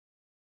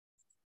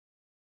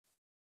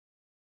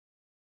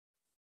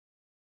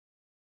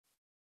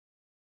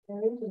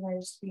Sharing to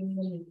live stream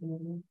the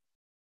meeting.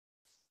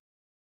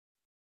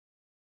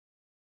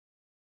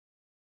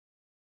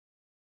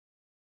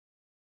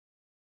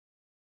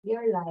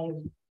 You're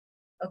live.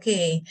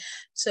 Okay,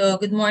 so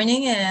good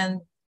morning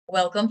and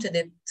welcome to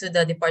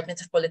the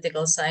Department of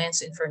Political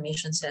Science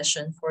information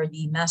session for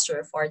the Master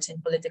of Arts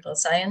in Political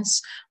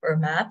Science, or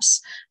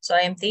MAPS. So I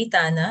am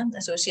Tana,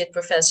 Associate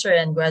Professor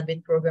and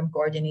Graduate Program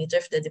Coordinator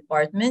of the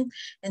department,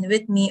 and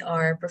with me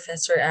are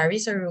Professor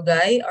Aris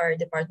Arugay, our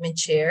Department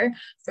Chair,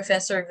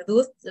 Professor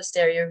Ruth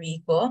Losterio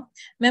Rico,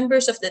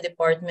 members of the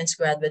department's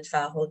graduate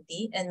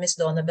faculty, and Ms.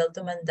 Donabel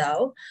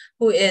Tumandao,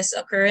 who is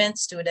a current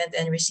student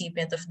and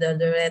recipient of the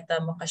Loretta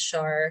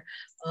Mocashar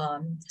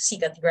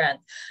CIGAT grant.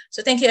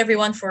 So thank you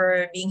everyone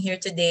for being here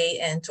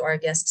today, and to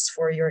our guests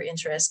for your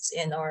interest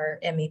in our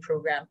MA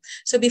program.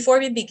 So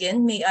before we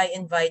begin, may I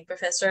invite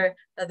Professor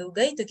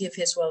Arugay to give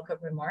his welcome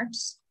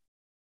remarks.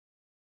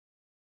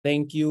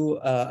 Thank you,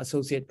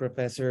 Associate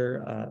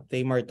Professor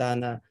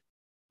Tana.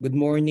 Good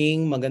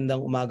morning,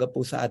 magandang umaga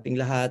po sa ating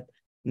lahat.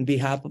 On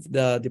behalf of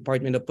the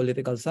Department of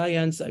Political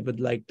Science, I would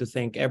like to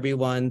thank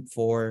everyone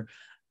for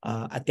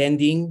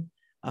attending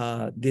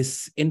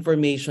this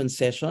information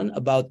session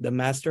about the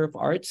Master of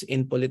Arts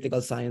in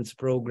Political Science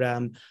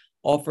program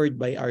offered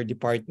by our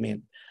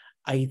department.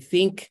 I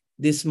think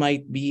this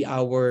might be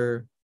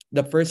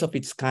the first of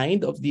its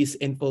kind of these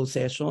info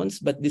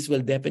sessions, but this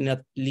will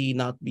definitely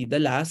not be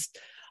the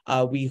last.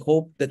 We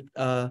hope that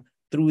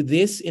through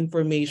these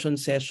information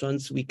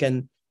sessions, we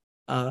can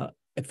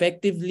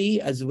effectively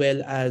as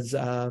well as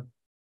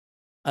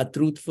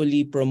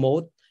truthfully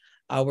promote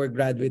our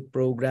graduate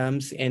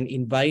programs and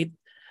invite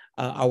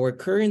our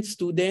current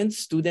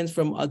students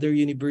from other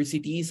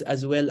universities,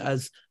 as well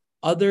as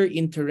other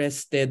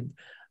interested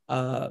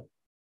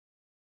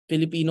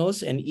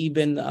Filipinos and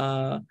even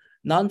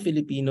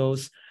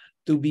non-Filipinos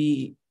to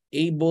be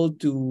able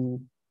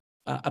to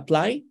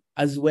apply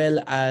as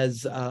well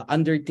as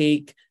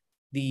undertake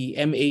the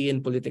MA in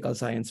Political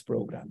Science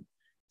program.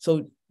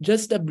 So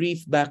just a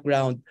brief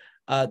background,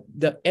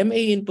 the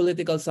MA in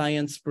Political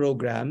Science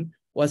program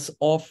was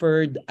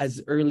offered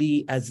as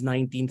early as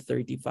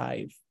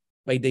 1935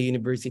 by the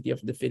University of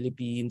the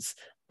Philippines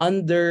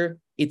under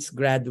its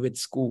graduate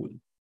school.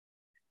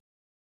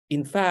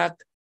 In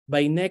fact,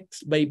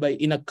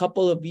 in a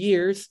couple of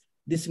years,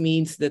 this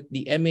means that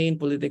the MA in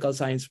Political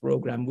Science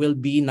program will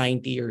be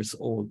 90 years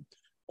old,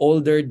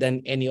 older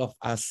than any of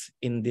us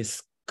in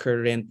this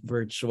current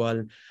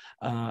virtual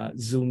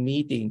Zoom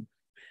meeting.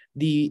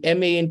 The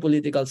MA in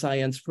Political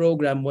Science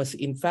program was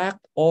in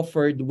fact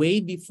offered way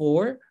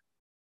before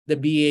the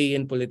BA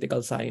in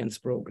Political Science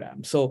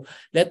program. So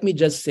let me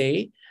just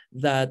say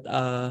that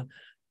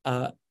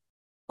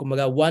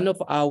one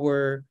of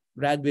our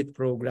graduate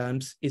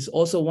programs is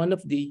also one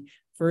of the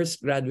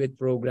first graduate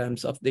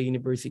programs of the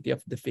University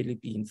of the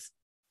Philippines.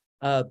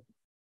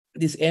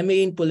 This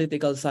MA in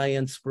Political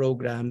Science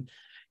program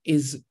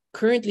is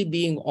currently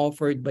being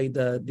offered by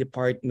the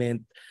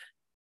department,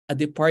 a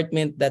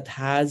department that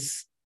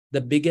has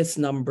the biggest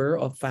number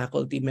of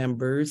faculty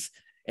members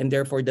and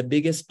therefore the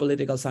biggest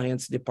political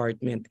science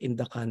department in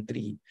the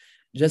country.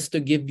 Just to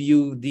give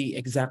you the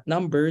exact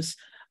numbers,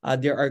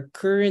 there are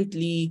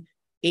currently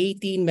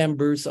 18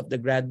 members of the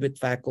graduate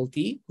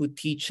faculty who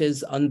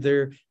teaches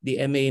under the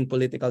MA in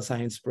Political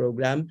Science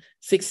program,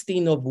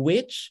 16 of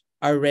which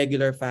are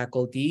regular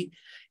faculty,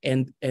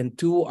 and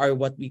 2 are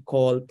what we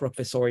call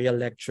professorial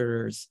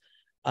lecturers.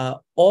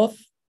 Of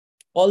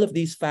all of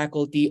these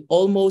faculty,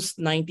 almost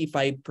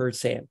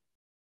 95%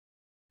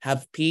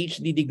 have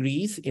PhD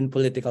degrees in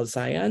political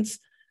science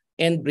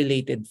and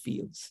related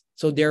fields.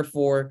 So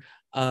therefore,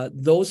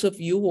 those of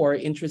you who are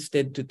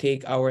interested to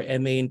take our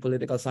MA in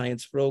Political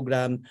Science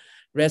program,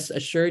 rest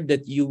assured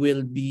that you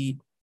will be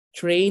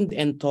trained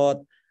and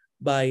taught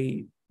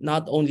by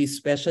not only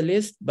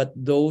specialists, but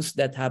those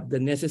that have the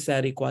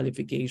necessary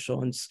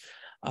qualifications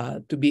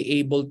to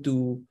be able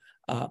to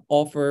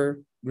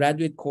offer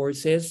graduate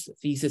courses,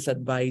 thesis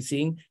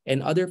advising,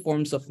 and other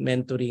forms of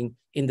mentoring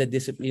in the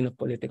discipline of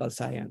political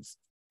science.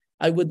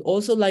 I would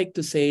also like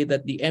to say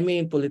that the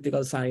MA in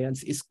Political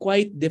Science is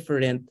quite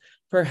different,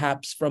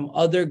 perhaps, from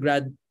other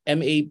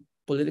MA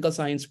Political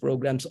Science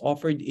programs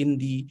offered in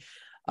the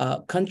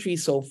country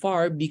so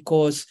far,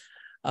 because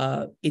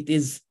it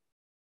is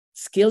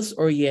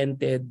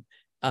skills-oriented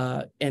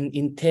and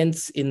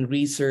intense in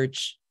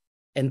research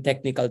and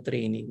technical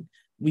training.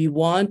 We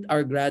want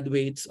our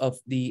graduates of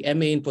the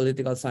MA in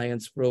Political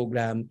Science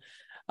program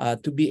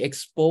to be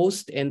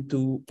exposed and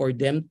for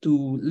them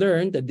to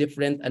learn the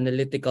different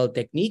analytical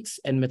techniques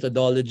and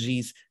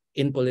methodologies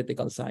in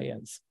political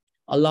science.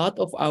 A lot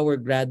of our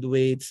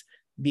graduates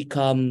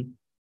become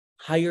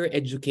higher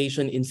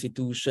education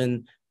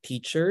institution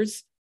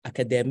teachers,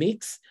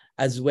 academics,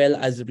 as well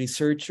as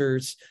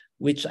researchers,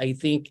 which I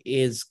think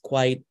is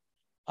quite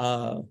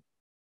a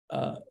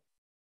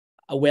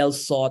well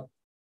sought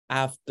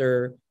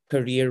after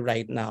career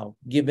right now,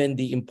 given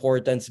the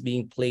importance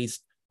being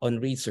placed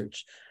on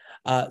research.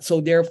 So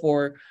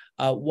therefore,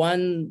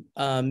 one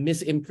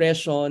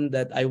misimpression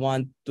that I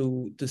want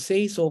to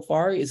say so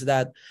far is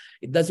that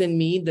it doesn't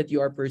mean that you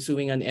are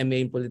pursuing an MA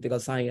in political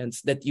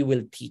science that you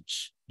will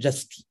teach,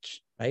 just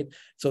teach, right?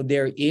 So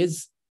there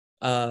is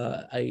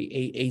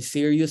a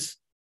serious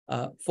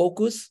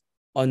focus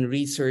on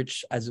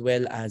research as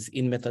well as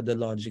in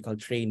methodological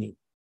training.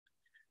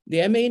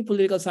 The MA in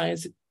political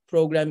science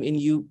program in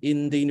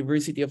the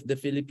University of the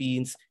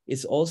Philippines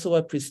is also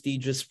a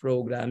prestigious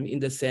program in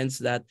the sense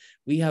that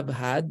we have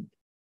had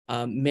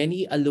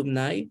many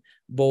alumni,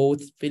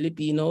 both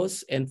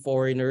Filipinos and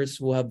foreigners,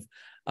 who have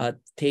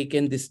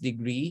taken this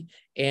degree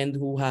and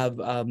who have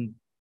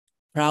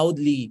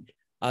proudly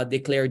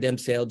declared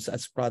themselves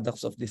as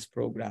products of this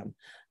program.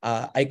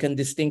 I can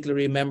distinctly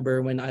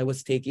remember when I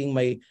was taking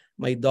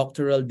my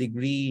doctoral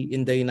degree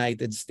in the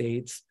United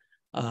States,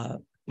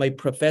 my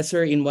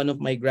professor in one of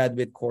my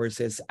graduate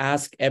courses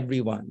asked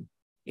everyone,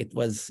 it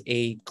was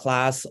a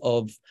class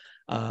of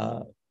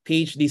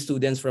PhD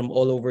students from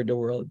all over the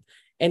world,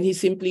 and he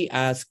simply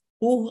asked,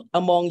 who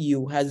among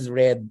you has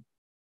read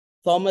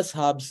Thomas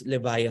Hobbes'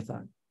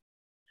 Leviathan?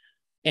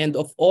 And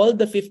of all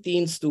the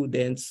 15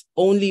 students,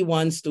 only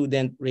one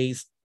student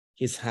raised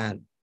his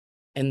hand,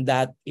 and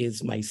that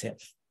is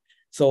myself.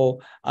 So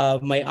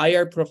my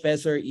IR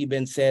professor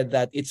even said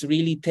that it's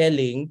really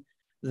telling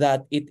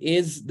that it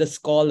is the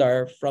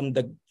scholar from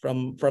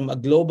a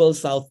global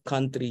South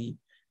country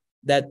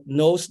that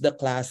knows the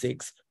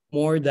classics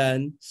more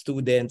than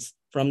students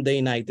from the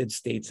United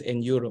States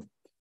and Europe.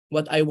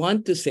 What I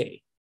want to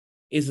say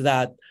is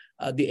that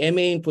the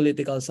MA in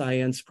Political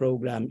Science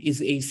program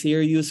is a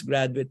serious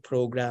graduate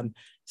program,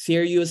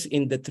 serious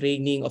in the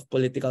training of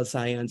political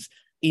science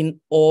in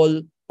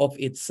all of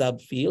its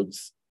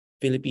subfields: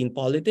 Philippine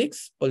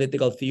politics,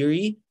 political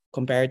theory,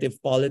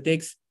 comparative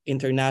politics,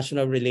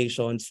 international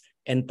relations,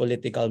 and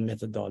political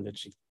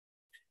methodology.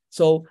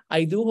 So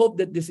I do hope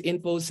that this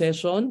info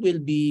session will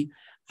be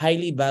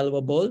highly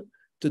valuable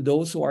to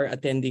those who are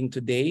attending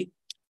today.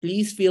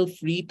 Please feel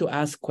free to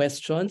ask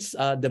questions.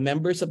 The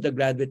members of the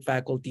graduate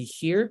faculty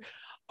here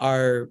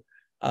are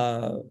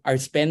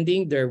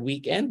spending their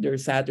weekend, their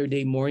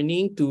Saturday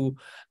morning to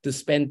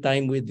spend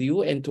time with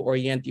you and to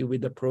orient you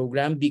with the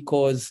program,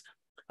 because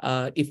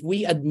if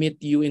we admit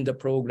you in the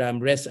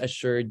program, rest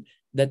assured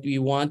that we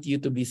want you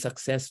to be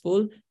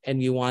successful and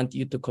we want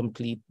you to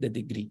complete the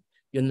degree.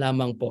 Yun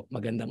lamang po.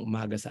 Magandang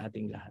umaga sa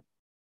ating lahat.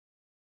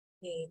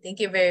 Okay,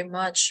 thank you very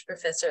much,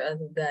 Professor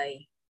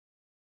Alugay.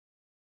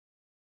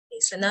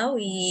 Okay, so now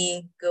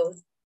we go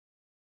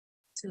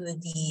to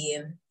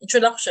the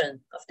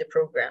introduction of the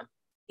program.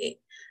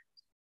 Okay,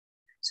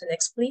 so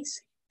next,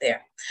 please.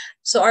 There.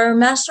 So our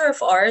Master of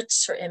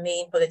Arts or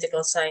MA in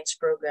Political Science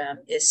program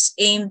is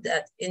aimed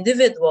at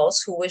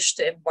individuals who wish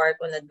to embark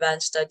on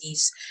advanced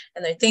studies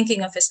and are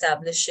thinking of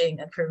establishing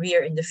a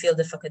career in the field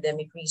of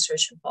academic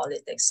research and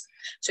politics.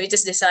 So it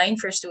is designed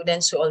for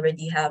students who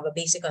already have a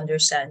basic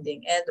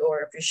understanding and or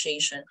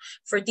appreciation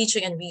for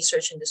teaching and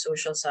research in the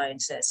social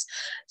sciences.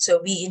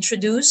 So we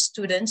introduce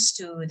students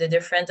to the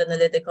different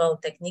analytical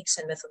techniques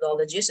and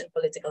methodologies in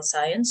political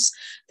science.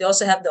 They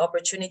also have the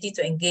opportunity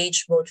to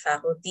engage both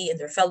faculty and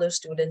their fellow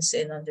students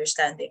in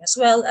understanding, as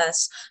well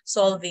as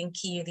solving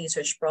key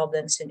research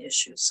problems and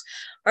issues.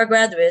 Our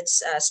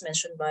graduates, as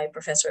mentioned by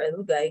Professor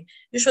Alugay,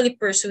 usually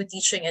pursue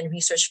teaching and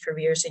research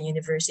careers in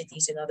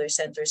universities and other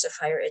centers of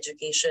higher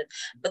education,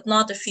 but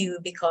not a few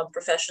become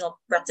professional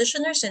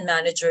practitioners and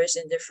managers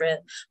in different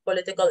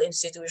political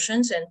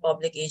institutions and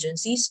public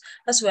agencies,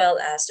 as well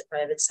as the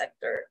private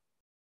sector.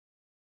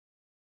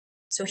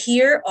 So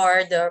here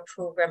are the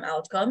program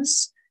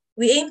outcomes.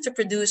 We aim to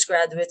produce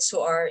graduates who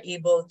are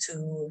able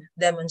to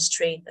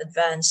demonstrate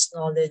advanced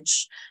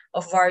knowledge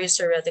of various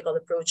theoretical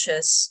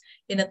approaches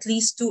in at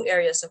least 2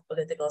 areas of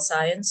political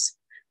science,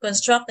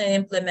 construct and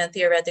implement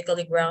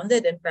theoretically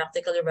grounded and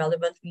practically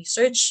relevant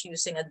research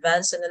using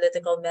advanced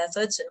analytical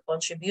methods and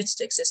contributes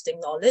to existing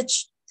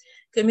knowledge,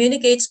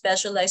 communicate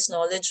specialized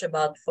knowledge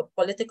about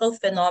political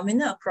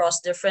phenomena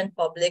across different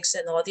publics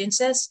and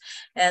audiences,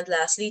 and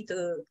lastly,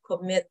 to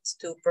commit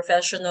to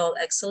professional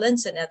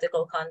excellence and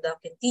ethical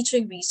conduct in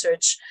teaching,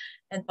 research,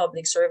 and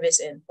public service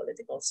in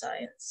political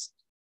science.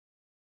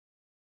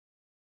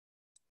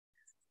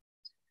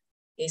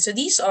 Okay, so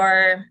these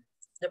are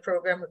the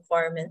program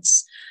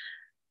requirements.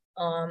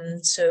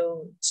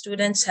 So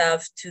students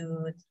have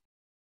to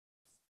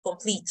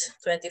complete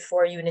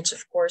 24 units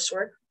of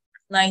coursework,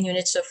 9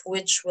 units of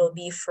which will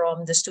be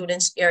from the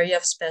student's area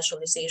of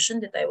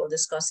specialization that I will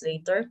discuss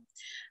later,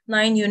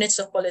 9 units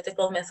of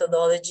political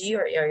methodology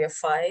or area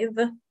 5,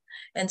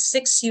 and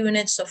 6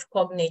 units of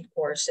cognate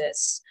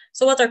courses.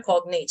 So what are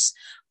cognates?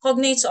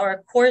 Cognates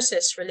are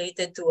courses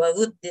related to a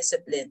root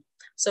discipline.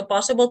 So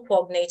possible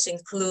cognates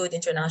include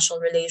international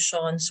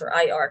relations or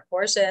IR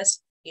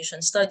courses,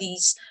 Asian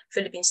studies,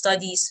 Philippine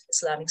studies,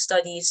 Islamic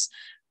studies,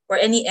 or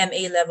any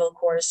MA level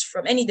course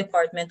from any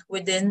department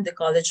within the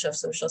College of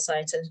Social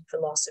Science and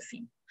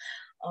Philosophy.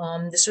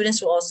 The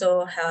students will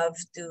also have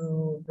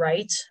to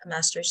write a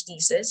master's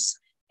thesis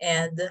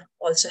and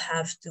also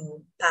have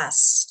to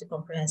pass the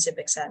comprehensive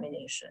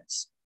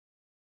examinations.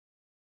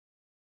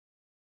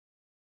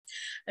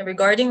 And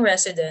regarding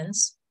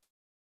residence,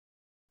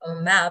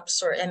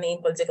 MAPS or MA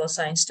in Political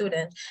Science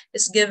student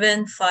is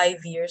given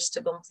 5 years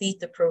to complete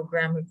the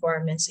program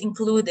requirements,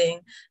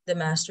 including the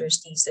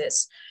master's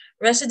thesis.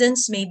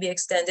 Residence may be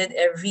extended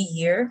every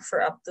year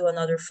for up to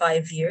another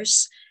 5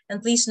 years.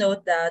 And please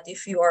note that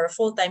if you are a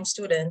full-time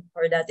student,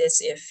 or that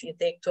is if you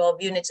take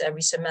 12 units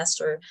every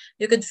semester,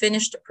 you could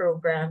finish the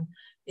program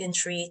in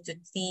 3 to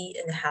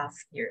 3.5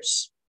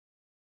 years.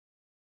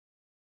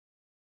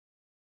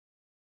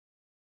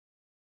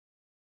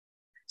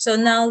 So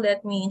now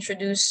let me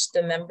introduce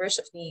the members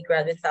of the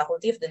graduate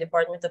faculty of the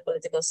Department of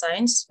Political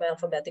Science by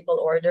alphabetical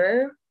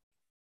order.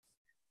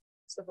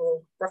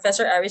 So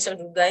Professor Aris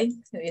Alugay,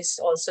 who is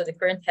also the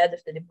current head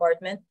of the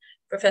department,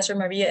 Professor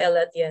Maria L.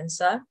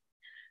 Atienza,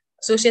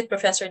 Associate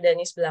Professor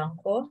Dennis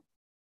Blanco,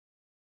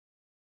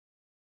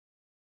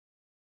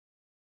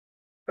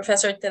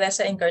 Professor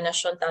Teresa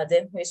Encarnacion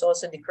Tadem, who is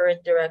also the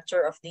current director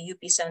of the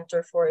UP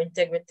Center for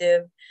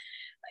Integrative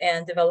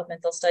and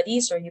Developmental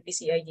Studies, or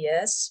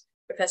UPCIDS.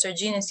 Professor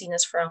Jean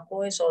Encinas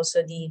Franco is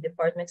also the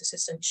department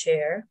assistant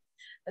chair.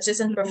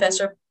 Assistant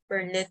Professor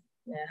Perlit,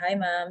 hi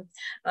ma'am.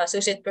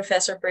 Associate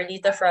Professor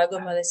Perlita Frago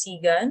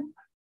Malasigan.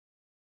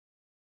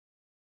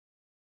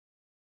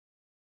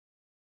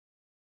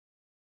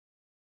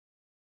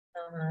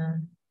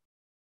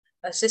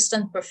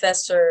 Assistant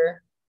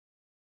Professor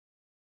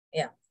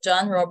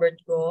John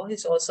Robert Go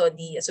is also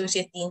the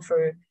Associate Dean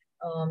for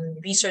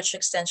Research,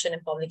 Extension,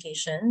 and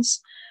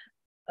Publications.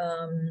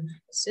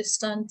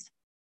 Assistant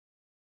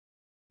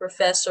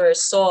Professor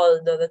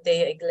Sol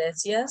Dorotea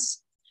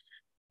Iglesias,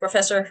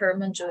 Professor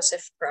Herman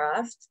Joseph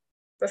Kraft,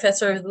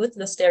 Professor Ruth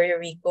Losterio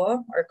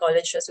Rico, our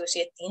College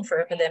Associate Dean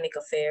for Academic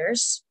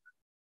Affairs,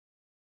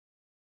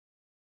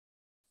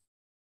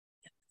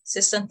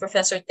 Assistant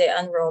Professor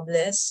Tean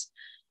Robles,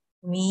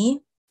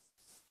 me,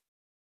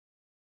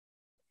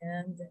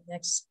 and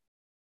next,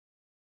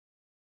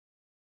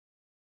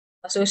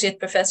 Associate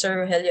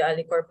Professor Rogelio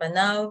Alicor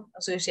Panao,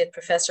 Associate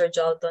Professor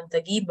Jalton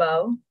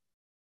Tagibaw,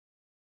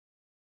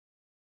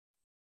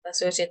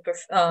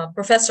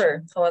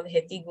 Professor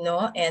Jorge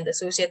Tigno, and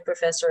Associate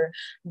Professor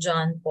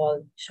John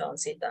Paul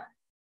Shalsita.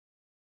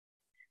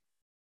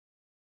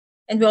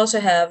 And we also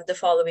have the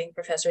following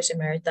Professors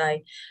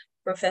Emeriti: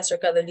 Professor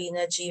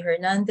Carolina G.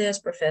 Hernandez,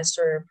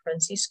 Professor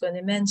Francisco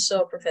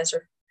Nemenso,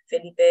 Professor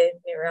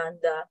Felipe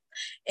Miranda,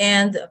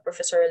 and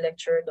Professor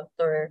Lecturer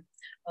Dr.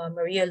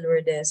 Maria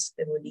Lourdes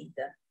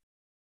Perolita.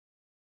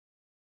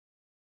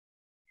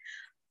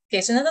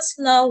 Okay, so let's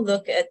now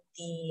look at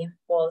the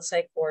pol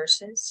sci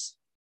courses.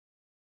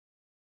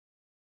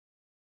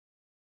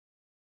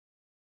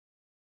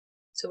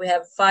 So we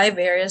have 5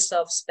 areas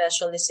of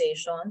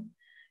specialization.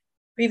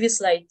 Previous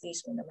slide,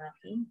 please,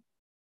 Munamaki.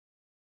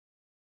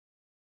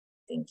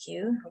 Thank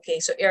you.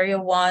 Okay, so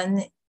Area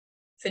 1,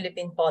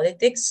 Philippine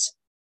politics.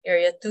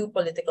 Area 2,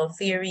 political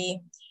theory.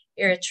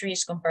 Area 3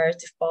 is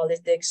comparative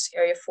politics.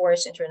 Area 4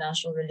 is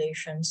international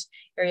relations.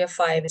 Area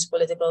 5 is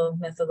political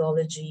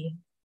methodology,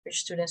 which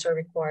students are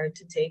required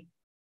to take.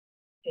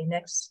 Okay,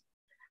 next.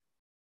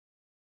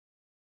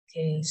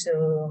 Okay,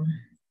 so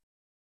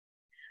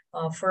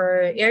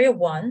for Area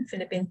 1,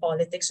 Philippine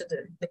politics, so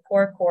the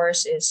core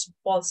course is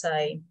Pol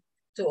Sci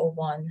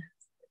 201,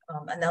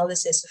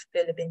 analysis of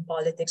Philippine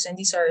politics. And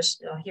these are,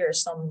 here are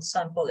some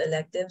sample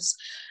electives.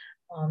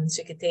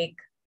 So you could take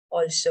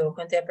also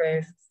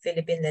contemporary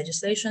Philippine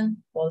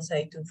legislation, Pol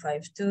Sci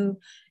 252,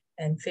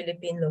 and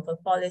Philippine local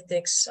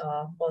politics,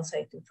 Pol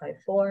Sci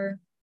 254.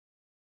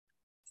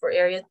 For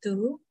Area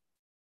 2,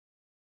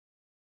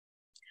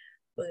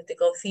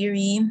 political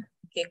theory,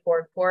 okay,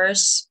 core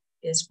course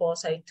is Pol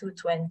Sci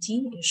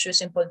 220,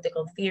 issues in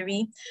political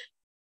theory.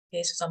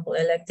 Okay, so sample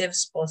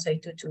electives, Pol Sci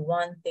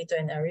 221, Plato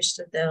and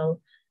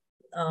Aristotle,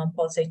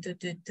 Pol Sci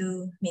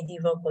 222,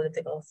 medieval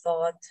political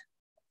thought.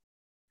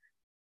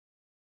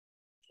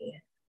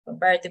 Okay,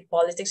 comparative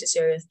politics is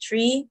Area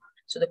 3.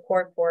 So the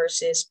core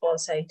course is Pol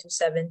Sci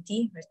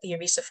 270, or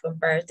theories of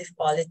comparative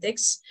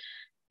politics.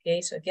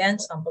 Okay, so again,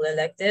 sample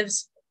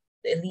electives,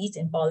 the elite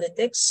in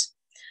politics,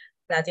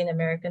 Latin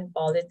American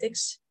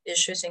politics,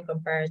 issues in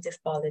comparative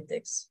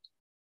politics.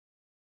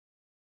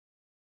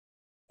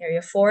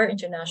 Area 4,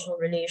 international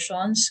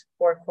relations.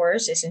 Core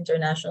course is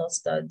international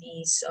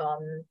studies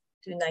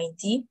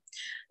 290,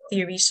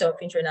 theories of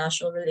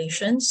international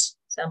relations,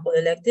 sample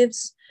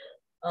electives.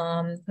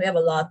 We have a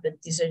lot,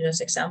 but these are just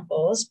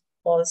examples.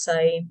 Pol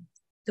Sci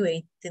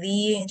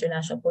 283,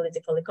 international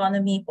political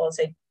economy. Pol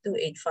Sci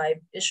 285,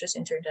 issues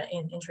in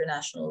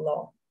international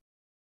law.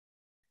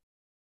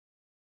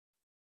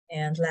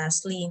 And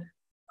lastly,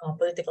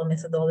 political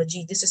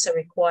methodology. This is a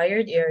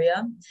required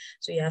area.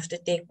 So you have to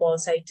take Pol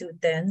Sci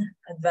 210,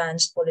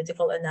 advanced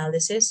political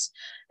analysis.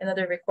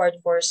 Another required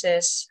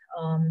courses,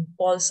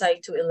 Pol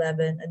Sci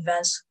 211,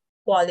 advanced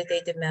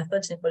qualitative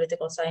methods in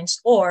political science,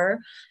 or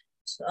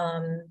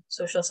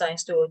social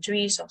science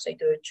 203, Soc Sci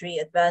 203,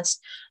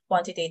 advanced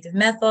quantitative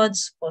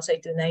methods, Pol Sci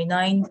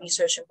 299,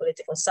 research in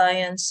political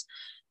science.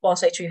 Pol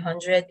Sci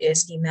 300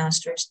 is the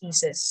master's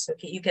thesis.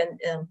 Okay, you can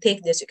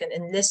take this, you can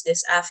enlist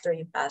this after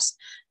you pass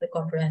the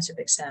comprehensive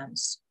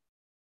exams.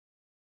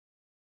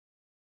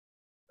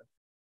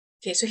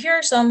 Okay, so here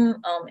are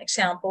some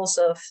examples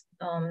of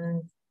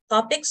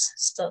topics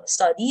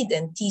studied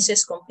and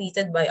thesis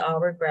completed by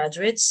our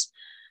graduates.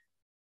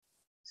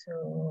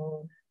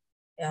 So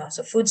yeah,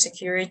 so food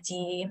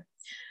security,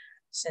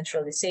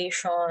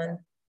 centralization,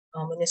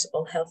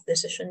 municipal health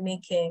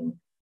decision-making,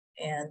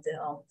 and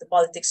the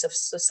politics of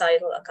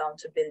societal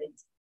accountability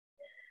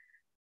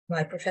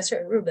by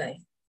Professor Arubay.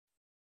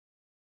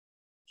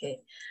 Okay.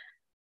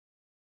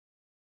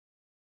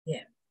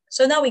 Yeah.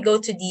 So now we go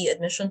to the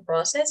admission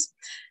process.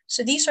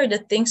 So these are the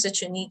things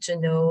that you need to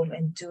know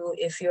and do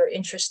if you're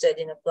interested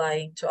in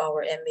applying to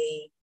our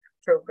MA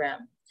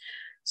program.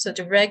 So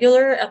the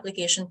regular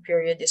application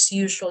period is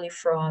usually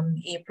from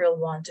April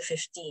 1 to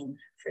 15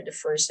 for the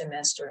first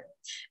semester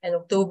and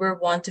October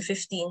 1 to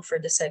 15 for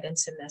the second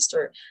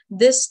semester.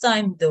 This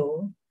time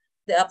though,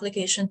 the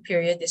application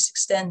period is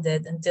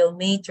extended until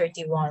May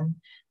 31,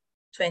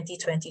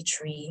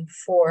 2023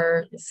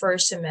 for the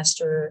first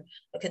semester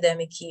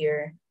academic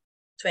year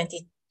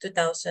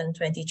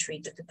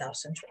 2023 to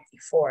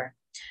 2024.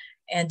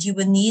 And you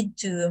will need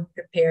to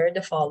prepare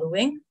the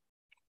following.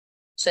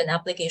 So an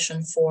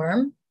application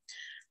form.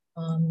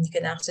 You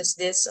can access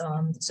this,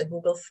 it's a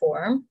Google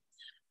form.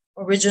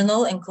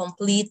 Original and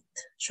complete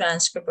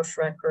transcript of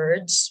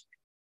records,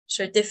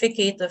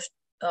 certificate of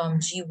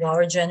GWA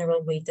or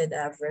general weighted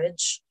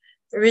average,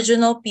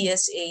 original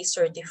PSA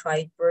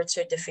certified birth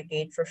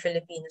certificate for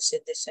Filipino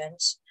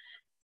citizens,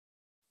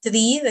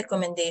 3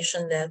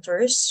 recommendation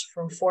letters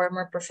from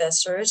former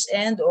professors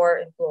and or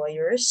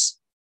employers,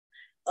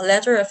 a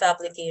letter of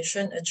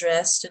application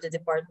addressed to the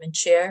department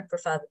chair,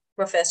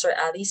 Professor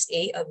Alice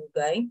A.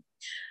 Arubay.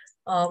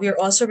 We are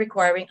also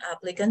requiring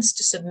applicants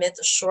to submit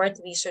a short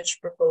research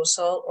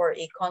proposal or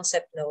a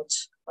concept note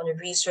on a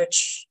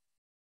research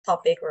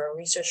topic or a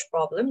research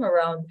problem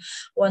around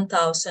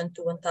 1,000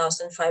 to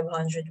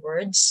 1,500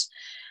 words.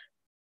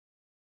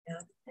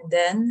 Yeah. And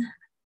then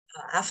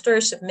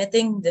after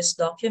submitting these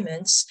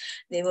documents,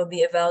 they will be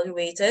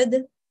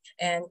evaluated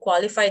and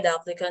qualified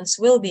applicants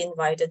will be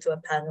invited to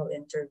a panel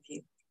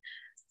interview.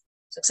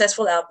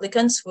 Successful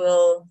applicants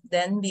will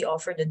then be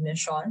offered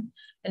admission,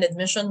 and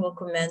admission will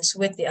commence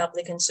with the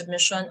applicant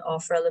submission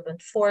of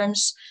relevant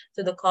forms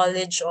to the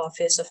College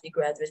Office of the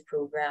Graduate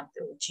Program,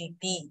 the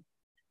OGP.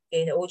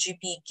 Okay, the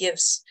OGP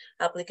gives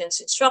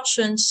applicants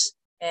instructions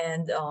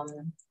and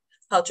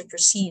how to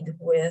proceed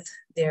with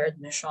their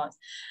admission.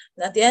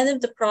 And at the end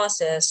of the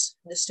process,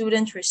 the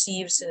student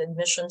receives an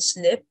admission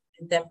slip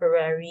and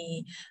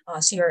temporary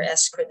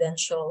CRS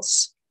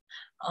credentials.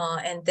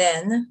 And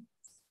then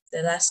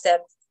the last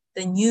step,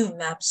 the new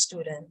MAP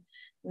student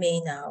may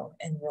now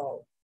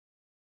enroll.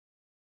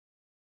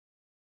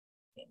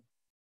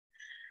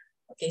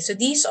 Okay, so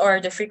these are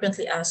the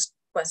frequently asked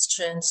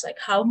questions like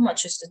how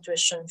much is the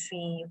tuition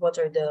fee? What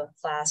are the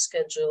class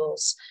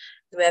schedules?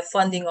 Do we have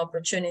funding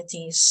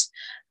opportunities?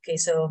 Okay,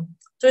 so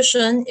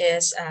tuition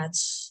is at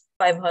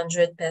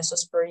 500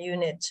 pesos per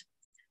unit.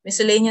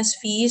 Miscellaneous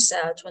fees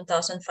at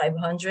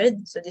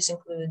 1,500. So this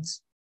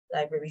includes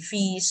library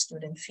fees,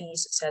 student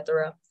fees,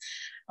 etc.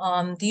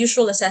 The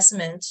usual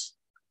assessment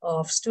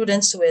of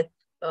students with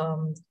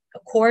a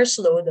course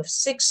load of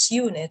 6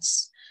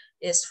 units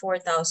is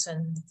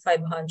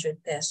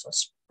 4,500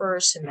 pesos per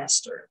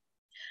semester.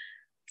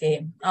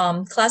 Okay,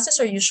 classes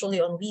are usually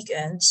on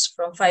weekends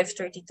from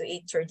 5:30 to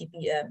 8:30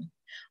 p.m.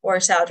 or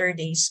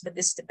Saturdays, but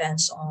this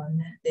depends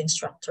on the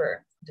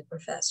instructor, the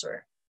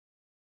professor.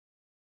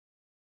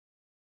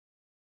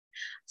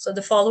 So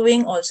the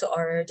following also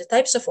are the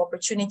types of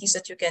opportunities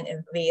that you can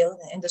avail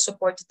and the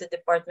support that the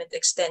department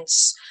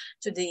extends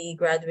to the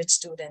graduate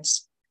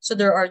students. So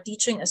there are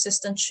teaching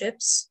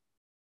assistantships.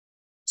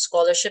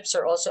 Scholarships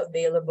are also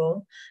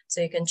available.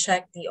 So you can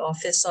check the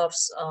Office of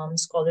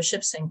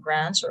Scholarships and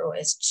Grants or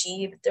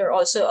OSG. There are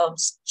also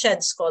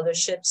CHED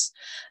scholarships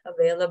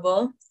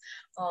available.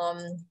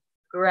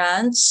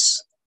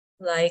 Grants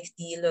like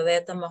the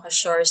Loretta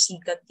Macashar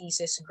SICAT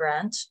Thesis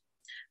Grant.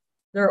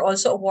 There are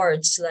also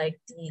awards like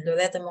the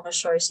Loretta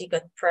Macashar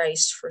SICAT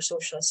Prize for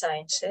Social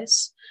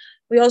Sciences.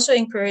 We also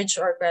encourage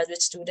our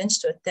graduate students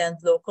to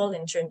attend local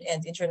and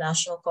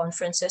international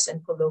conferences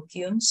and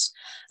colloquiums,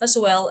 as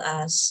well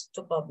as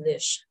to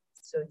publish.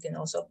 So you can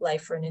also apply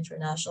for an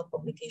international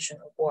publication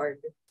award.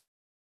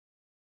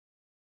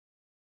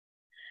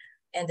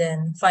 And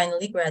then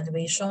finally,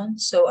 graduation.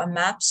 So a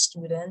MAP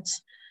student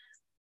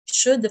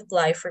should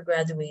apply for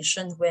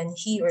graduation when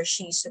he or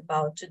she is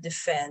about to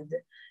defend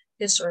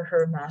his or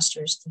her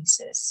master's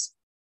thesis.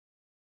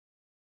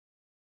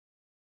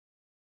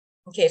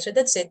 Okay, so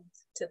that's it.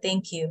 So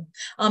thank you.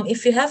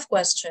 If you have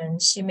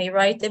questions, you may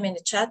write them in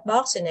the chat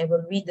box and I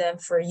will read them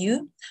for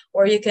you,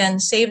 or you can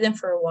save them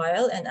for a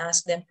while and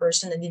ask them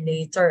personally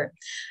later.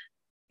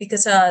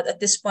 Because at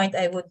this point,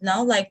 I would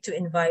now like to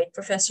invite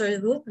Professor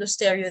Ruth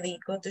Lusterio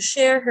Rico to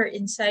share her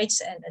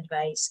insights and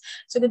advice.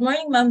 So good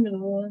morning, Ma'am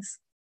Ruth.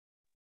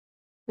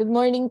 Good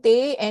morning,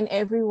 Tay, and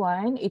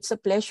everyone. It's a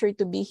pleasure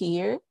to be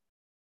here.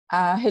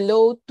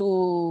 Hello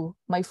to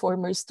my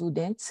former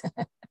students.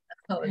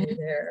 How are you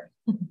there?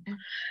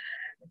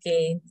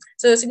 Okay.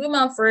 So siguro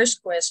mga first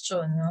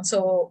question. No?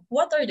 So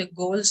what are the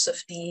goals of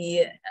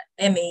the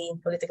MA in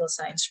Political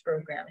Science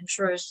program? I'm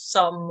sure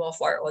some of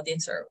our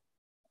audience are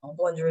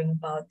wondering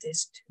about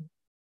this too.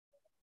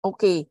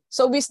 Okay,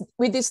 so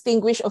we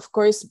distinguish, of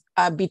course,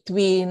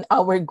 between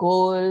our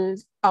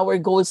goals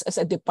as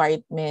a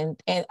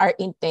department and our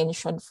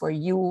intention for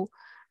you,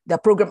 the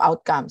program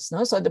outcomes.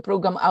 No, so the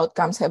program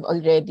outcomes have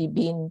already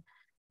been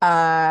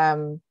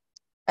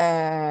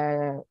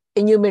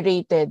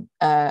enumerated,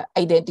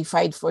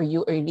 identified for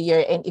you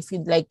earlier. And if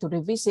you'd like to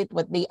revisit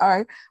what they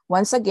are,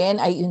 once again,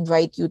 I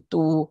invite you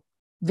to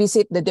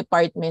visit the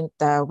department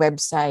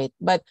website.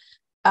 But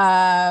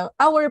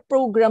our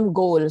program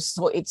goals,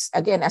 so it's,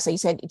 again, as I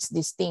said, it's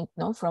distinct,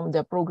 no, from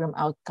the program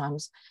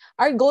outcomes.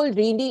 Our goal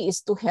really is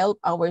to help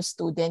our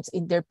students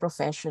in their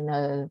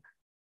professional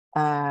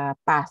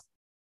path,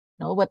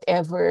 no,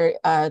 whatever,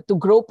 to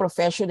grow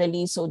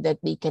professionally so that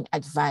they can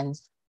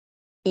advance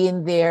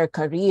in their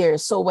career,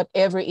 so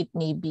whatever it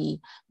may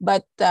be.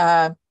 But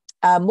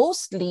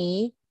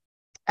mostly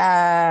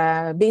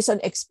based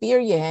on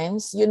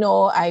experience,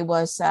 I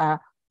was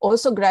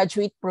also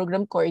graduate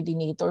program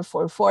coordinator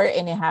for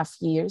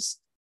 4.5 years,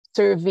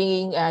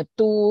 serving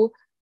two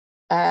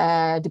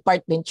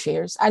department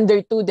chairs,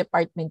 under two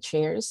department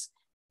chairs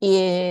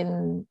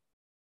in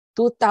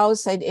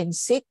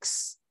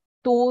 2006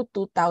 to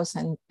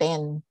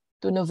 2010,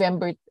 to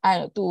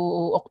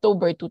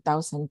October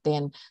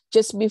 2010,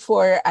 just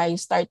before I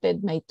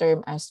started my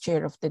term as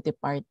chair of the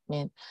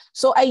department.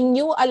 So I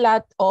knew a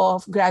lot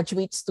of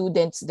graduate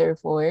students,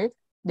 therefore.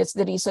 That's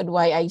the reason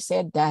why I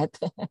said that.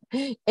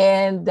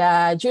 And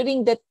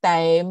during that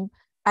time,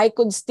 I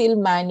could still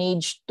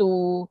manage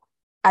to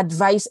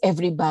advise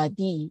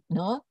everybody,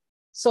 no?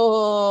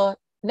 So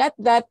not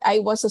that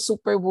I was a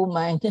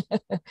superwoman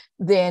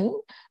then,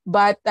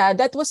 but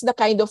that was the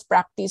kind of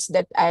practice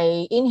that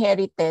I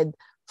inherited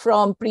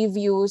from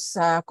previous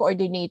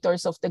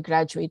coordinators of the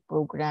graduate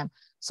program.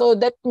 So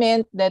that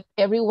meant that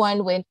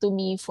everyone went to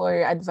me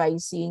for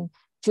advising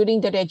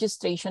during the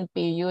registration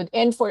period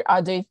and for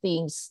other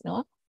things,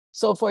 no?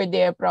 So for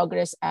their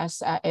progress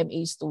as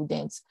MA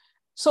students.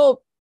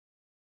 So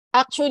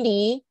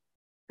actually,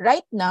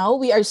 right now,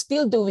 we are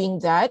still doing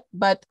that,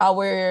 but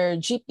our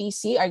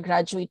GPC, our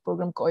graduate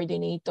program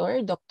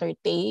coordinator, Dr.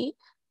 Tay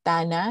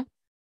Tana,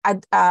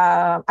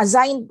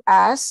 assigned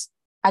us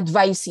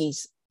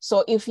advisees.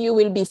 So if you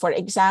will be, for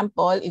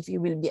example, if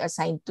you will be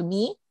assigned to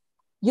me,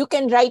 you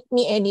can write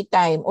me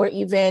anytime or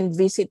even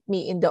visit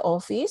me in the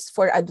office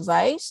for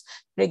advice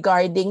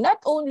regarding not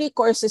only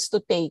courses to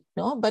take,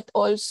 no, but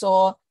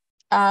also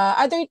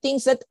other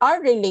things that are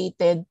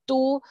related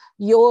to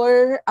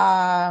your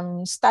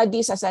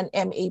studies as an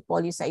MA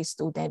Poli-Sci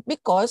student,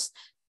 because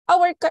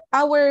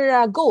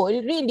our goal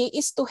really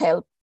is to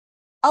help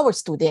our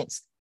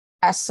students.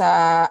 As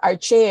our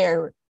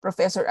chair,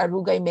 Professor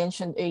Arugay,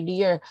 mentioned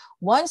earlier,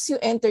 once you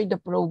enter the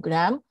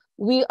program,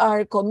 we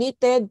are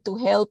committed to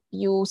help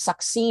you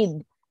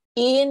succeed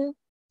in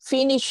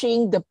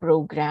finishing the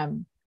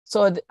program.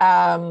 So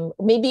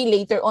maybe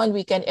later on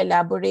we can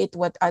elaborate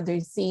what are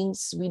the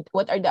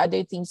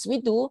other things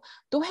we do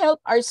to help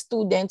our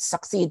students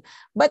succeed.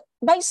 But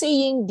by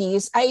saying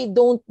this, I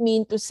don't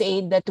mean to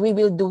say that we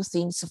will do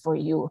things for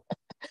you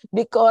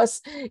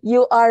because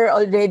you are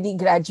already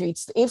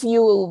graduates. If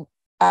you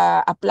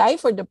apply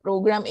for the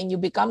program and you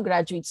become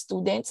graduate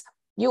students,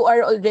 you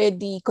are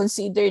already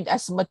considered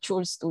as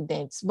mature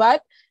students.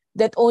 But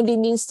that only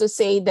means to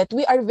say that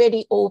we are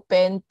very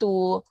open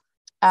to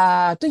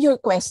your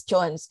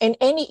questions and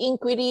any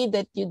inquiry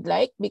that you'd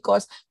like,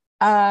 because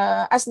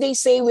as they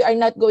say, we are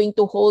not going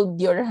to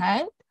hold your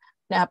hand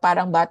na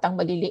parang batang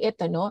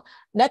maliliit, ano?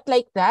 Not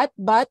like that,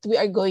 but we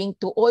are going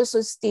to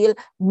also still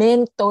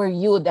mentor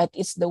you. That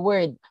is the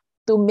word,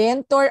 to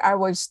mentor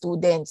our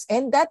students.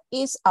 And that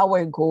is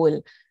our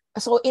goal.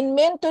 So in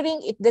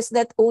mentoring, it does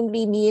not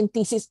only mean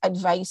thesis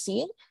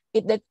advising,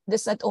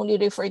 does not only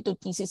refer to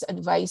thesis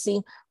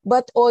advising,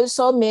 but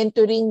also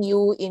mentoring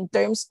you in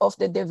terms of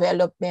the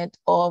development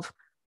of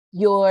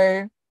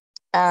your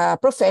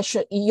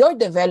profession, your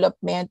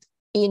development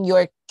in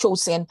your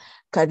chosen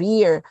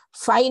career.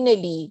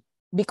 Finally,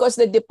 because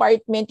the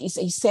department is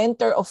a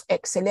center of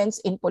excellence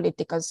in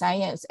political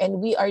science,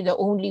 and we are the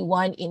only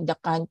one in the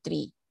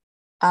country,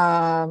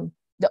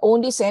 the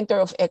only center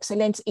of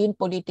excellence in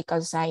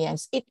political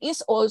science, it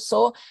is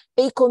also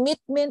a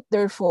commitment,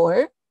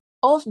 therefore,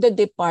 of the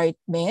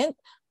department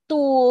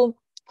to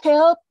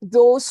help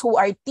those who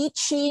are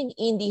teaching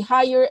in the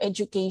higher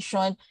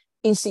education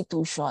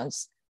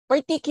institutions.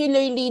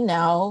 Particularly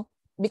now,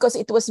 because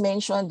it was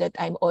mentioned that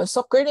I'm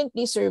also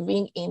currently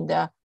serving in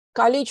the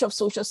College of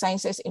Social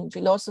Sciences and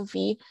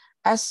Philosophy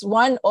as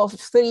one of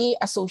 3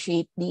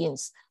 associate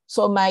deans.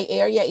 So my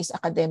area is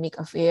academic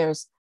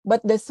affairs.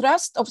 But the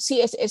thrust of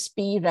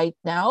CSSP right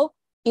now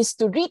is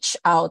to reach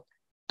out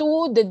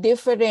to the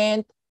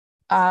different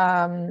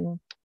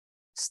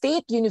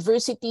state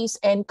universities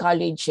and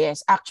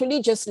colleges.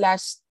 Actually, just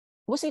last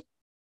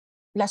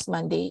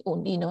Monday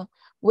only, no?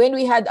 When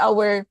we had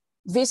our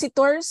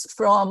visitors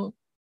from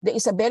the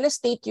Isabela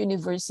State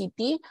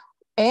University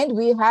And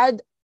we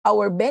had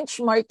our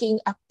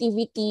benchmarking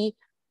activity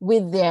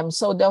with them.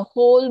 So the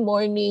whole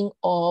morning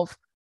of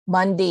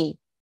Monday.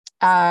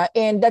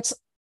 And that's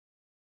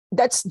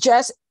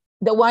just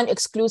the one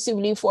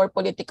exclusively for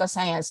political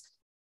science.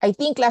 I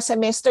think last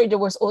semester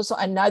there was also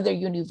another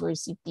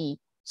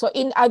university. So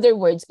in other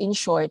words, in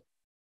short,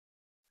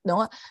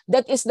 no,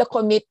 that is the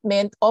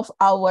commitment of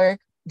our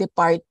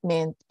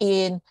department.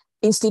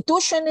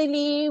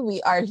 Institutionally,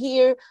 we are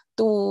here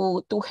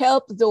to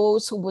help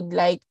those who would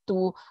like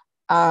to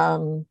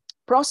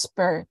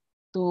prosper,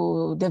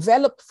 to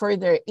develop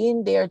further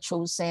in their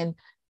chosen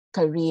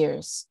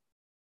careers.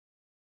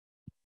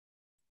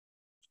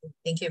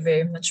 Thank you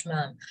very much,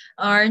 ma'am.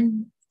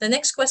 The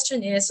next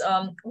question is,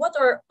 what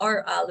are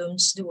our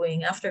alums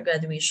doing after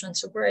graduation?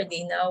 So where are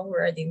they now?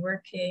 Where are they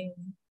working?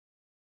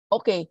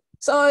 Okay.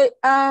 So,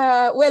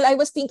 well, I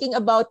was thinking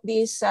about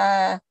this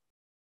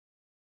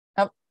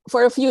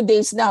for a few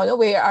days now. No?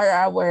 Where are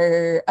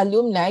our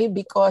alumni?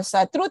 Because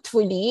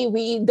truthfully,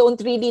 we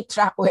don't really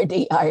track where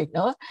they are.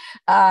 No,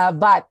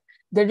 but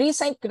the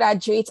recent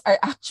graduates are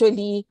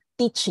actually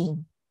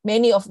teaching.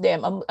 Many of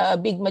them, a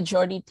big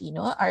majority,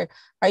 no, are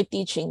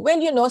teaching. Well,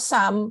 you know,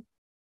 some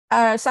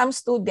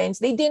students,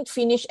 they didn't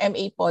finish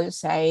MA Pol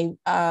Sci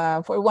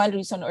for one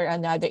reason or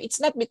another. It's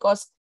not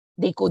because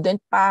they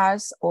couldn't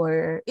pass,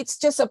 or it's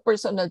just a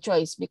personal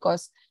choice,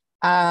 because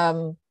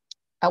one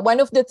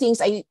of the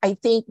things I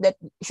think that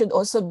should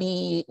also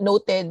be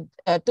noted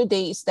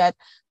today is that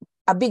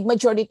a big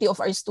majority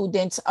of our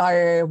students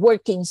are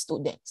working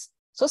students.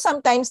 So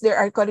sometimes there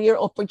are career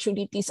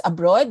opportunities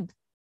abroad,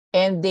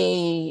 and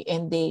they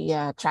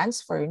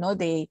transfer. No,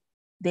 they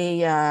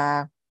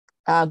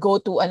go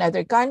to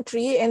another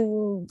country,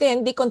 and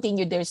then they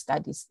continue their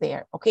studies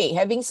there. Okay,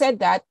 having said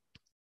that,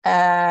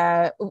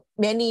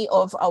 many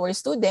of our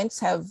students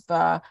have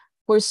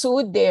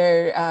pursued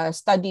their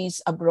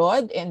studies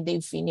abroad, and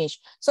they've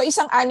finished. So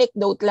isang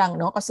anecdote lang,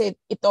 no? Kasi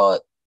ito,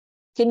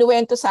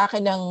 kinuwento sa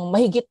akin ng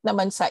mahigit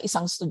naman sa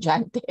isang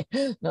estudyante.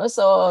 No?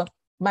 So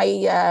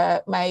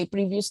my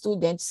previous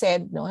student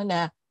said, no,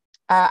 na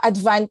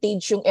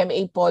advantage yung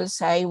MA Pol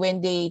Sci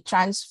when they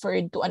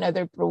transferred to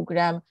another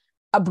program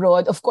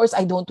abroad. Of course,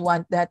 I don't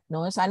want that.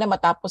 No? Sana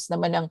matapos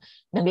naman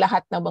ng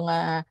lahat ng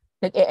mga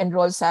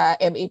nag-e-enroll sa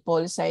MA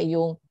Pol Sci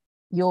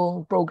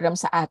yung program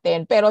sa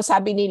atin. Pero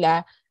sabi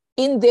nila,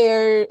 in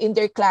their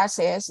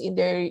classes, in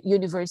their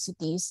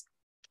universities,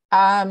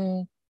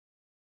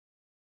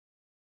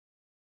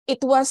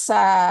 it was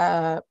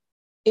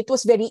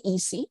very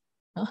easy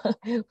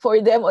for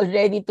them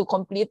already to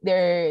complete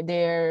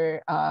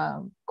their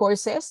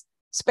courses,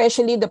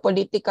 especially the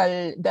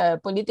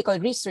political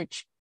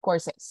research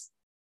courses.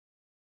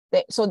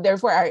 So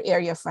therefore, our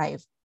area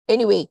 5.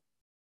 Anyway,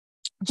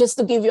 just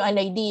to give you an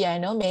idea,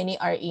 no, many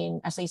are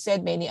as I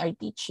said, many are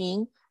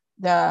teaching.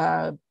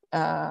 The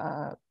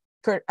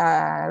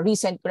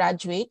recent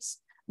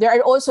graduates. There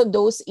are also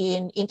those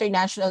in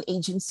international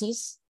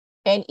agencies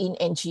and in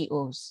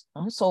NGOs.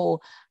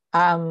 So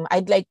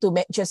I'd like to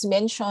just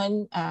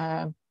mention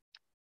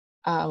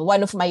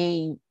one of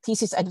my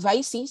thesis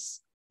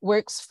advisees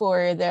works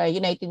for the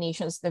United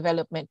Nations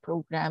Development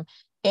Program,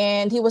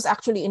 and he was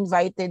actually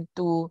invited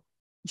to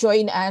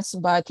join us,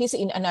 but he's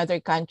in another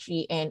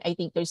country, and I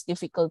think there's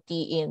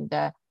difficulty in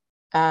the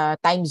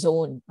time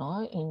zone,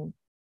 no, in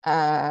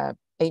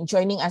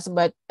joining us.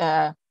 But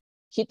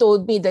he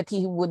told me that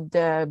he would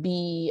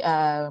be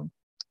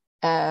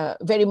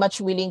very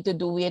much willing to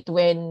do it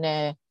when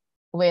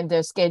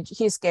his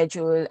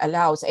schedule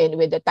allows, and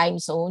when the time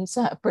zones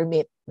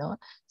permit. No,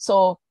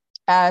 so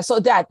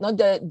that, no,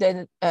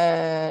 the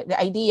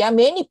idea,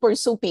 many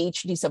pursue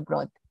PhDs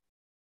abroad.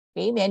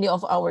 Okay, many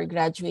of our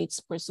graduates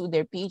pursue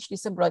their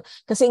PhDs abroad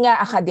kasi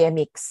nga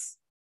academics.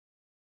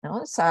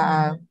 No,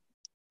 sa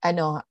a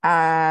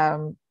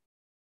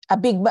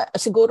big,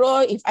 siguro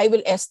if I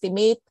will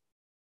estimate,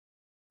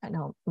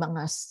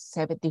 mga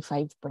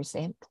 75%,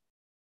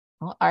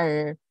 no,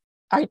 are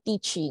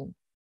teaching.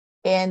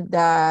 And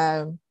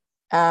as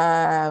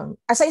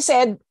I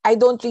said, I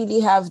don't really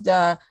have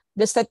the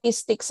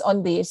statistics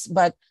on this,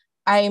 but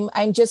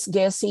I'm just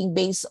guessing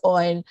based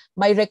on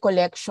my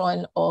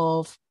recollection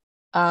of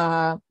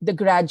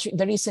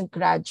the recent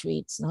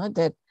graduates, no,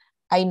 that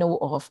I know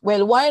of.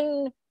 Well,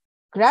 one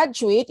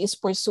graduate is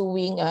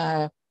pursuing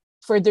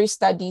further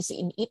studies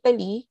in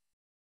Italy.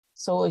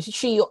 So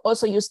she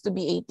also used to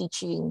be a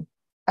teaching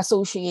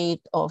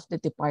associate of the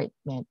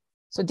department.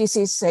 So this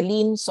is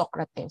Celine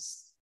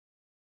Socrates.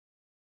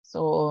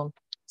 So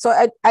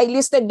I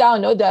listed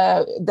down, no,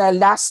 the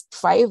last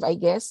 5, I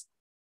guess,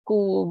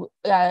 who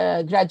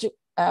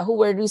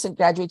were recent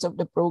graduates of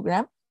the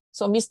program.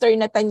 So Mr.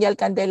 Nathaniel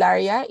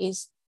Candelaria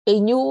is a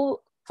new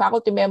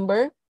faculty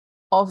member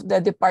of the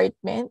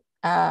department,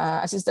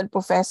 assistant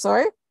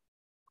professor.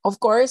 Of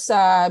course,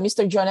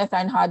 Mr.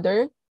 Jonathan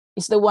Hodder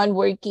is the one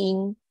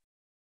working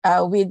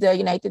with the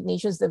United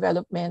Nations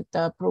Development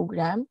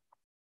Program.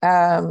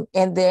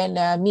 And then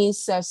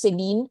Ms.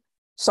 Celine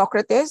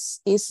Socrates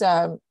is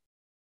a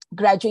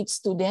graduate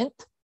student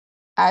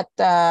at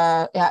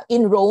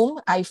in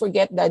Rome. I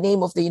forget the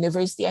name of the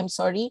university, I'm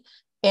sorry.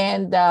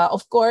 And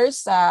of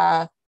course,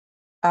 Dr.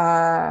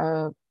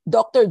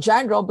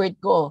 John Robert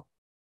Go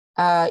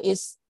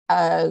is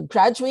a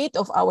graduate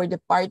of our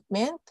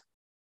department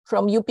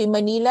from UP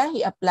Manila.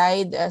 He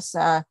applied as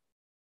an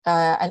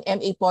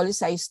MA Poli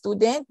Sci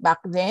student back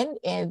then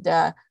and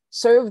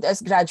served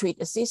as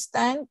graduate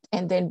assistant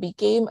and then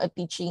became a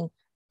teaching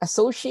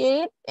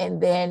associate.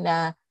 And then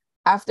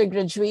after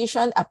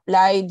graduation,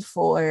 applied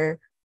for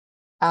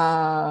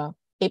a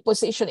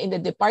position in the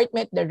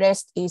department. The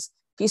rest is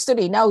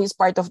history. Now he's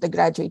part of the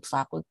graduate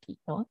faculty.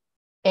 No?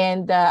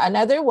 And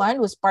another one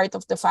who's part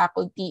of the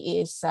faculty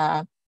is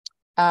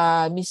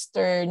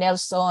Mr.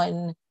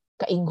 Nelson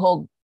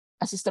Kainghog,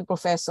 assistant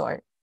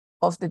professor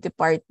of the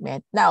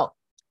department. Now,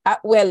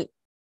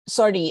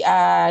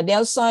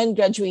 Nelson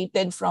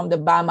graduated from the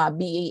BAMA,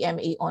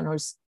 BAMA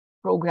Honors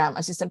Program.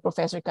 Assistant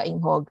Professor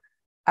Kainghog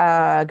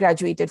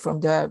graduated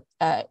from the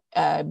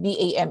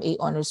BAMA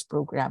Honors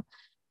Program.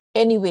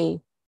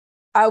 Anyway,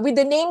 with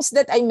the names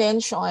that I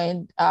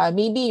mentioned,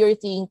 maybe you're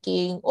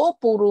thinking, oh,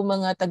 puro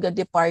mga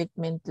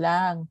taga-department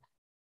lang.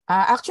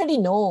 Actually,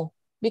 no.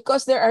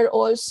 Because there are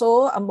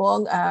also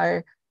among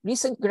our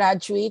recent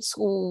graduates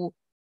who,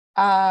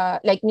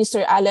 like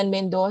Mr. Alan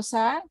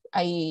Mendoza,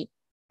 I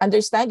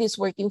understand is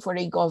working for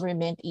a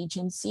government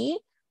agency,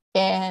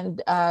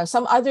 and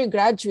some other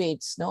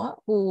graduates, no,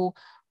 who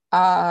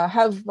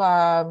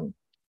who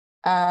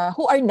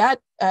are not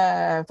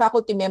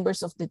faculty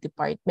members of the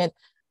department,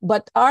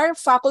 but are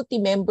faculty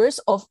members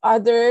of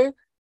other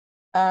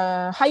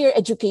higher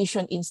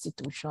education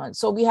institutions.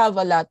 So we have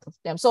a lot of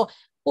them. So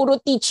puro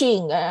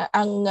teaching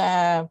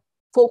ang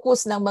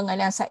focus ng mga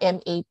nasa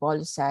MA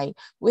Pol Sci.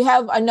 We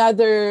have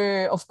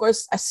another, of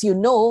course, as you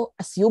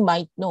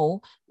might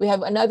know, we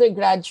have another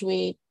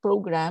graduate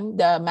program,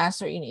 the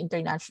Master in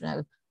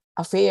International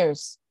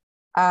Affairs.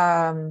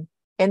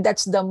 And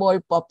that's the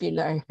more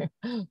popular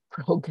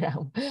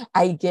program,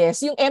 I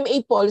guess. Yung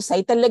MA Pol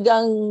Sci,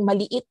 talagang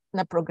maliit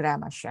na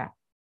programa siya.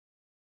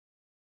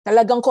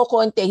 Talagang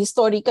kokonte,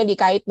 historically,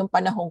 kahit nung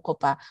panahon ko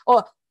pa.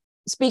 Oh,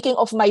 speaking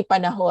of my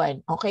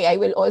panahon, okay, I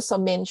will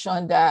also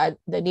mention the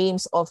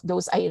names of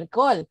those I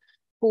recall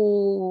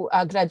who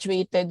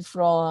graduated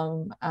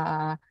from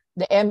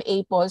the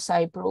MA Pol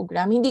Sci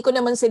program. Hindi ko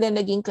naman sila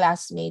naging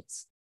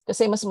classmates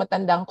kasi mas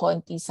matandang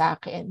konti sa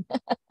akin.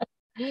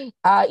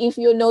 If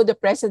you know the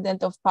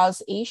president of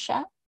Pulse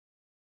Asia,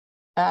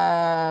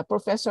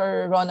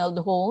 Professor Ronald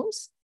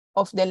Holmes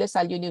of De La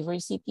Salle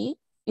University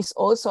is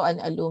also an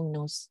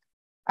alumnus.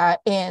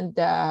 And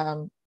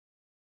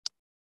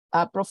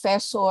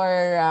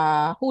Professor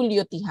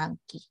Julio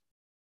Tihanki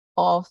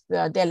of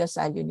the De La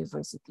Salle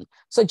University.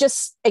 So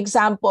just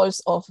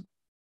examples of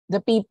the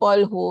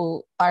people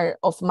who are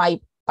of my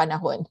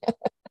panahon.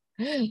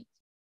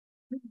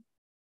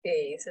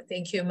 Okay, so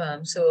thank you,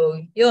 ma'am. So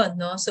yun,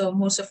 no? So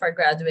most of our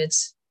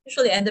graduates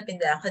usually end up in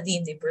the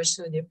academe, they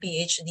pursue their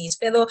PhDs.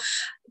 Pero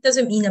it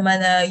doesn't mean naman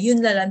na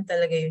yun na lang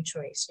talaga yung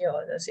choice.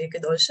 Yun. So you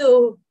could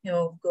also,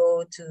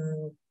 go to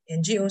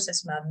NGOs,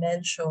 as ma'am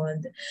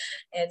mentioned,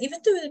 and even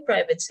to the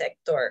private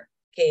sector.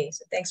 Okay,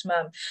 so thanks,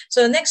 ma'am.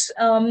 So next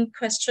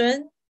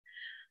question.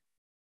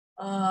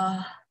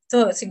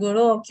 So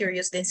siguro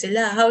curious din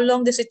sila. How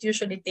long does it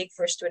usually take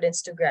for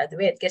students to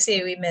graduate?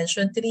 Kasi we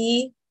mentioned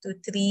 3 to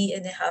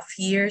 3.5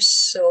 years.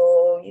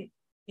 So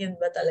yun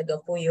ba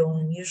talaga po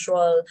yung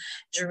usual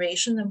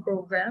duration ng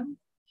program?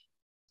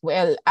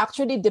 Well,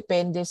 actually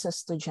depende sa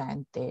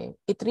estudyante.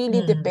 It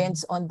really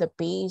depends on the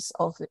pace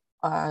of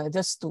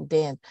the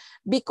student.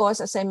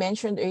 Because as I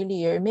mentioned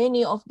earlier,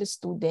 many of the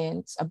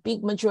students, a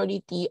big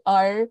majority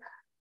are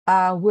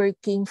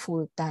working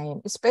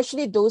full-time,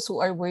 especially those who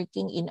are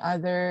working in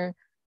other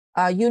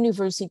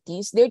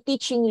universities. Their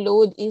teaching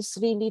load is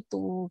really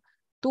too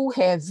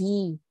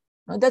heavy.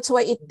 That's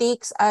why it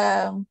takes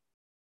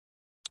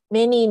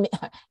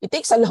it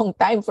takes a long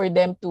time for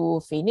them to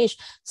finish.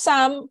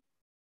 Some,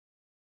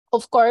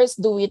 of course,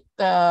 do it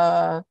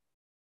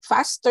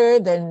faster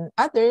than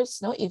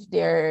others, if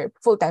they're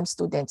full-time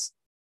students.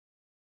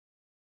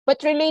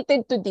 But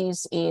related to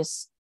this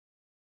is,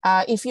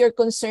 if your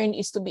concern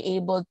is to be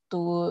able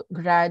to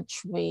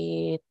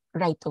graduate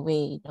right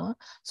away,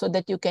 so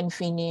that you can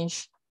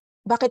finish.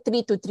 Bakit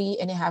 3 to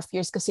 3.5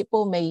 years? Kasi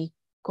po may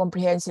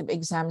comprehensive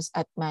exams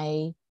at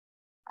my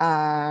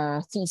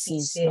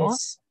thesis. No?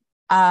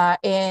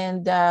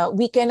 And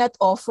we cannot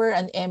offer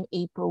an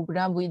MA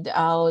program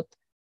without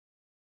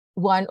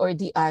one or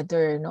the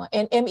other. No?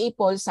 And MA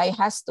Pol Sci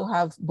has to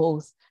have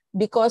both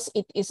because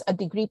it is a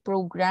degree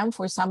program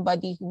for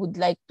somebody who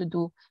would like to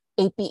do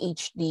a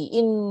PhD.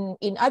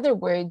 In other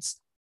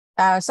words,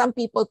 some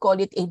people call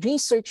it a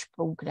research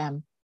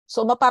program.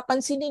 So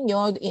mapapansin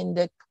niyo in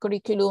the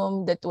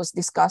curriculum that was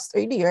discussed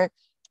earlier,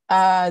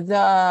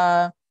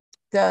 the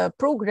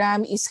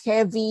program is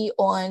heavy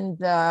on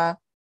the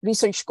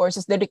research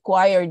courses, the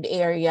required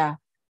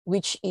area,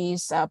 which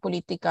is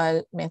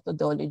political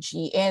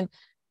methodology. And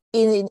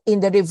in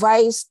the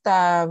revised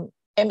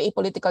MA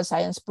Political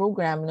Science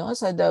program,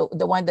 so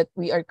the one that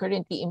we are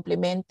currently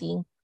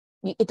implementing,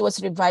 it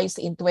was revised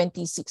in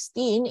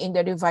 2016 in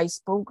the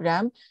revised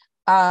program.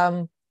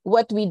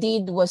 what we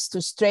did was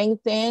to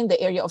strengthen the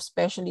area of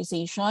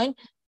specialization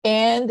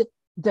and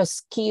the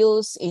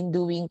skills in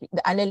doing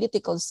the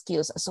analytical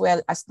skills as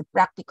well as the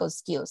practical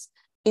skills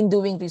in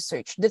doing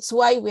research. That's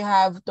why we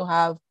have to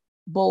have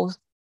both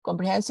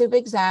comprehensive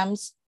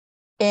exams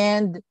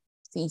and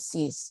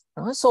thesis.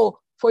 So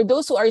for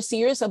those who are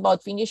serious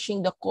about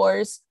finishing the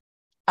course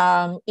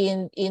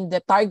in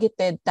the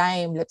targeted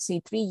time, let's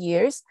say 3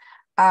 years,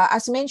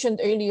 as mentioned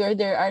earlier,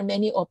 there are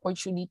many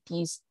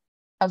opportunities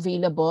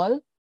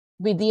available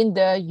within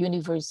the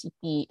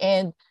university.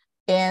 And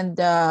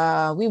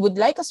we would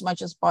like as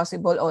much as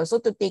possible also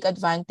to take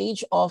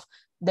advantage of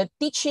the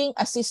teaching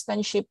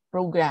assistantship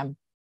program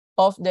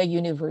of the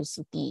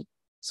university.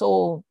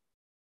 So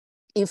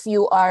if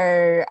you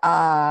are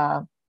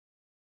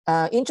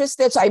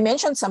interested, so I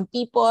mentioned some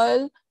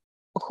people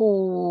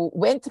who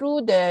went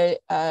through that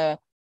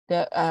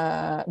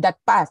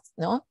path,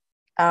 no,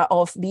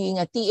 of being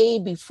a TA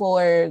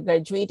before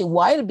graduating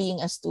while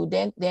being a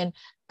student. Then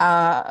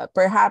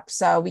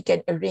perhaps we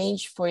can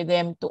arrange for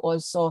them to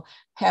also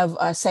have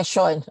a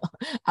session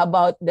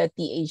about the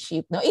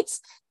TA-ship. No,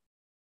 it's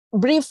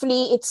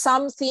briefly, it's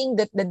something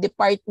that the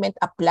department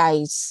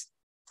applies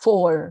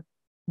for,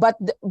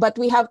 but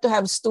we have to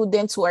have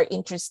students who are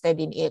interested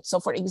in it. So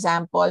for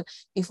example,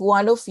 if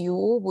one of you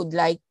would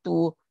like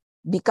to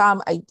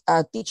become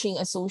a teaching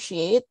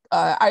associate,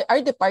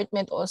 our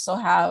department also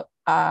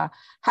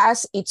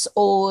has its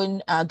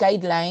own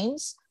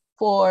guidelines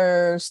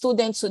for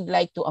students who'd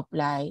like to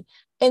apply.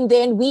 And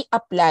then we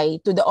apply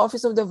to the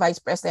Office of the Vice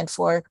President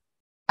for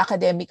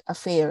Academic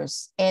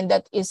Affairs. And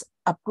that is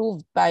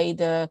approved by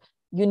the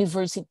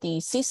university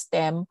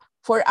system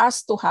for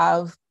us to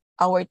have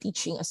our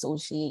teaching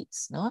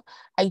associates. No?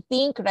 I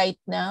think right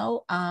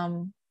now,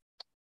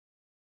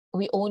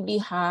 we only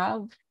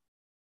have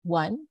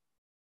one.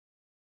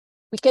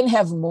 We can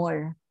have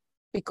more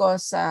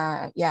because, we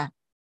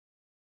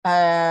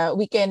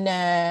can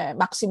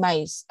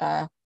maximize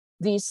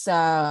this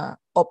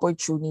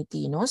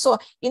opportunity. No? So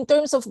in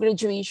terms of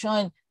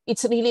graduation,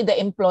 it's really the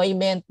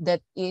employment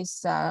that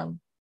is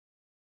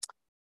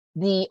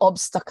the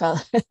obstacle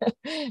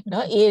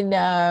no? in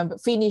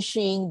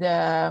finishing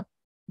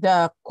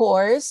the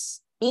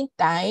course in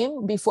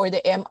time before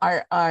the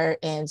MRR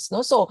ends.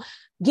 No? So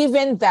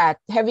given that,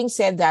 having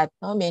said that,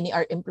 no, many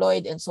are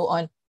employed and so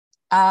on,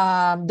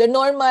 the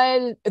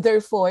normal,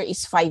 therefore,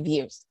 is 5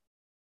 years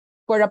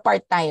for a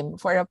part-time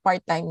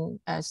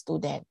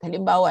student.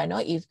 Halimbawa, no,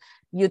 if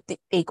you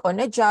take on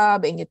a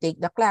job and you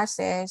take the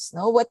classes,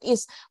 no, what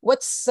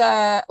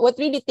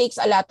really takes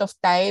a lot of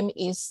time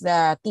is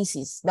the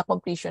thesis, the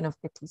completion of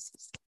the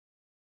thesis.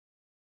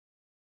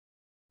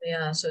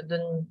 Yeah, so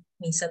dun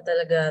minsan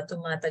talaga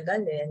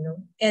tumatagal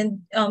no?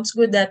 And it's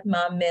good that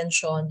ma'am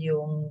mentioned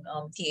yung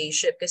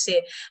TA-ship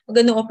kasi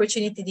magandang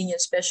opportunity din yun,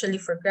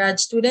 especially for grad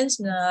students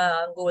na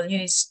ang goal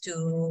nyo is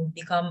to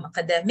become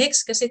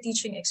academics kasi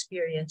teaching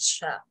experience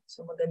siya.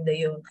 So maganda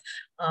yung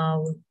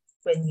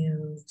when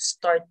you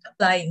start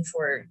applying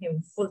for yung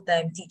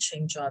full-time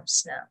teaching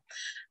jobs na.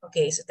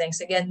 Okay, so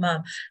thanks again,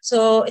 ma'am.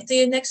 So ito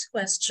yung next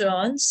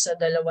question. So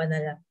dalawa na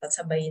lang,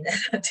 pasabayin na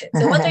natin.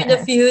 So what are the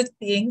few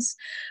things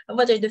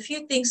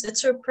that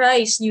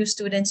surprise new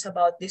students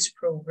about this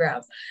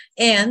program?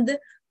 And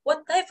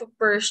what type of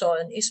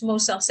person is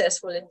most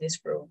successful in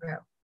this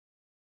program?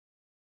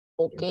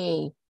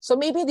 Okay, so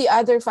maybe the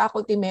other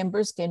faculty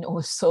members can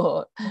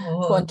also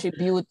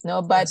contribute,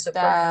 no? But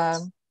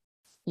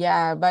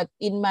yeah, but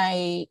in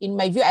my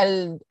view,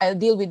 I'll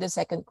deal with the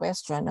second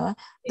question. No?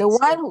 The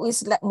one who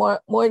is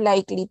more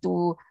likely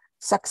to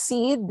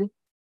succeed,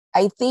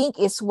 I think,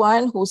 is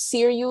one who's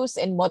serious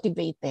and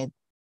motivated.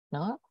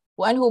 No?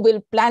 One who will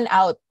plan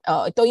out,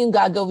 ito yung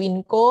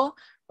gagawin ko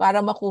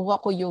para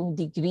makuha ko yung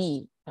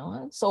degree.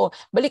 No? So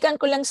balikan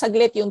ko lang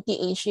saglit yung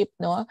TA-ship.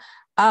 No?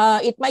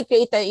 It might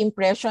create the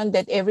impression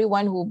that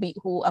everyone who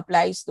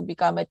applies to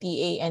become a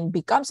TA and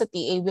becomes a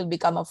TA will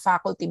become a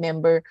faculty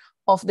member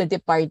of the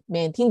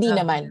department. Hindi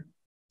naman.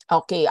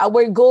 Okay,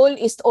 our goal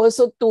is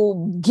also to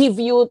give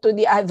you to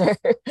the other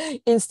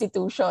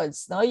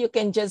institutions. No, you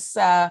can just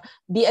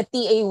be a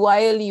TA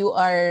while you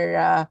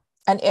are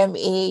an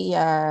MA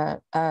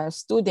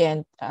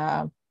student.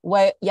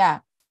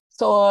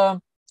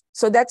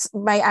 So that's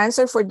my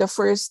answer for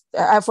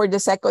the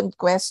second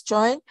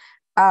question.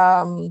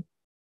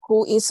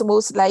 Who is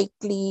most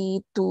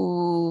likely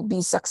to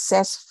be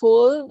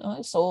successful?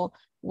 So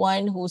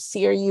one who's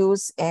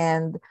serious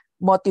and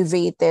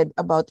motivated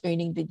about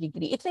earning the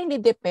degree. It really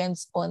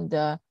depends on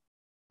the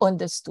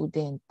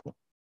student.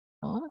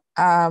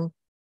 And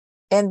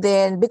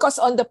then because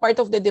on the part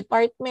of the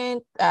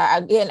department,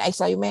 again, as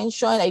I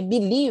mentioned, I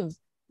believe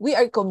we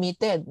are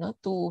committed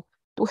to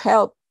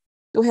help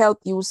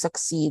you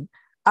succeed.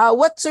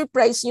 What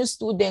surprised new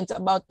students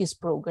about this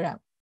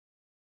program?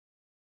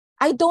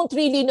 I don't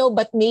really know,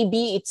 but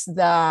maybe it's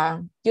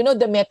the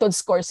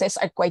methods courses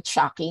are quite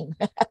shocking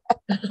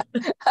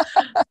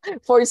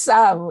for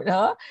some.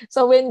 No?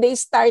 So when they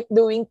start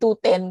doing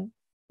 210,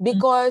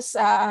 because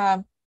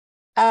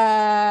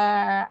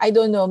I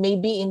don't know,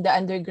 maybe in the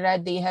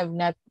undergrad, they have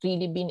not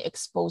really been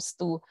exposed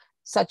to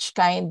such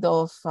kind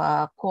of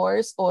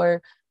course,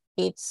 or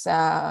it's,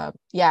 or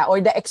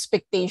the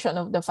expectation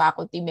of the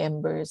faculty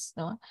members,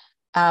 no?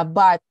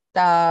 But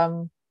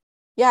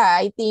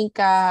I think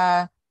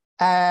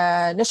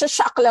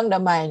nasha-shock lang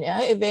naman.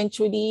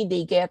 Eventually,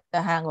 they get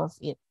the hang of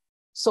it.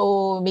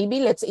 So maybe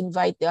let's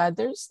invite the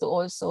others to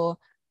also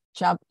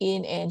jump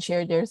in and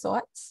share their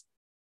thoughts.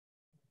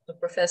 The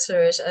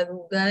Professors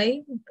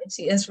Arugay,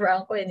 CS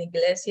Franco, and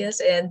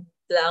Iglesias, and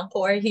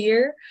Blanco are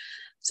here.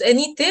 So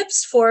any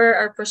tips for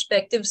our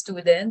prospective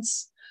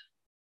students?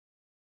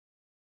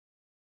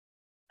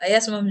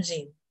 Yes, Ma'am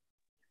Jean.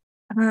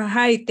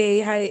 Hi,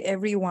 Tay. Hi,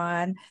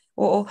 everyone.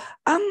 Oo.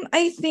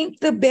 I think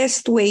the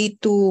best way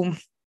to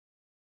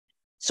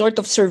sort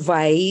of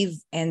survive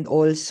and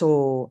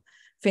also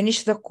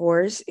finish the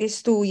course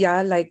is to,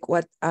 like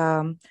what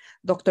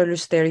Dr.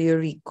 Lusterio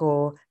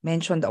Rico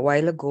mentioned a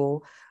while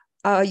ago,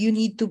 you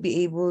need to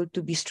be able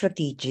to be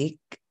strategic.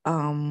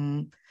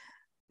 One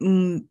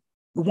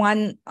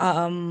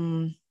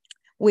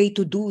way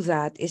to do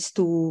that is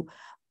to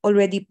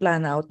already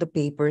plan out the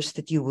papers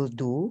that you will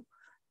do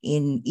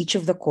in each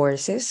of the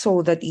courses,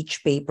 so that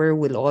each paper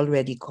will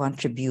already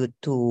contribute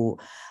to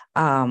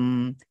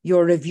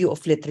your review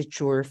of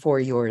literature for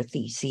your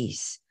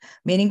thesis.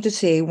 Meaning to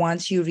say,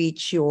 once you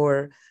reach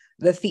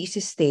the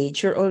thesis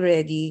stage, you're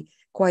already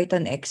quite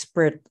an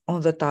expert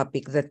on the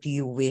topic that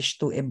you wish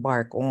to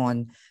embark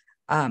on.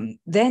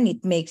 Then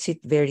it makes it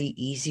very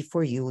easy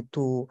for you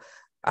to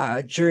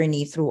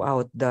journey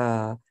throughout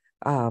the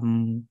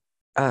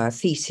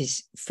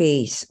thesis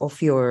phase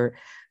of your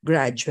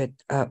graduate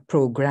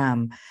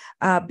program.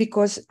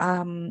 Because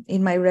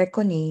in my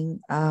reckoning,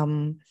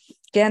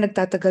 kaya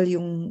nagtatagal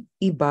yung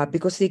iba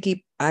because they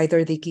keep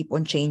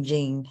on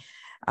changing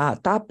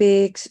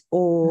topics,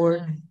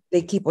 or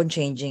they keep on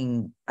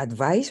changing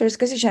advisors.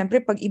 Kasi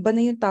syempre, pag iba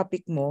na yung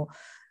topic mo,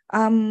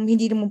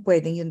 hindi naman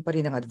pwedeng yun pa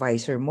rin ang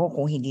advisor mo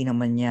kung hindi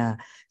naman niya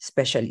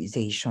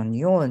specialization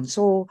yun.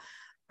 So,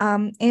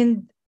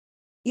 and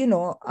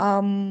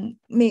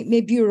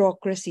may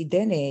bureaucracy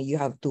din eh.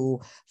 You have to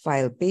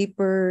file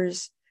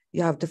papers,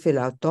 you have to fill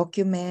out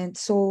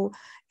documents. So,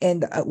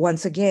 and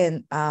once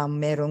again,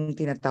 merong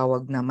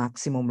tinatawag na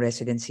maximum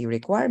residency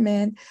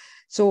requirement.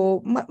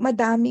 So,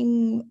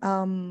 madaming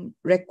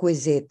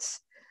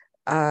requisites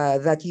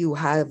that you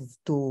have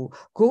to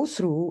go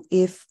through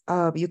if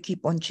you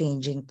keep on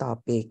changing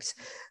topics.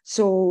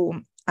 So,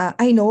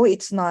 I know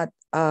it's not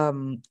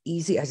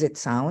easy as it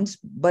sounds,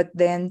 but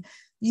then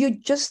you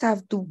just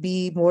have to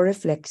be more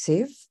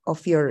reflexive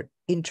of your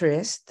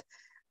interest,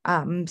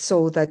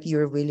 so that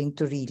you're willing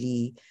to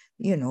really,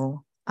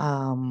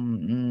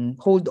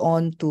 hold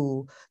on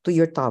to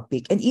your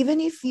topic. And even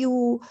if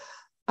you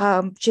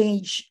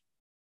change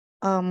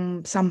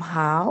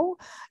somehow,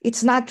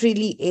 it's not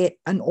really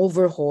an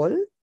overhaul.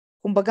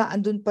 Kumbaga,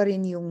 andun pa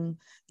rin yung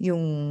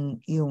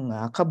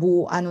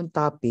kabuuan ng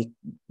topic,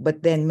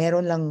 but then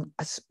meron lang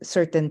a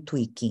certain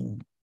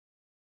tweaking.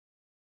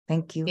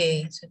 Thank you.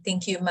 Okay, so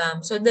thank you,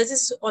 ma'am. So this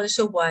is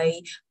also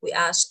why we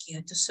ask you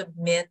to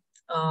submit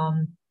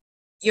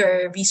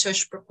your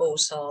research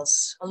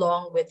proposals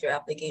along with your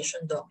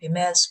application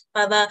documents,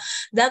 para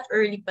that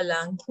early pa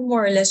lang, you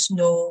more or less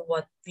know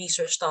what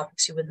research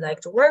topics you would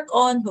like to work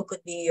on, who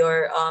could be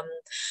your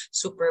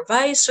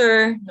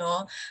supervisor,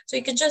 no? So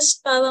you could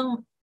just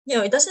parang,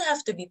 it doesn't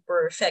have to be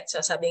perfect.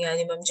 So sabi nga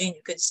ni Ma'am Jean,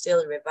 you could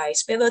still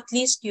revise, pero at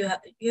least you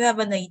have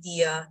an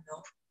idea,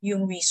 no?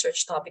 Yung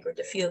research topic or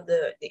the field,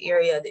 the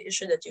area, the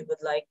issue that you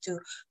would like to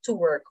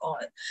work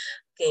on.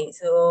 Okay,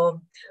 so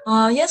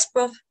yes,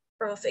 Prof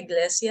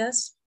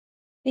Iglesias.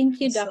 Thank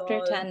you,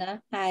 Dr.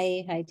 Tana.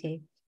 Hi, Tay.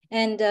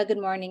 And good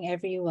morning,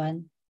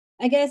 everyone.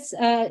 I guess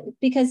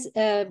because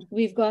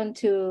we've gone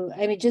to,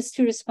 just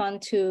to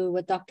respond to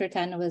what Dr.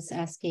 Tana was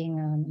asking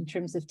in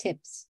terms of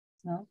tips,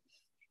 no?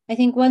 I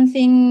think one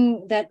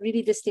thing that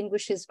really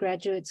distinguishes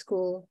graduate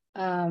school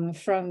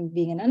from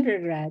being an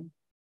undergrad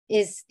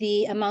is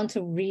the amount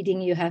of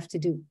reading you have to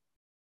do,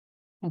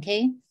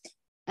 okay?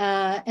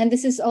 And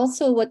this is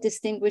also what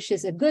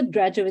distinguishes a good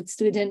graduate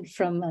student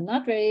from a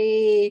not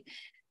very,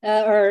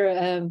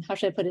 how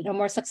should I put it, a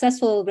more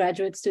successful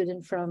graduate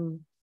student from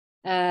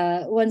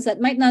ones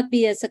that might not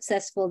be as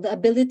successful. The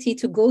ability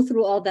to go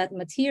through all that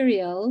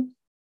material,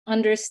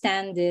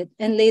 understand it,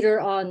 and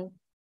later on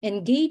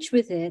engage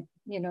with it,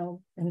 in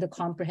the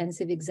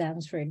comprehensive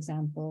exams, for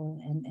example,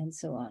 and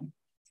so on.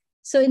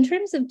 So in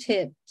terms of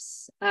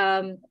tips,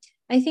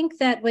 I think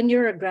that when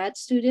you're a grad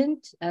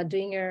student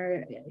doing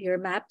your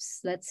MAPS,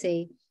 let's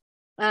say,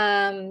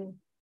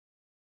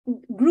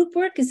 group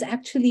work is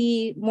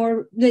actually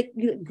more like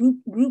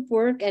group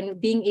work,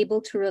 and being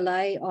able to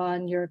rely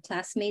on your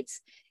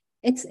classmates.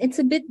 It's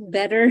a bit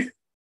better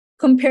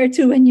compared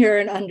to when you're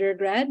an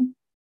undergrad.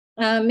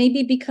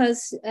 Maybe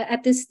because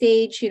at this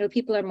stage,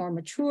 people are more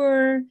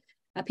mature,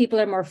 people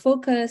are more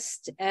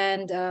focused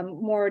and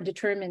more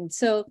determined.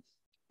 So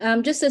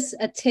just as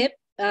a tip,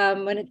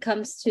 when it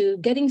comes to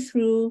getting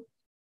through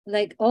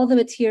like all the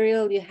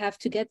material you have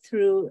to get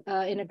through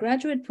in a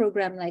graduate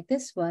program like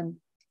this one,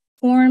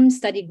 form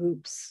study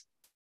groups.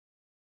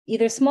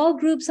 Either small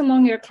groups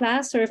among your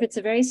class, or if it's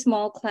a very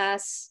small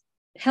class,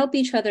 help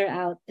each other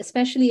out,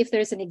 especially if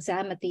there's an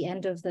exam at the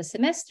end of the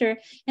semester.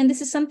 And this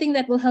is something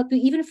that will help you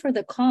even for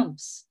the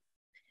comps.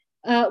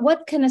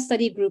 What can a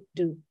study group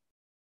do?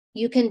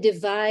 You can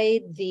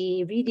divide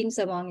the readings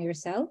among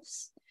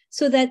yourselves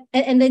so that,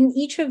 and then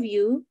each of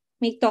you,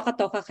 may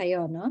toka-toka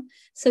kayo, no?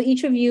 So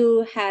each of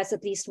you has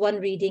at least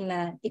one reading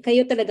na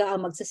ikayo talaga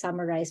ang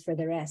magsa-summarize for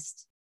the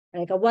rest.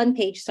 Like a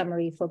one-page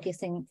summary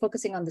focusing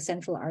on the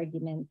central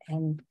argument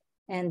and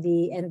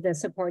the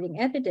supporting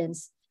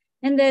evidence.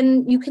 And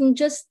then you can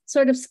just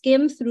sort of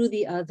skim through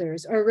the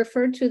others or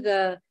refer to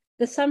the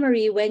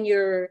summary when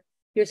you're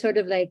sort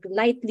of like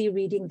lightly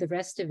reading the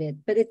rest of it.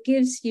 But it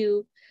gives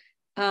you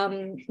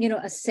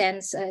a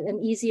sense,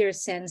 an easier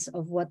sense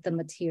of what the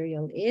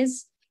material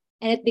is.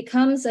 And it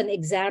becomes an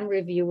exam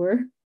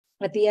reviewer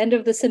at the end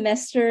of the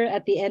semester,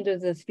 at the end of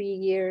the 3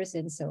 years,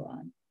 and so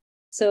on.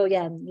 So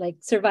yeah,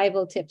 like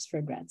survival tips for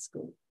grad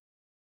school.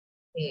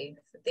 Okay,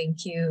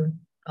 thank you,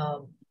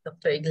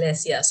 Dr.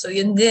 Iglesias. So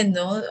yun din,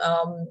 no?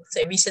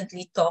 So I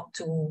recently talked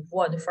to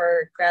one of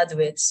our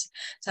graduates.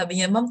 Sabi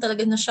niya, ma'am,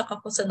 talaga na-shock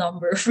ako sa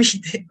number of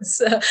readings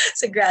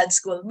sa grad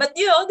school. But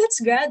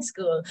that's grad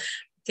school.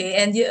 Okay,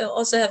 and you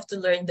also have to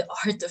learn the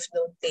art of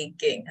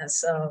note-taking,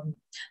 as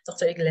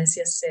Dr.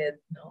 Iglesias said.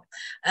 No?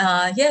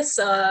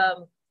 Yes,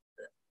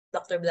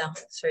 Dr.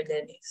 Blanco, Sir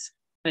Dennis.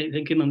 Hi,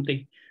 thank you, Ma'am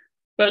Tay.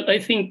 Well, I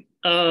think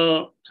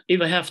if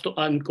I have to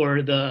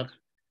anchor the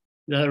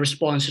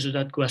responses to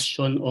that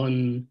question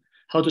on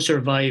how to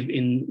survive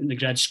in the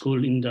grad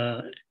school in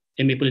the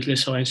MA Political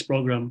Science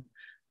program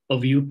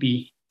of UP,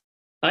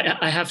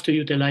 I have to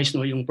utilize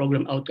yung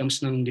program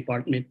outcomes ng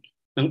department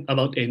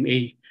about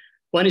MA.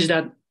 One is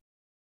that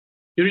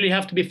you really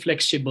have to be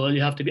flexible,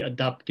 you have to be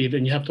adaptive,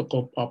 and you have to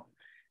cope up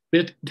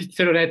with the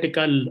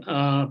theoretical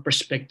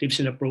perspectives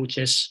and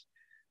approaches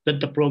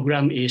that the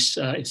program is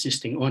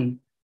insisting on.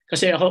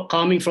 Kasi ako,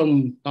 coming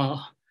from,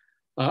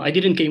 I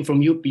didn't came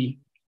from UP,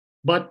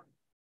 but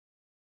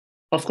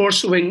of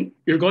course, when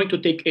you're going to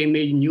take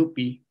MA in UP,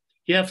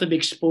 you have to be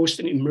exposed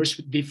and immersed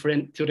with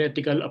different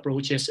theoretical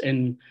approaches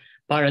and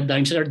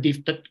paradigms that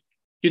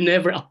you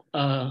never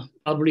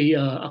probably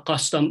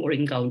accustom or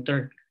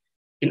encounter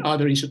in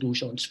other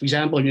institutions. For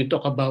example, when you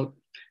talk about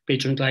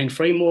patron-client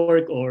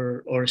framework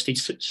or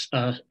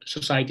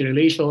state-society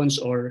relations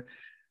or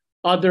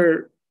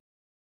other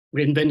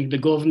reinventing the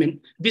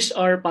government, these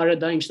are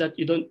paradigms that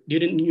you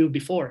didn't knew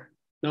before.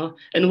 No?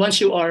 And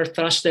once you are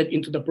thrusted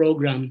into the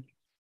program,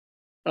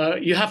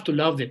 you have to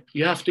love it.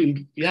 You have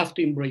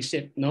to embrace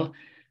it, no?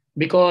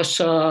 Because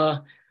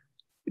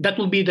that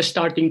will be the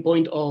starting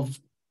point of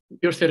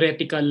your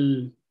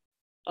theoretical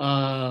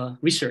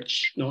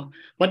research, no?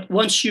 But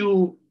once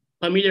you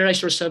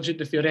familiarize yourselves with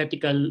the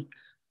theoretical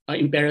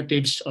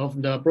imperatives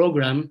of the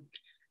program,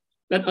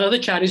 another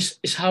challenge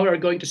is how we're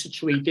going to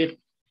situate it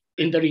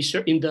in the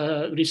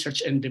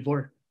research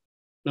endeavor.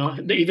 No?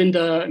 Even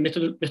the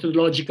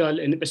methodological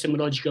and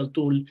epistemological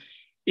tool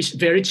is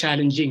very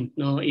challenging,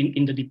 no,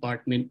 in the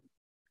department.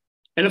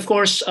 And of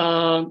course,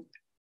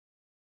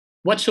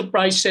 what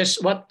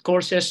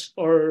courses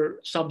or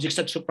subjects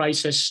that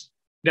surprises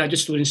graduate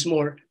students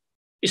more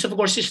is, of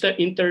course, is the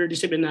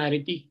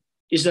interdisciplinarity,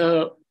 is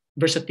the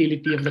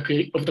versatility of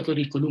the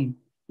curriculum,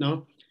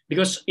 no?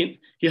 Because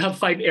you have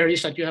 5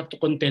 areas that you have to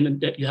contend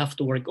and that you have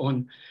to work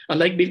on.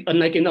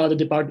 Unlike in other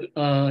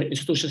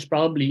institutions,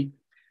 probably,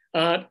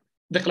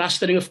 the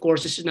clustering of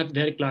courses is not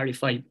very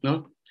clarified,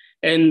 no?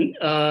 And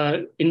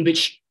in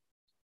which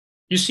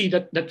you see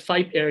that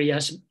 5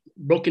 areas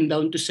broken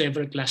down to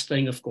several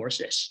clustering of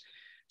courses.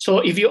 So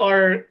if you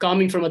are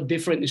coming from a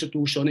different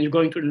institution and you're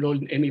going to enroll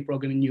in MA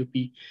program in UP,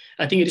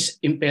 I think it is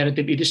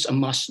imperative, it is a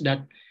must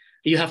that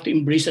you have to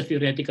embrace the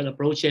theoretical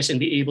approaches and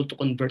be able to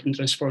convert and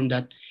transform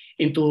that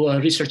into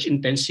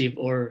research-intensive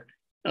or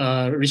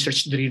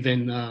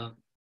research-driven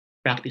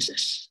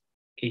practices.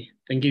 Okay,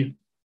 thank you.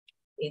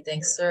 Okay,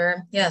 thanks,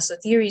 sir. Yeah, so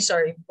theories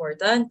are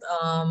important,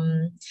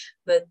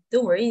 but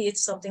don't worry,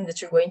 it's something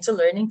that you're going to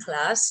learn in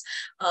class.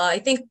 I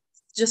think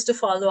just to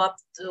follow up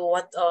to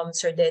what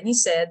Sir Denny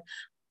said,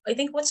 I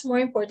think what's more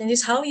important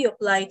is how you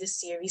apply this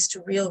series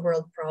to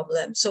real-world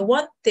problems. So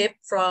one tip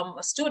from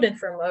a student,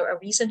 from a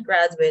recent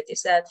graduate,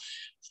 is that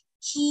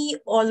he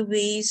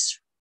always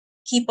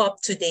keep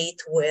up to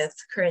date with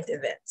current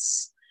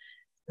events,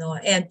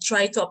 and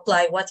try to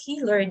apply what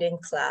he learned in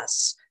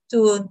class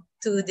to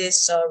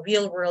this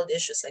real-world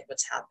issues like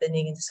what's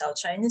happening in the South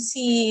China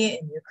Sea,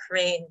 in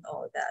Ukraine,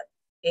 all that.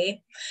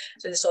 Okay,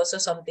 so this is also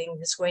something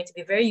that's going to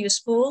be very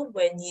useful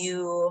when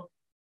you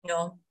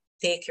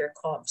take your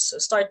comps. So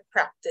start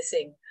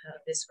practicing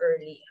this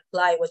early.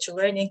 Apply what you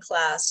learn in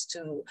class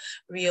to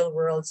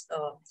real-world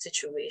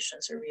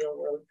situations or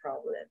real-world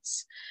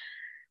problems.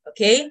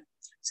 Okay.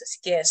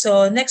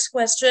 So next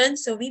question.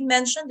 So we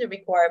mentioned the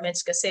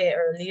requirements kasi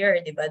earlier,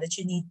 diba, that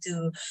you need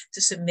to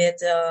submit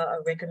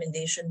a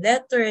recommendation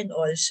letter and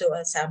also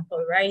a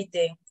sample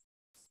writing.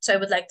 So I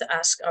would like to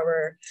ask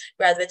our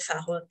graduate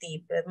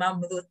faculty,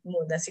 Ma'am Ruth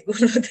muna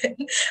siguro din,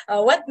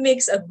 what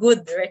makes a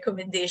good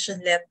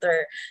recommendation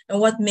letter and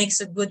what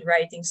makes a good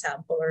writing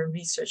sample or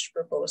research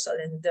proposal,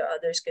 and the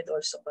others could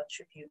also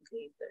contribute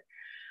later.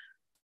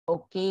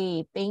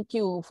 Okay, thank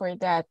you for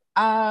that.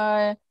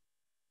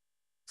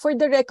 For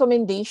the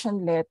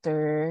recommendation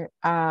letter,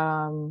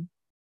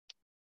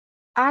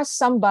 ask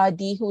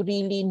somebody who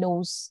really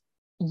knows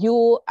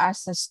you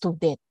as a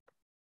student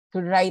to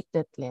write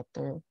that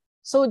letter,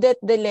 so that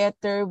the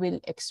letter will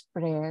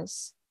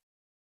express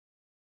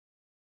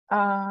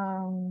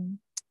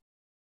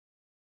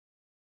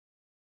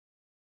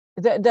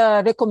the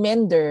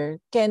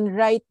recommender can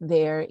write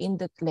there in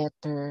that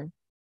letter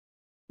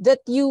that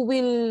you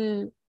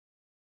will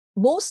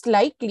most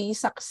likely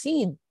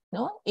succeed,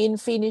 no, in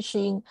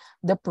finishing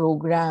the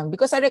program,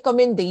 because a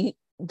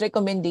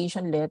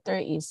recommendation letter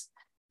is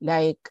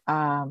like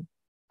an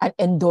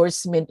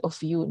endorsement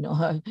of you,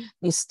 no.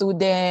 The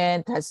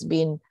student has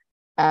been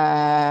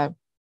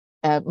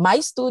my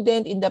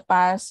student in the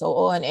past, so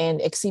on,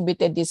 and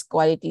exhibited these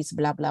qualities,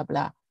 blah blah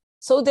blah,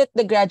 so that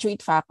the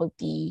graduate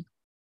faculty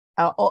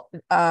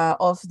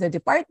of the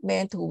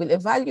department who will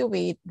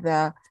evaluate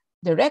the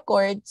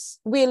records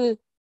will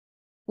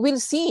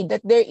see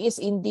that there is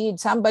indeed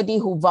somebody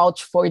who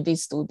vouched for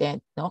this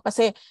student, no?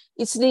 Kasi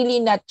it's really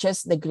not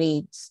just the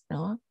grades,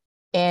 no?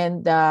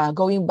 And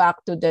going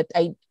back to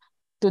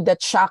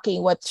that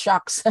shocking, what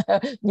shocks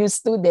new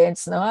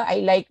students, no?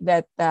 I like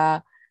that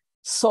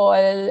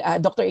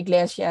Dr.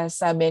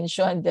 Iglesias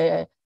mentioned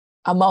the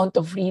amount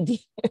of reading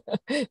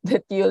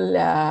that you'll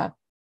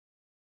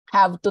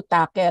have to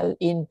tackle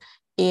in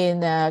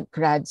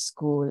grad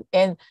school.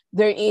 And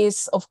there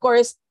is, of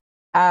course,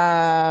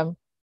 there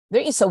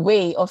is a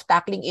way of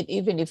tackling it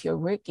even if you're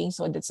working.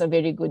 So that's a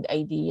very good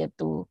idea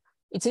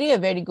it's really a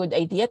very good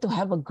idea to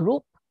have a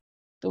group,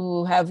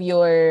 to have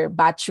your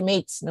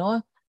batchmates,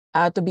 no?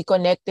 To be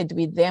connected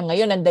with them.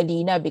 Ngayon, ang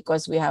dali na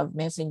because we have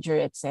Messenger,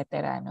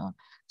 etc. No?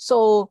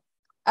 So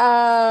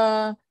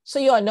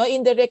yun, no?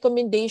 In the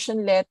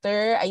recommendation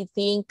letter, I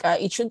think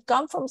it should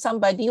come from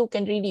somebody who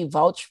can really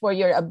vouch for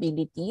your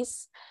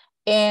abilities.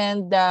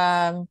 And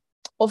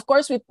of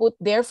course, we put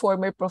there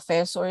former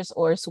professors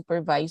or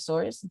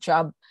supervisors,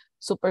 job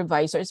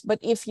supervisors. But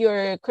if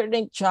your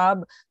current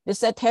job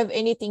does not have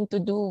anything to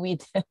do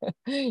with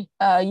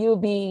you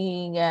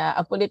being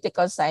a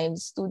political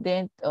science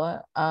student,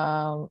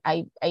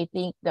 I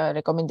think the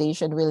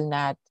recommendation will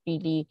not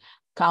really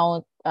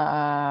count.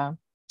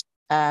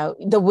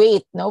 The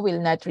weight, no, will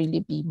not really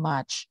be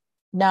much.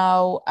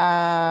 Now,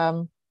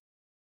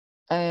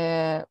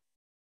 the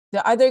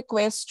other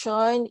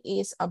question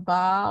is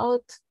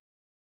about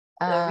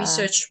the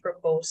research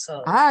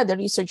proposal. The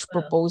research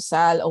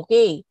proposal.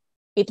 Okay.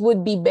 It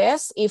would be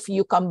best if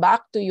you come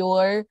back to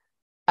your,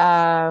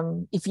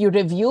 if you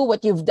review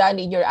what you've done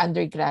in your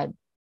undergrad.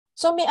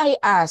 So may I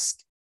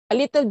ask a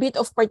little bit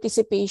of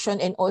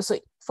participation and also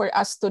for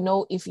us to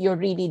know if you're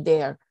really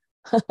there.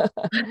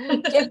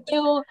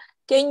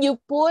 Can you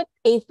put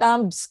a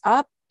thumbs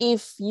up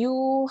if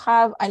you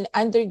have an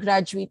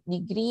undergraduate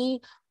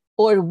degree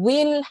or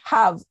will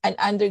have an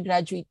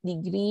undergraduate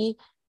degree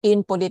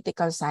in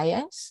political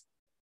science?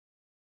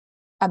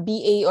 A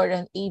BA or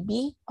an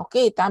AB?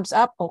 Okay, thumbs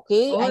up.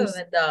 Okay.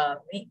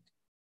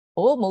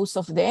 Most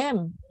of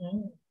them.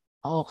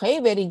 Okay,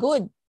 very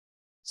good.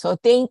 So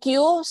thank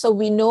you. So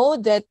we know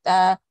that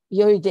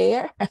you're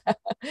there.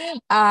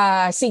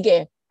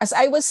 Sige. As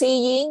I was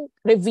saying,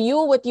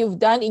 review what you've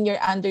done in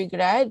your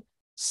undergrad.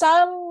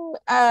 Some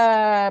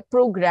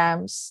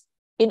programs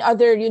in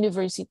other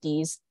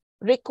universities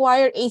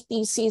require a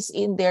thesis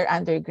in their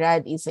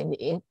undergrad, isn't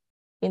it?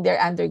 In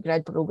their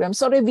undergrad program.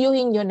 So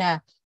reviewing nyo na.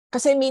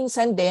 Kasi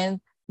minsan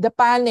din, the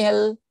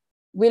panel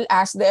will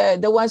ask,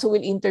 the ones who will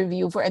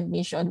interview for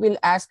admission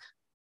will ask,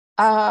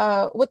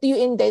 what do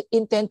you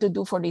intend to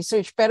do for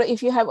research? Pero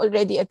if you have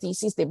already a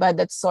thesis, diba,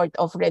 that's sort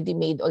of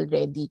ready-made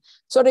already.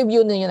 So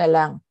review nyo na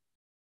lang.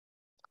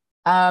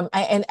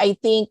 And I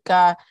think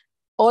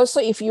also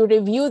if you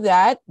review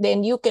that,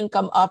 then you can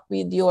come up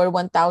with your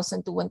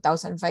 1,000 to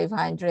 1,500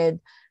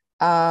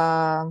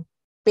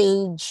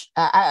 page,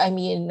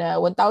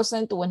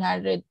 1,000 to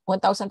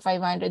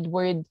 1,500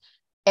 word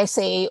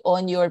essay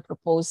on your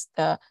proposed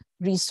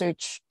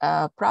research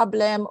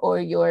problem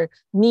or your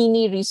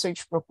mini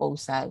research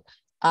proposal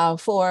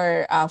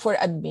for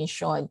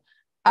admission.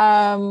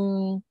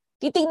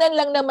 Titingnan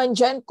lang naman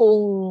dyan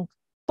kung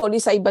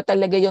policy ba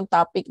talaga yung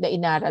topic na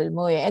inaral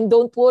mo eh. And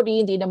don't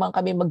worry, hindi naman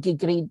kami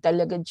mag-grade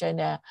talaga dyan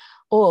na,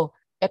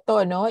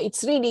 eto, no?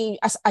 It's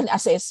really as an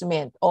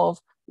assessment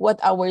of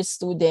what our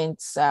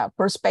students,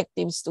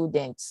 prospective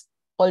students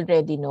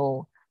already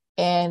know.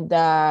 And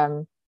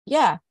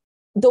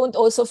don't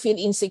also feel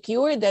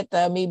insecure that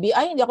maybe,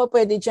 hindi ako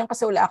pwede dyan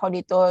kasi wala ako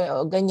dito,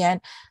 o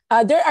ganyan.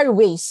 There are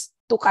ways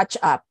to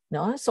catch up,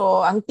 no?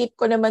 So, ang tip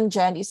ko naman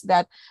dyan is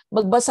that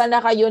magbasa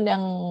na kayo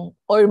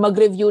or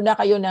mag-review na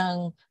kayo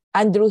ng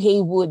Andrew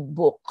Haywood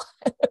book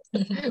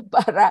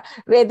para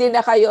ready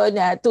na kayo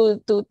na to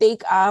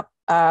take up,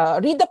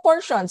 read the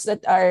portions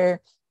that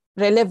are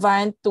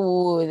relevant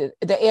to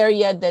the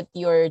area that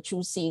you're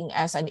choosing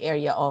as an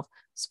area of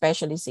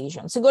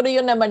specialization. Siguro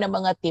yun naman ang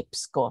mga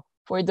tips ko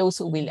for those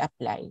who will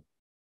apply.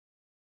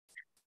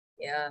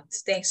 Yeah,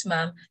 thanks,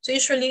 ma'am. So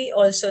usually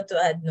also to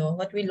add, no,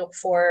 what we look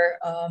for,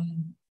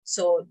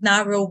 so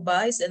narrow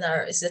ba? Is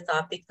the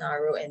topic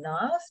narrow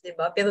enough,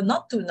 diba? Pero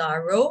not too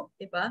narrow,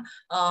 diba?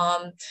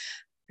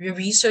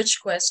 Research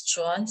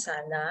question,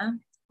 sana,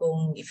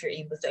 kung if you're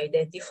able to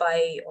identify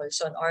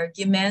also an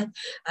argument.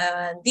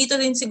 Dito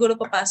rin siguro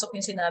papasok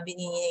yung sinabi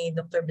ni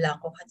Dr.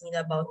 Blanco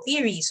kanina about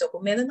theory. So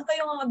kung meron na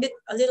kayong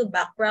a little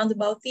background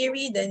about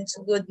theory, then it's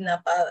a good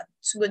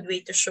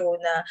way to show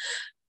na,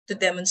 to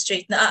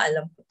demonstrate na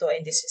alam ko to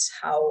and this is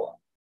how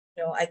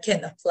I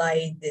can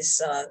apply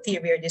this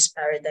theory or this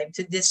paradigm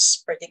to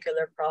this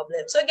particular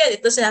problem. So again,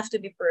 it doesn't have to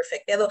be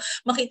perfect, pero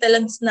makita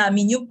lang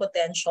namin yung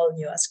potential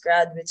nyo as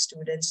graduate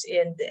students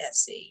in the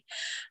essay.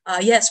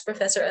 Yes,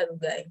 Professor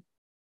Alugay.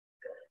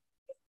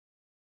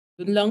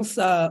 Doon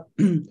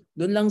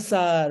lang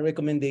sa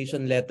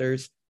recommendation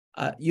letters,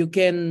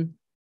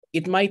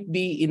 it might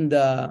be in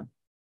the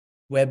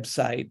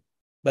website,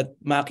 but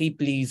Maki,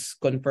 please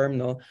confirm,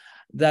 no,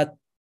 that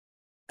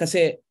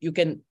kasi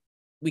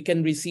we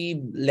can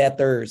receive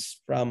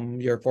letters from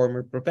your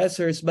former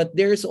professors, but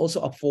there's also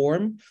a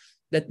form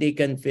that they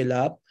can fill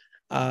up.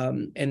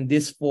 And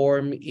this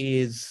form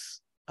is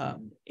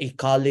a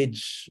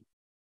college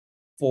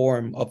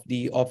form of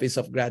the Office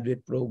of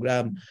Graduate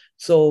Program.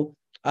 So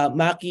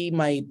Maki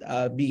might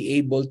be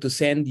able to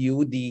send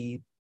you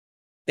the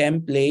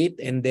template,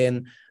 and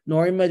then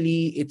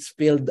normally it's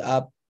filled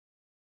up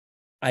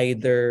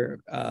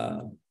either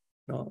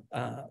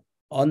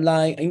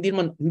online,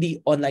 hindi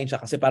online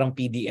siya kasi parang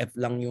PDF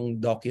lang yung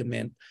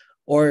document,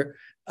 or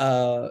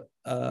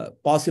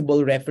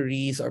possible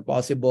referees or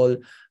possible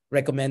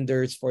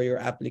recommenders for your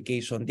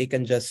application, they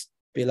can just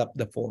fill up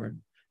the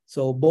form.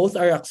 So both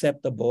are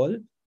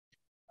acceptable,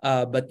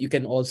 but you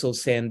can also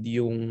send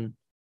yung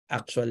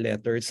actual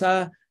letter.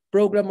 Sa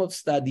program of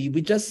study,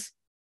 we just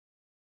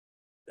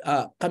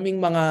kaming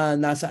mga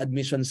nasa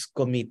admissions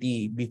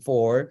committee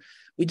before,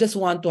 we just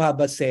want to have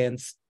a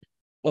sense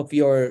of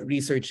your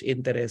research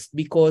interest,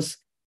 because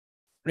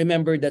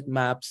remember that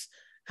MAPS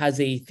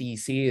has a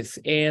thesis,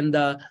 and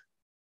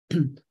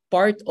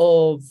part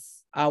of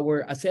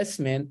our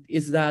assessment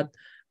is that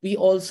we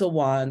also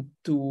want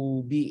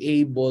to be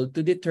able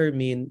to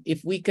determine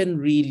if we can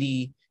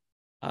really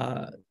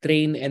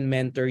train and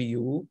mentor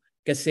you,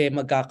 kasi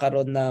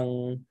magkakaroon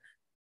ng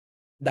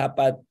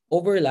dapat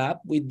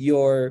overlap with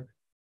your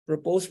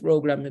proposed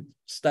program of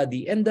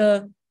study and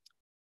the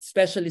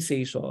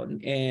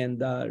specialization and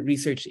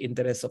research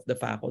interests of the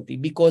faculty,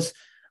 because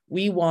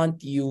we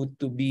want you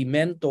to be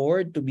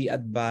mentored, to be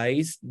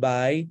advised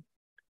by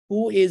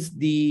who is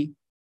the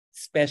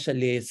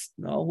specialist,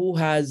 no, who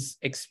has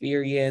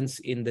experience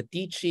in the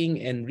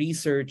teaching and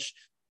research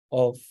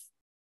of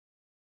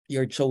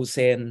your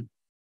chosen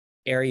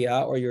area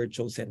or your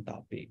chosen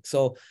topic.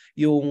 So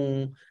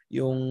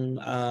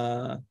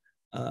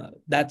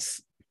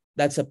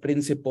that's a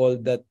principle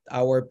that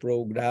our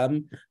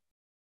program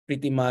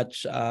pretty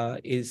much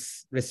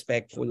is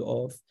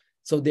respectful of.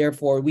 So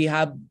therefore, we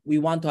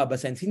want to have a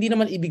sense. Hindi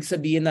naman ibig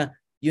sabihin na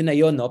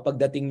yun, no,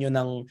 pagdating nyo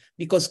ng,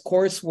 because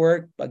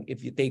coursework,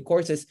 if you take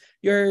courses,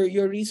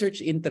 your research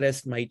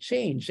interest might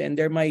change, and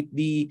there might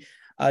be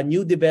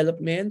new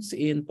developments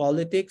in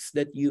politics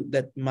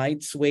that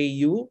might sway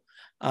you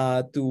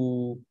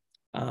to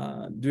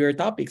do your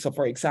topic. So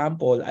for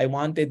example, I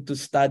wanted to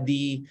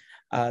study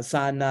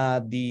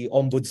sana the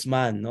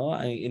ombudsman, no,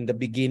 in the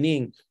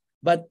beginning,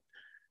 but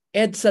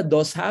EDSA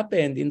DOS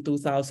happened in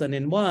 2001.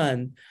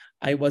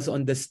 I was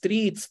on the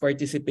streets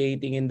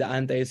participating in the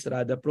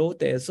anti-Estrada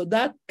protest. So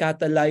that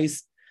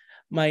catalyzed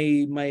my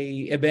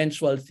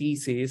eventual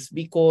thesis,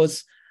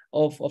 because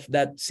of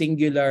that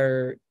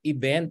singular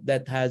event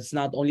that has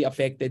not only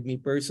affected me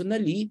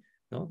personally,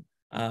 no.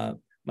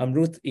 Ma'am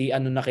Ruth,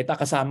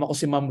 kasama ko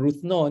si Ma'am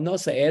Ruth no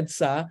sa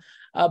EDSA,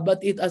 but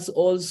it has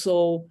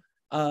also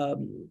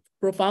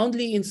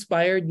profoundly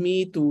inspired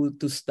me to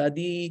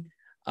study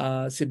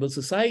civil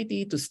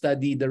society, to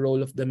study the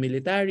role of the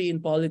military in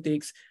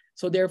politics.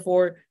 So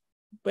therefore,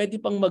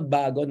 pwede pang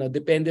magbago, no?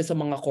 Depende sa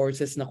mga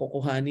courses na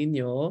kukuhanin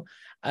nyo,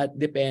 at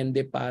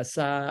depende pa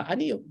sa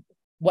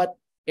what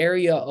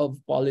area of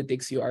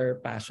politics you are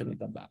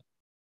passionate about.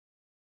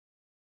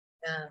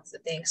 Yeah, so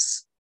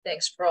thanks,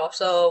 Prof.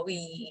 So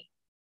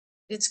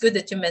it's good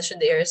that you mentioned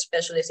the area of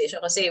specialization,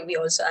 kasi we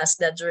also asked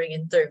that during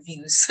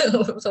interviews.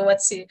 So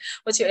what's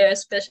your area of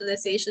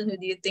specialization? Who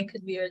do you think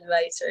could be your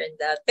advisor in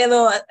that?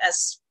 Pero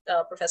as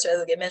Professor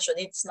Alugay mentioned,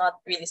 it's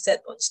not really set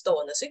on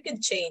stone, so you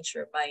can change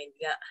your mind.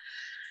 Yeah.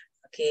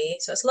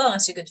 Okay, so as long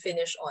as you could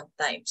finish on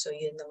time. So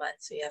yun naman.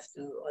 So you have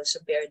to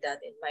also bear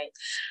that in mind.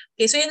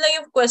 Okay, so yun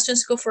lang yung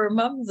questions ko for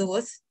Ma'am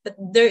Ruth. But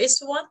there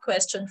is one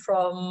question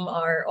from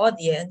our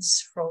audience,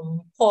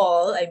 from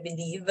Paul, I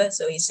believe.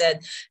 So he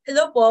said,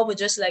 hello, Paul.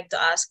 Would just like to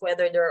ask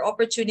whether there are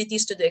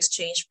opportunities to do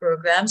exchange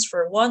programs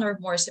for one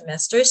or more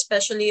semesters,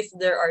 especially if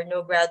there are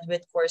no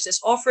graduate courses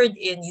offered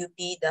in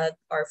UP that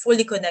are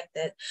fully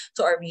connected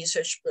to our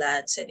research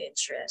plans and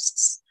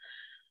interests.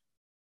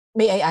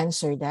 May I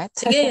answer that?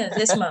 Sige,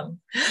 yes, ma'am.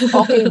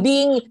 Okay,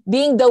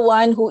 being the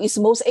one who is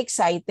most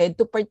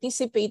excited to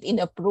participate in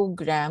a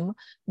program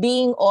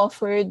being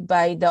offered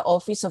by the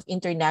Office of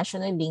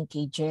International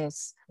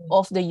Linkages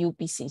of the UP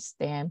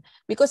system,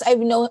 because I've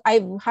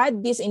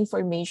had this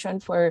information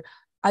for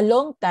a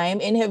long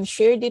time and have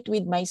shared it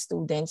with my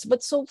students,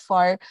 but so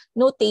far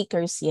no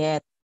takers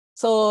yet.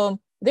 So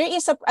there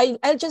is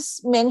I'll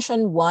just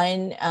mention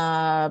one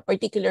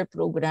particular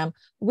program,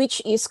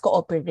 which is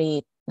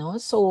Cooperate. No,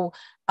 so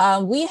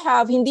we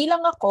have, hindi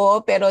lang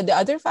ako, pero the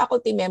other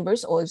faculty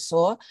members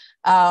also,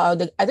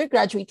 the other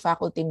graduate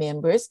faculty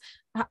members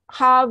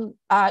have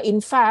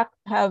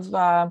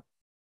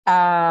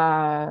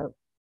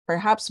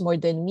perhaps more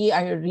than me,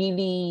 are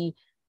really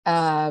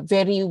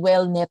very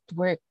well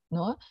networked,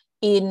 no,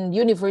 in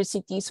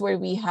universities where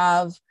we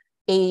have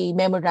a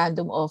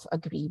memorandum of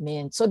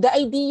agreement. So the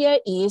idea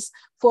is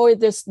for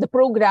this, the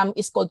program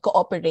is called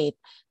Cooperate.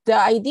 The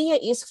idea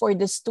is for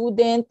the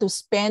student to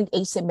spend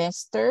a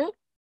semester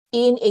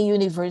in a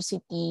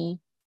university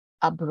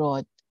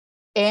abroad,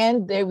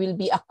 and there will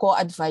be a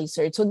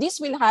co-advisor. So this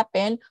will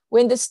happen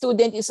when the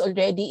student is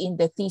already in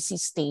the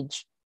thesis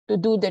stage to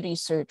do the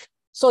research.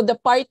 So the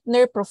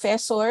partner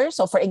professor,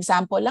 so for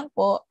example lang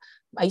po,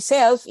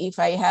 myself, if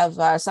I have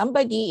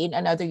somebody in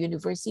another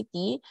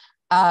university,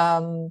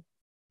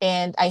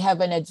 and I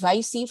have an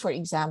advisee, for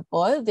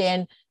example,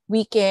 then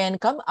we can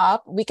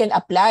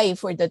apply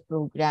for that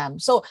program.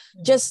 So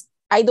just,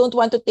 I don't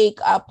want to take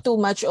up too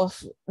much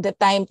of the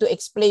time to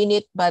explain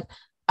it, but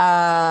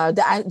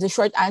the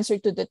short answer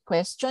to that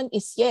question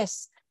is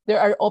yes, there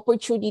are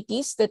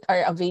opportunities that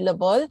are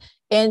available,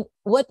 and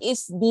what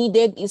is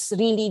needed is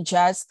really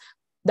just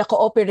the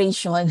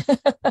cooperation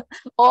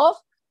of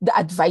the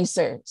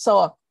advisor.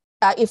 So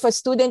if a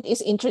student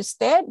is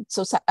interested,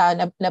 so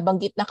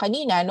nabanggit na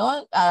kanina,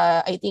 no?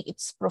 I think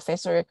it's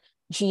Professor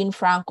Jean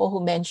Franco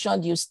who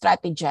mentioned you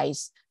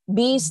strategize,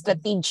 be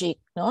strategic,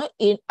 no,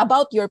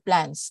 about your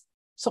plans.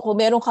 So kung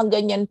meron kang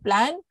ganyan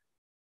plan,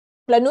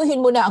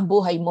 planuhin mo na ang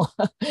buhay mo.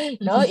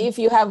 No, if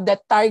you have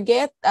that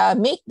target,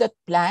 make that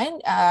plan.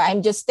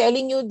 I'm just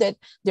telling you that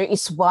there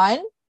is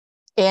one,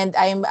 and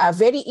I'm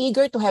very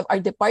eager to have our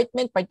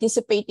department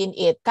participate in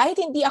it. Kahit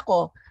hindi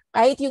ako,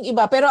 kahit yung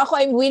iba, pero ako,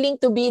 I'm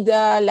willing to be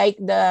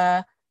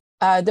the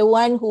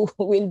one who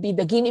will be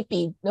the guinea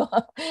pig, no?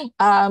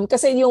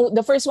 Kasi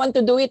the first one to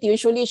do it,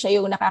 usually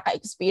siya yung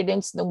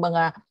nakaka-experience ng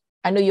mga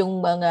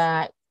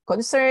mga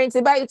concerns,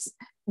 diba? It's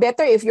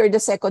better if you're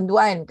the second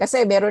one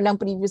kasi meron ng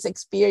previous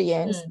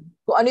experience.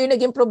 Kung ano yung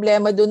naging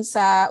problema dun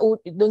sa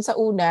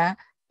una,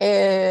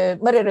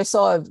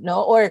 mare-resolve,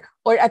 no? Or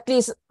at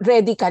least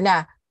ready ka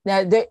na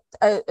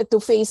to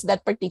face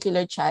that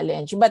particular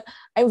challenge. But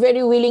I'm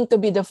very willing to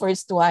be the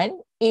first one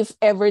if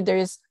ever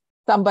there's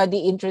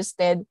somebody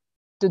interested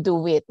to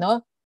do it,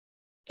 no?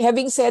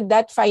 Having said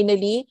that,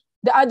 finally,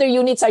 the other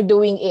units are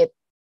doing it.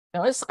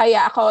 No? So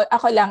kaya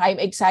ako lang, I'm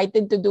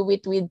excited to do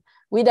it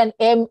with an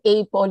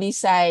MA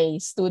Poli-Sci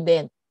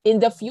student in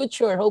the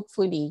future,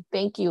 hopefully.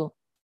 Thank you.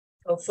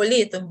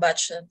 Hopefully, itong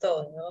batch na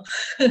to, no?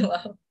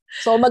 Wow.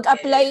 So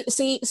mag-apply,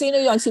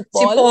 sino yon? Si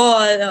Paul? Si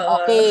Paul.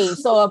 Okay,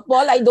 so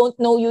Paul, I don't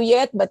know you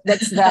yet, but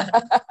that's the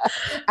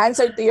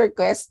answer to your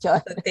question.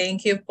 So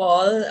thank you,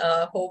 Paul.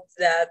 Hope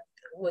that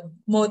would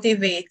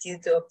motivate you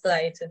to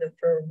apply to the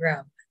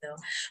program. No?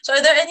 So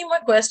are there any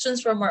more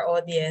questions from our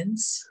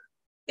audience?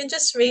 You can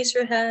just raise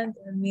your hand,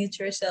 unmute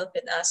yourself,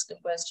 and ask the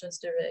questions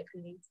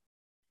directly.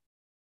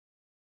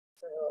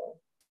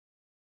 So,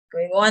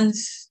 going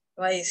once,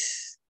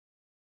 twice.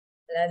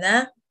 Wala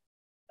na?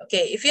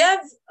 Okay, if you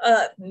have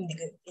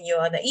you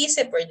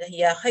naisip or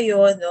nahiya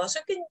kayo, no, so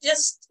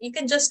you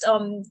can just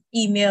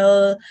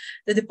email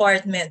the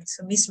department,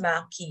 so Miss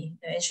Maki,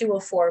 and she will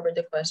forward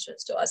the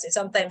questions to us. And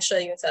sometimes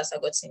siya yung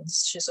sasagot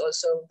since she's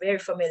also very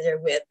familiar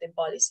with the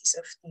policies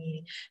of the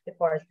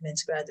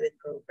department's graduate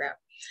program.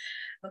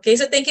 Okay,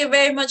 so thank you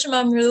very much,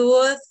 Ma'am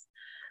Ruth,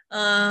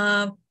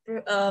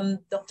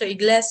 Dr.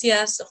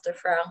 Iglesias, Dr.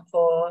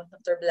 Franco,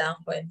 Dr.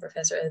 Blanco, and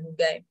Professor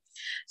Alugay.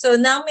 So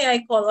now may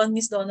I call on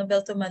Miss Donna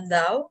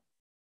Beltumandao.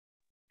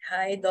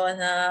 Hi,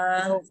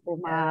 Donna.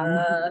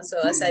 Hello, so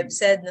as I've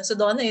said, so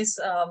Donna is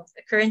a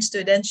current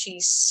student.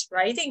 She's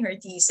writing her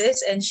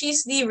thesis, and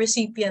she's the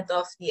recipient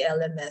of the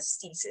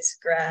LMS thesis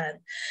grant.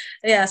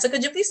 Yeah, so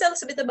could you please tell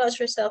us a bit about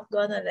yourself,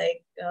 Donna?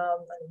 Like,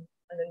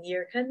 anong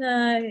year ka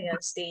na?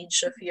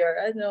 Stage of your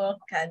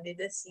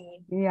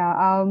candidacy? Yeah,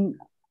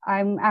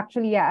 I'm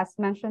actually, as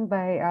mentioned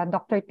by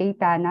Dr.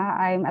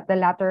 Taytana, I'm at the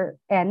latter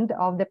end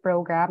of the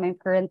program. I'm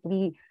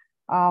currently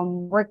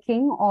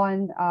working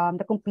on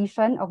the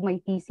completion of my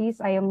thesis.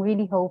 I am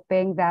really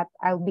hoping that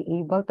I'll be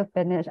able to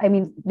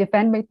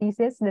defend my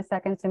thesis the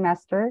second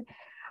semester.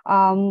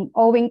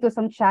 Owing to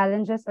some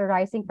challenges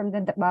arising from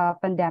the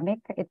pandemic,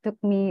 it took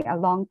me a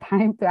long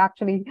time to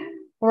actually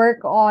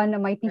work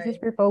on my thesis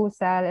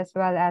proposal as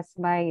well as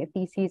my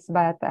thesis,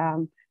 but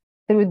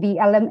through the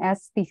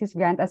LMS thesis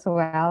grant as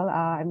well,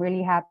 I'm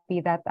really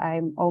happy that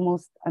I'm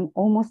almost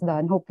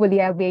done.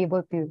 Hopefully, I'll be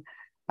able to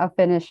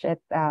finish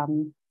it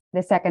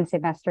the second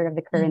semester of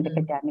the current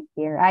academic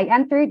year. I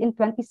entered in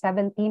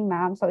 2017,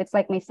 ma'am, so it's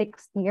like my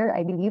 6th year,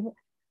 I believe.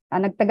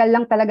 Nagtagal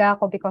lang talaga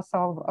ako because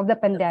of the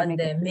pandemic.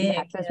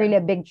 So it's really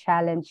a big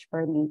challenge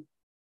for me.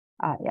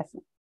 Yes.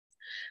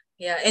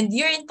 Yeah, and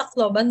you're in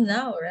Tacloban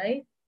now,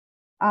 right?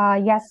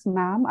 Yes,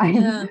 ma'am.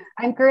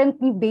 I'm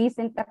currently based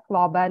in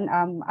Tacloban.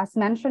 As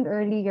mentioned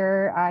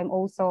earlier, I'm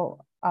also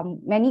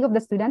many of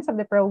the students of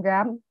the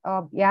program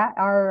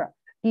are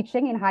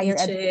teaching in higher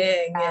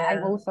education.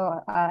 I'm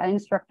also an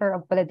instructor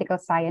of political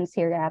science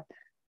here at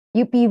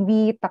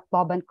UPV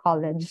Tacloban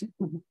College.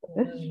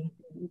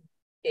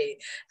 Okay.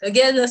 So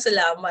again,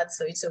 salamat.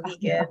 So it's a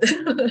weekend.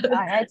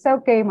 It's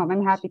okay, ma'am.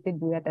 I'm happy to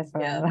do it as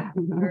well.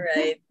 All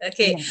right.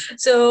 Okay. Yeah.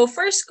 So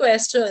first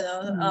question,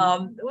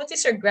 what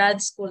is your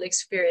grad school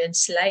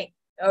experience like?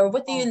 Or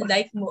what do you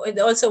like more? And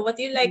also, what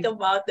do you like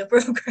about the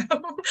program?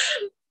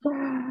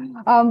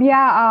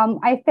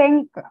 I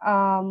think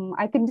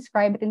I can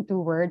describe it in 2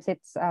 words.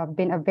 It's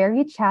been a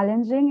very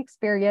challenging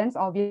experience,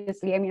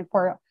 obviously. I mean,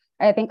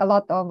 I think a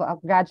lot of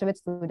graduate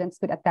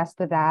students could attest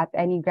to that.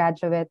 Any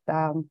graduate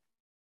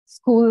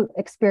school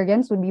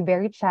experience would be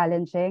very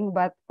challenging,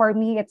 but for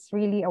me, it's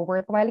really a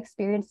worthwhile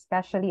experience,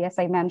 especially as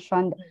I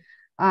mentioned,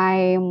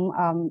 I'm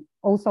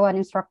also an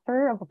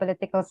instructor of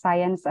political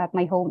science at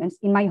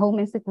in my home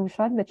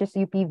institution, which is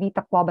UPV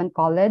Tacloban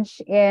College,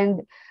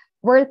 and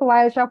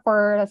worthwhile siya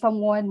for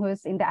someone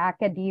who's in the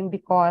academe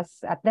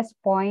because at this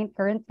point,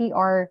 currently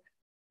our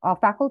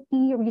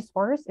faculty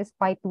resource is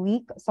quite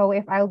weak. So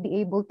if I'll be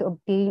able to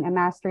obtain a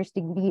master's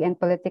degree in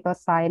political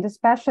science,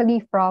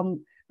 especially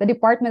from the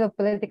Department of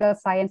Political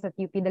Science at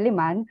UP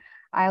Diliman,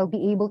 I'll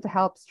be able to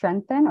help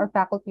strengthen our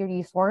faculty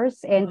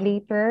resource. And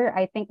later,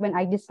 I think when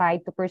I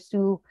decide to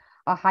pursue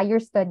higher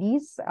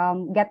studies,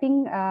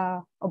 obtaining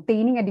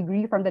a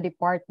degree from the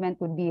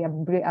department would be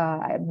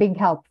a big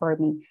help for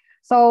me.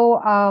 So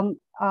I'll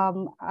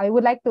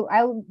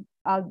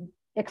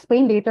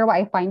explain later why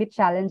I find it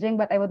challenging,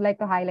 but I would like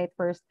to highlight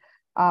first,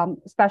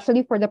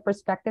 especially for the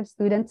prospective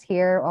students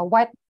here,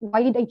 why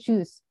did I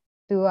choose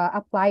to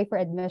apply for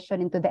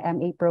admission into the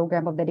MA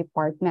program of the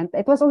department?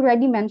 It was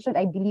already mentioned,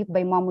 I believe,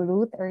 by Mom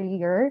Ruth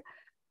earlier.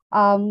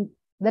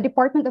 The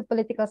Department of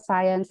Political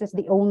Science is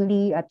the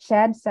only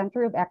CHED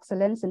Center of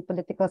Excellence in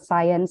Political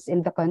Science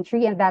in the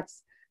country, and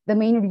that's the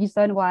main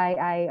reason why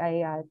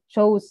I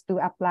chose to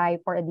apply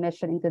for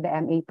admission into the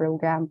MA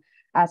program.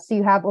 As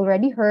you have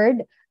already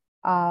heard,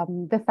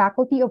 the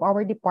faculty of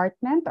our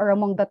department are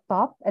among the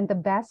top and the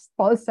best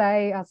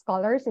pol-sci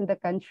scholars in the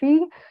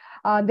country.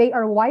 They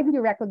are widely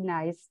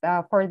recognized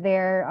for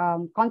their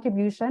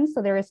contributions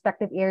to their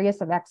respective areas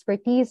of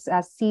expertise,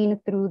 as seen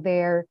through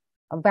their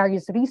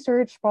various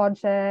research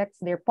projects,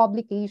 their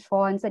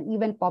publications, and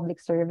even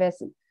public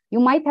service. You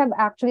might have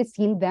actually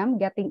seen them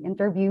getting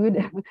interviewed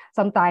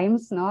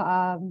sometimes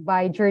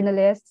by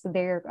journalists.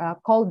 They're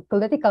called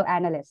political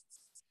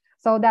analysts.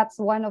 So that's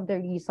one of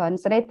the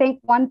reasons. And I think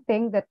one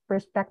thing that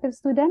prospective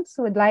students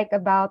would like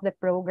about the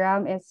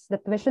program is the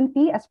tuition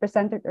fee, as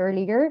presented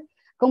earlier.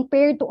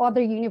 Compared to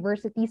other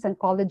universities and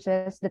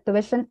colleges, the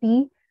tuition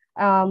fee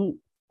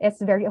is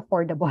very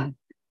affordable.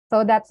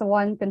 So that's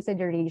one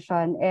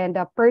consideration. And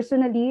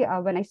personally,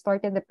 when I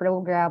started the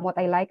program, what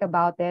I like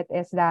about it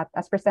is that,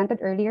 as presented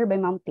earlier by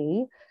Ma'am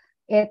Tay,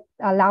 it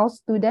allows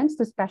students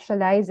to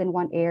specialize in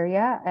one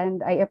area.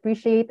 And I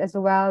appreciate as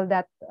well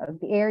that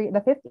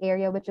the 5th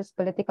area, which is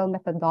political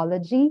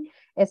methodology,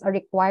 is a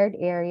required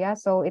area.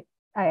 So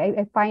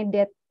I find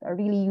it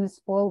really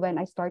useful when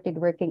I started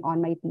working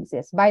on my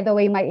thesis. By the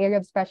way, my area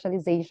of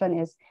specialization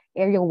is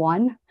Area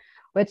 1,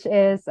 which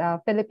is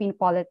Philippine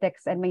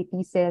politics, and my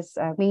thesis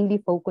mainly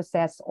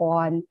focuses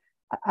on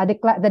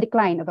the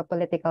decline of a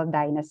political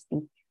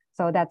dynasty.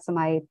 So that's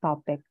my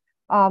topic.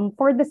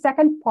 For the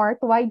second part,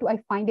 why do I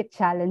find it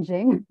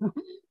challenging?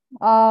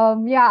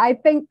 I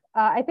think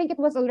it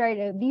was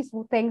already, these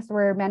things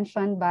were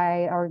mentioned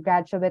by our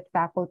graduate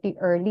faculty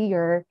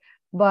earlier.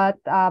 But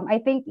I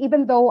think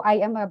even though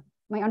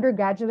my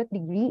undergraduate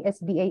degree is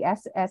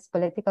BASS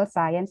Political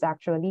Science,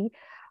 actually,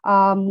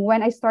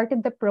 when I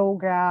started the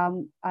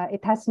program,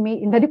 it has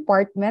made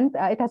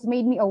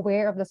me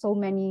aware of the so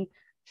many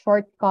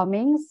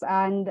shortcomings,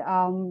 and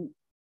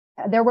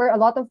there were a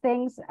lot of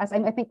things, as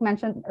I think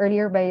mentioned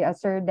earlier by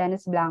Sir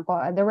Dennis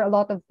Blanco. There were a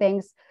lot of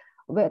things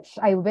which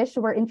I wish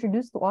were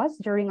introduced to us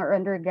during our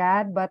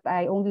undergrad, but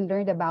I only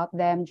learned about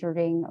them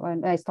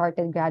when I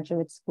started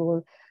graduate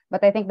school.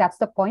 But I think that's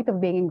the point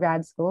of being in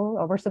grad school.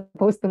 We're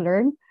supposed to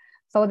learn.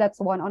 So that's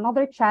one.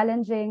 Another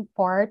challenging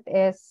part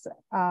is,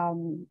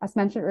 as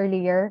mentioned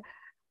earlier,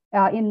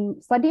 in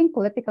studying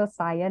political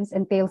science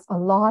entails a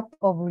lot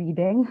of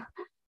reading,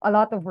 a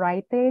lot of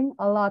writing,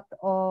 a lot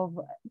of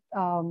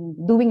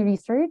doing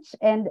research.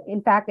 And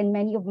in fact, in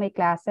many of my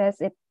classes,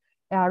 it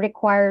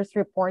requires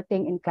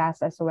reporting in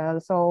class as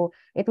well. So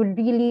it would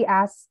really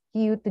ask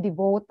you to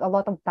devote a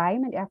lot of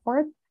time and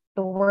effort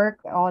to work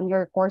on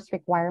your course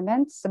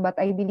requirements. But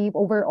I believe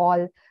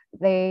overall,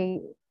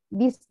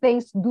 these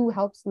things do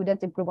help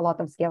students improve a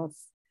lot of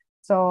skills.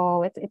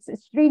 So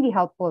it's really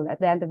helpful at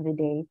the end of the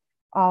day.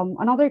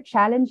 Another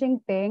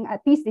challenging thing,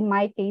 at least in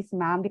my case,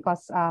 ma'am,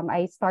 because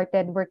I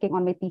started working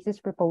on my thesis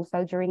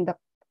proposal during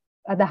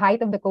the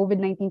height of the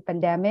COVID-19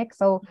 pandemic.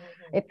 So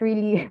it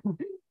really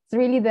it's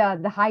really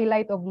the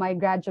highlight of my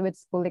graduate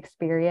school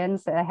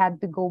experience. I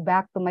had to go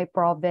back to my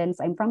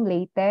province. I'm from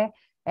Leyte,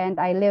 and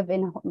I live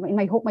in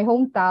my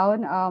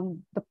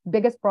hometown. The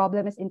biggest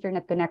problem is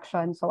internet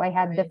connection. So I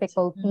had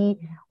difficulty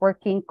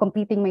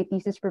completing my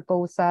thesis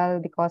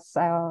proposal because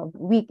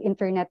weak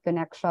internet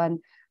connection.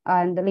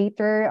 And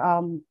later,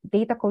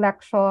 data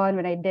collection,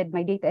 when I did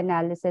my data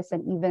analysis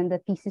and even the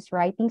thesis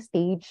writing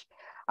stage,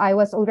 I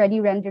was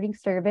already rendering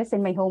service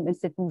in my home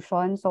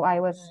institution. So I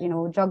was,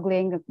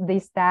 juggling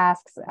these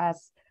tasks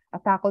as a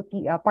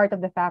faculty, part of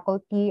the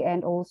faculty,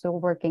 and also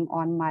working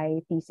on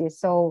my thesis.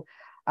 So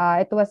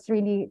it was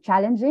really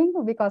challenging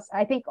because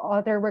I think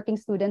other working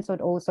students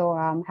would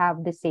also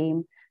have the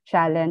same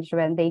challenge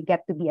when they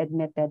get to be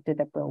admitted to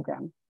the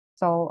program.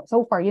 So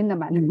far, yun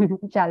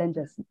naman,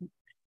 challenges.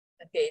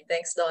 Okay,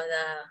 thanks,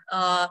 Donna.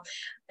 I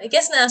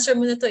guess na-answer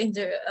mo na to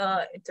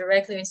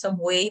indirectly in some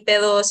way,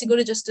 pero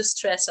siguro just to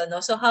stress,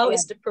 so how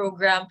is the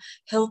program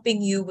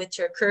helping you with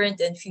your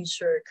current and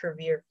future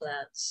career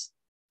plans?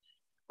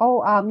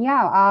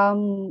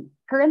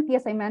 Currently,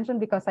 as I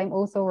mentioned, because I'm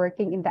also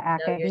working in the Now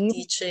academy. you're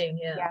teaching,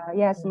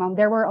 Yes, ma'am.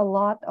 There were a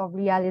lot of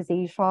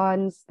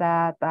realizations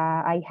that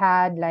I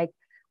had, like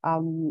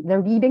the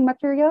reading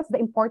materials, the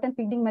important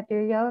reading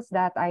materials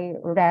that I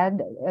read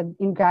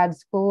in grad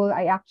school.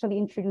 I actually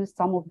introduced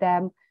some of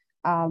them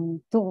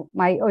to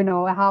my,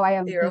 how I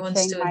am your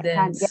teaching own my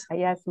hand. students.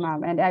 Yes,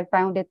 ma'am. And I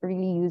found it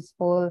really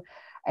useful.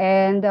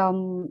 And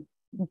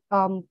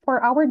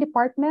for our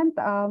department,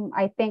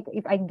 I think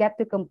if I get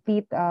to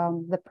complete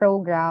the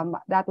program,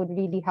 that would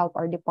really help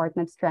our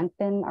department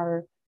strengthen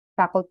our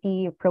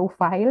faculty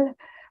profile.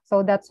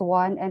 So that's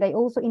one. And I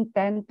also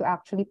intend to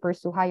actually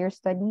pursue higher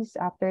studies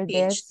after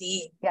this.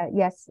 PhD.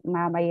 Yes,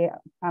 ma'am.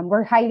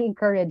 We're highly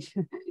encouraged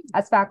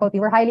as faculty.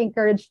 We're highly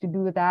encouraged to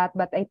do that.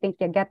 But I think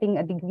getting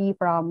a degree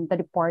from the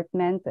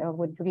department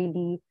would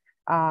really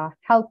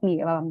help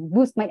me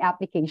boost my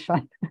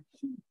application.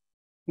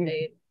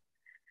 Right.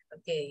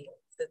 Okay.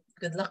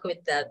 Good luck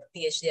with that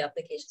PhD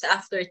applications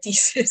after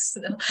thesis.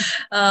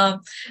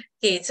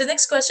 Okay, so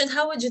next question,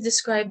 how would you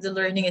describe the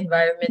learning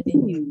environment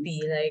in UP?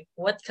 Like,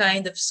 what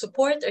kind of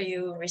support are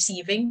you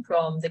receiving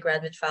from the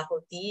graduate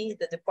faculty,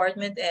 the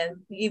department,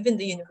 and even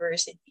the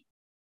university?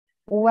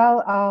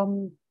 Well,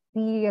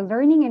 the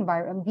learning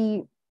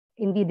environment,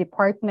 in the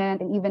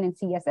department and even in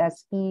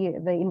CSSP,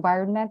 the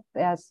environment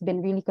has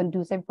been really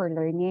conducive for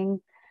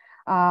learning.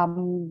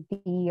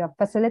 The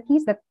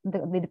facilities that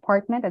the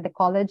department and the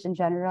college in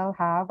general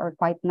have are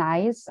quite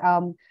nice.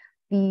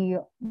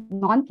 The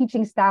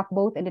non-teaching staff,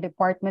 both in the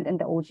department and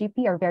the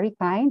OGP, are very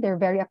kind. They're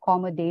very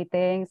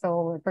accommodating.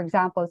 So, for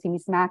example, si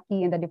Ms.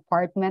 Maki in the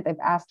department, I've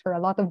asked her a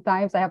lot of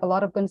times. I have a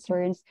lot of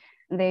concerns.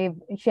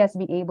 She has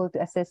been able to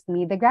assist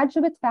me. The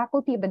graduate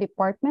faculty of the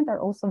department are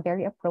also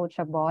very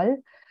approachable.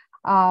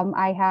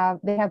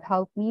 They have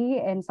helped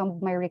me in some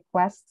of my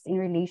requests in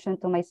relation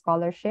to my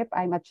scholarship.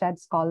 I'm a CHED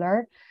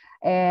scholar.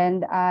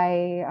 And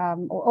I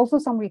also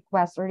some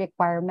requests or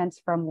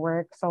requirements from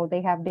work. So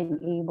they have been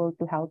able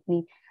to help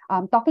me.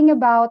 Talking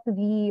about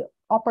the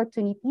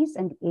opportunities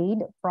and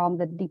aid from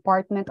the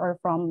department or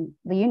from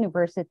the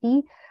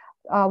university,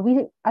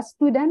 we as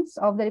students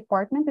of the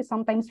department,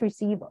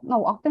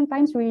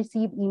 oftentimes we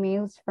receive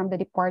emails from the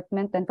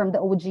department and from the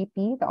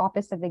OGP, the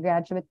Office of the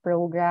Graduate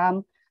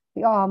Program,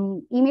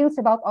 emails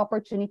about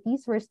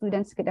opportunities where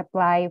students could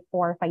apply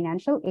for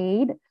financial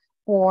aid,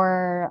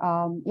 for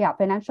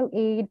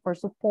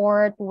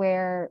support,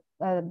 where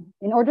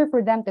in order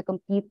for them to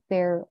complete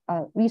their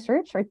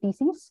research or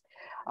thesis.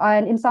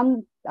 And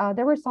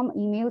there were some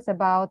emails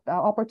about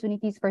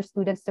opportunities for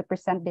students to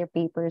present their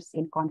papers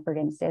in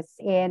conferences.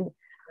 And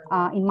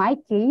in my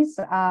case,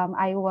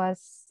 I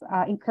was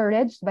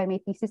encouraged by my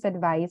thesis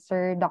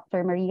advisor,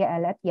 Dr. Maria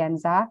L.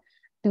 Atienza,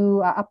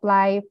 to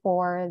apply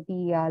for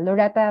the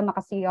Loretta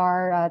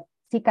Macasiar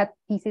SICAT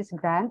thesis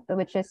grant,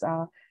 which is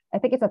I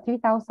think it's a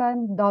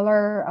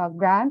 $3,000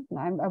 grant.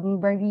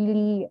 I'm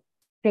really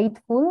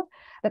grateful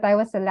that I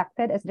was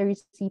selected as the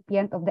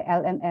recipient of the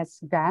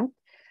LMS grant.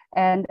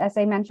 And as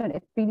I mentioned,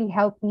 it really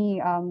helped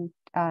me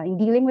in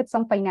dealing with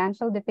some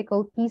financial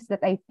difficulties that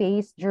I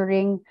faced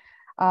during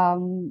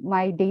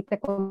my data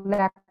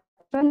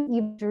collection,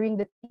 even during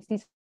the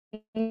thesis,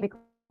 because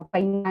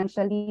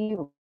financially,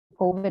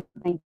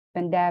 COVID-19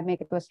 pandemic,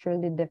 it was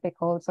truly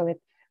difficult. So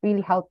it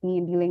really helped me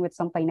in dealing with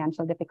some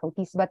financial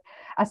difficulties. But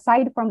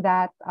aside from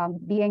that,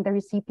 being the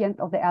recipient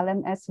of the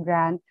LMS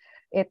grant,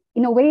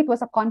 in a way, it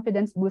was a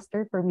confidence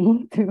booster for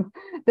me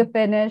to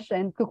finish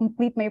and to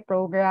complete my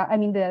program. I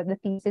mean, the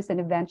thesis, and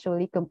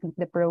eventually complete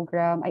the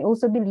program. I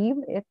also believe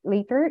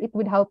later it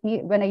would help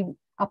me when I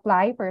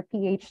apply for a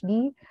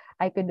PhD.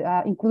 I could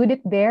include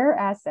it there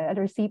as a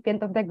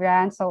recipient of the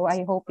grant. So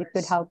I hope it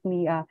could help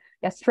me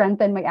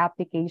strengthen my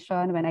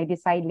application when I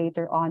decide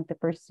later on to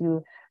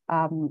pursue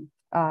a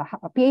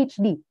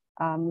PhD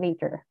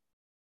later.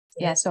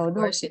 Yes, so of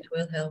course, it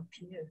will help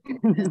you.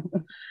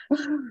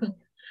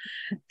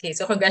 Okay,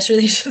 so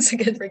congratulations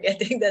again for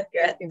getting that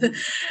grant.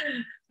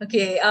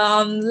 Okay,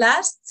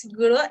 last,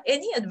 siguro,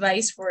 any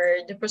advice for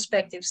the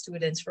prospective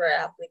students, for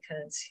our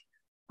applicants?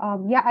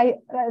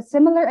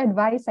 Similar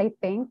advice, I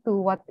think, to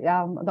what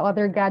the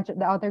other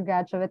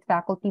graduate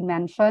faculty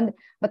mentioned.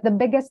 But the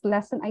biggest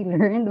lesson I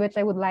learned, which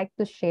I would like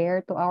to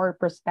share to our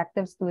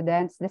prospective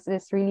students, this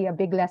is really a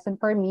big lesson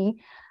for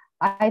me.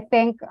 I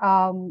think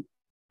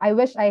I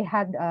wish I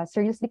had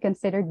seriously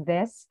considered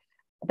this,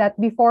 that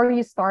before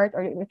you start,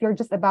 or if you're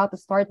just about to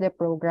start the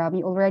program,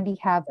 you already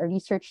have a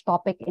research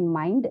topic in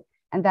mind,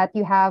 and that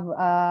you have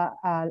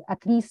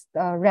at least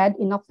read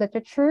enough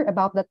literature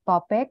about that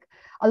topic.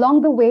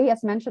 Along the way,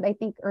 as mentioned, I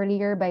think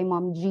earlier by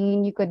Mom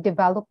Jean, you could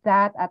develop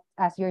that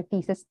as your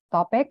thesis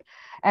topic.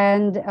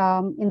 And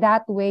in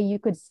that way, you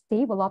could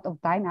save a lot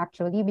of time,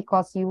 actually,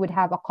 because you would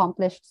have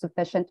accomplished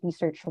sufficient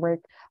research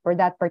work for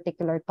that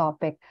particular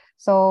topic.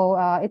 So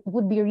it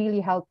would be really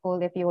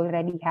helpful if you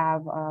already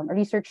have a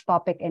research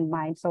topic in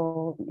mind.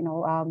 So,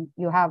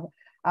 you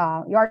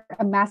are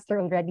a master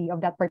already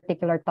of that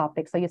particular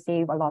topic, so you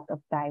save a lot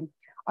of time.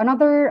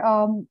 Another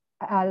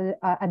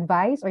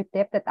advice or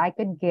tip that I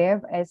could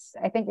give is,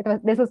 I think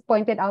this was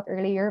pointed out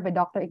earlier by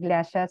Dr.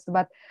 Iglesias,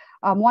 but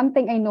one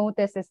thing I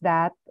noticed is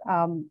that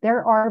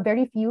there are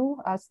very few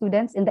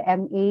students in the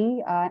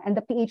MA and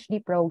the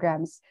PhD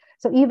programs.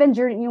 So even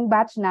during yung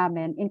batch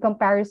namin, in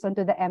comparison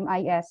to the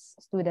MIS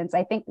students,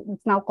 I think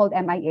it's now called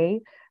MIA,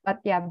 but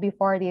yeah,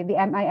 before the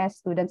MIS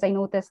students, I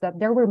noticed that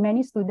there were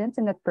many students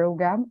in that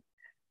program.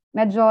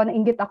 Medyo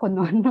nainggit ako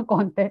noon ng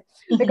konti.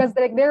 Because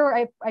like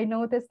I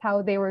noticed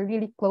how they were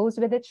really close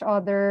with each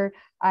other.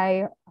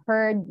 I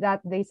heard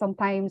that they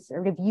sometimes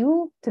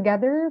review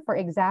together for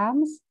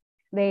exams.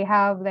 They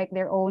have like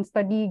their own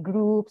study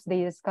groups.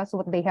 They discuss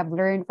what they have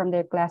learned from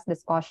their class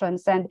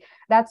discussions. And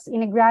that's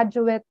in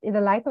the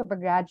life of a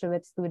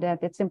graduate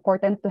student. It's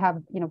important to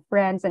have,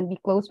 friends and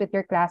be close with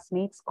your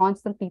classmates,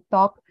 constantly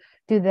talk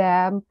to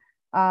them,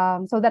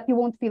 so that you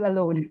won't feel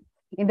alone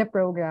in the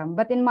program.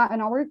 But in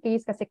our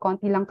case, kasi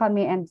konti lang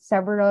kami and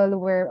several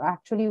were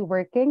actually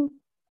working.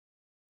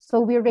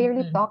 So we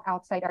rarely talk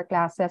outside our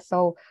classes.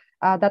 So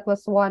that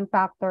was one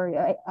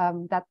factor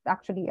that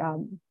actually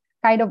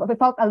kind of, we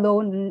felt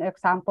alone,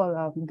 example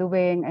of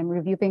doing and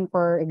reviewing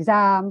for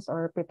exams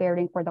or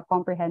preparing for the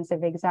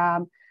comprehensive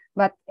exam.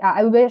 But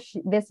I wish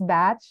this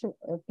batch,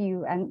 if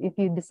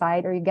you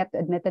decide or you get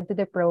admitted to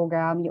the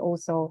program, you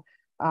also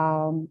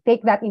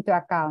take that into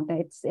account.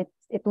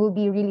 It will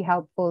be really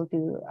helpful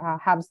to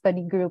have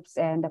study groups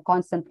and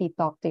constantly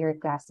talk to your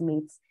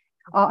classmates.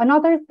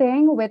 Another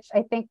thing, which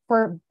I think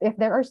if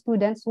there are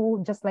students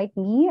who, just like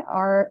me,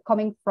 are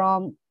coming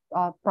from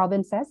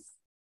provinces,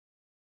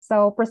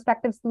 so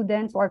prospective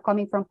students who are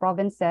coming from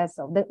provinces,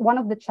 one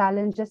of the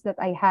challenges that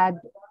I had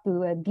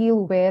to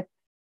deal with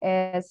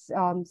is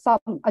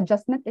some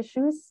adjustment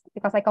issues,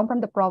 because I come from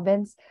the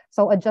province.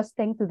 So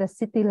adjusting to the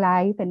city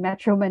life in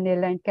Metro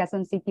Manila and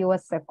Quezon City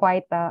was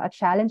quite a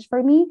challenge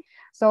for me.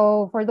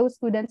 So for those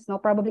students,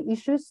 probably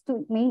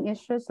main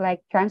issues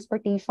like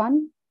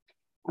transportation,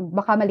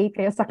 baka malate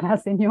kayo sa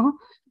klase nyo,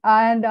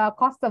 and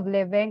cost of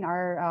living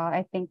are,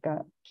 I think,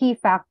 key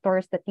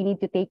factors that you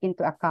need to take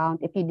into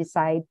account if you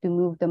decide to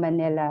move to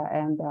Manila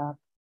and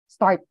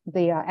start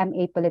the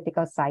MA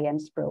Political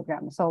Science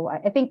program. So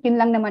I think yun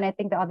lang naman. I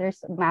think the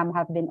others, ma'am,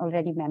 have been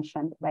already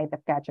mentioned by the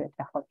graduate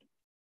faculty.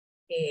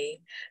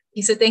 Okay.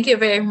 So thank you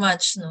very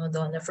much,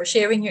 Donna, for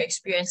sharing your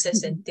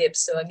experiences and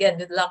tips. So again,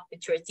 good luck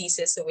with your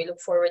thesis. So we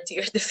look forward to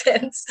your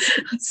defense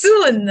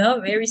soon,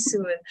 very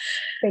soon.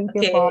 Thank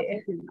you, Paul.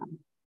 Thank you, ma'am.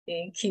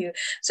 Thank you.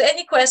 So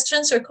any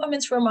questions or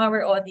comments from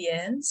our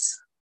audience?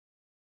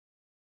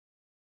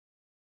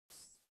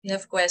 You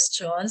have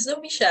questions?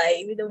 Don't be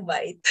shy. We don't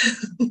bite.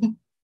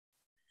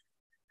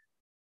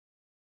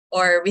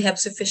 Or we have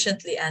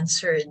sufficiently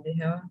answered,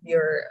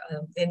 your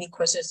any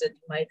questions that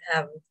you might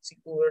have,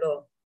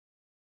 siguro.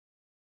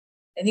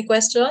 Any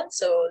questions?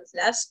 So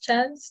last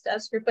chance to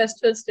ask your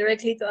questions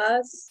directly to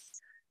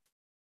us.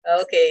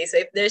 Okay,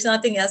 so if there's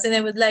nothing else, then I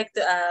would like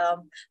to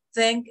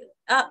thank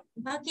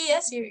Maki,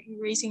 yes, you're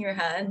raising your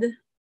hand.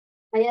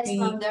 Yes,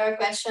 ma'am, there are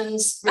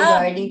questions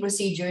regarding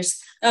procedures.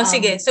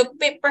 Sige. So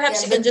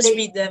perhaps you can just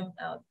read them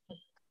out.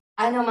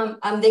 I know,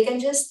 ma'am. They can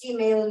just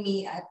email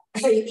me at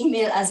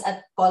email us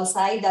at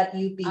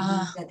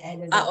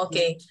polsci.upd.edu.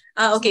 Okay.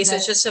 Okay, so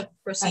it's just a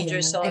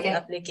procedures on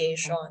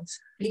applications.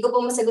 Hindi ko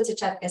po masagot sa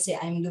chat kasi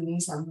I'm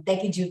doing some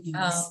techie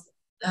duties.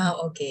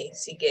 Okay.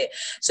 Sige.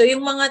 So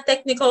yung mga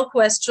technical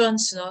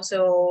questions,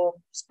 so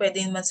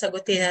pwede naman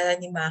sagutin na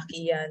ni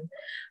Maki yan.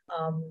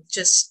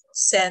 Just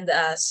send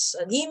us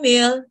an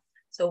email.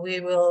 So we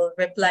will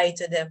reply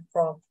to them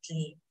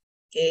promptly.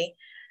 Okay?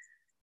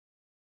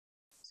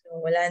 So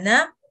wala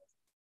na?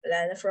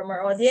 Wala na from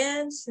our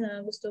audience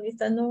na gusto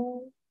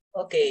itanong?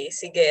 Okay,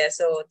 sige.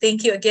 So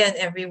thank you again,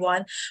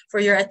 everyone,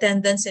 for your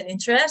attendance and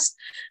interest.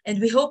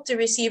 And we hope to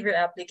receive your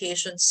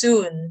application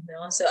soon.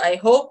 No? So I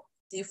hope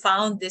you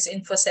found this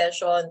info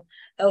session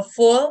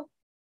helpful,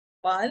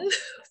 fun,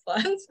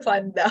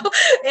 fun daw,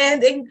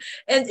 and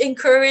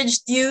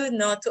encouraged you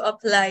not to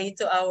apply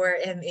to our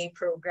MA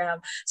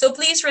program. So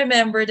please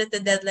remember that the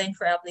deadline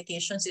for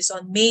applications is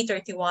on May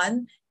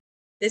 31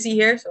 this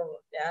year.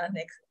 So yeah,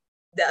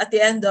 at the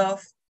end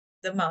of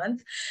the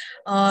month.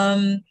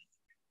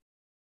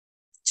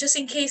 Just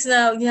in case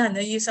na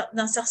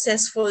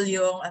successful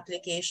yung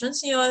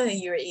applications nyo,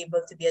 you're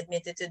able to be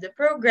admitted to the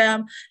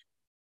program,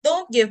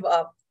 don't give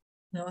up.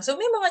 No? So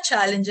may mga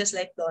challenges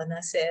like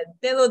Donna said,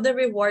 pero the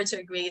rewards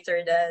are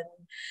greater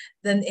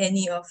than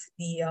any of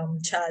the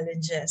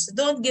challenges. So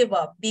don't give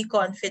up. Be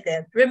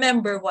confident.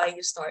 Remember why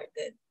you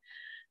started.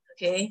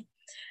 Okay?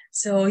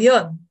 So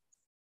yun.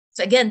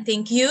 So again,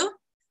 thank you.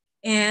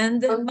 And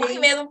Okay.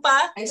 meron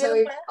pa? Ay,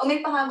 sorry. May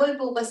pahabol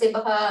po kasi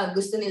baka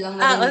gusto nilang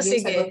marinig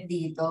yung sagot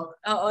dito.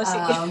 Oo,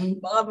 sige.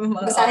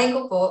 Basahin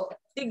ko po.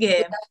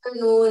 Sige. Good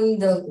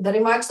afternoon. The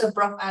remarks of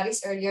Prof.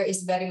 Aris earlier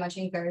is very much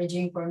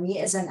encouraging for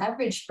me as an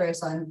average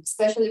person,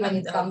 especially when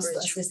it comes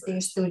to assisting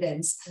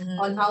students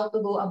on how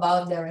to go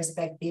about their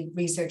respective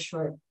research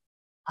work.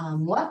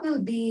 What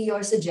will be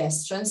your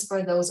suggestions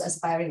for those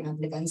aspiring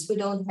applicants who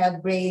don't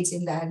have grades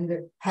in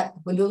the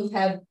who don't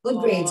have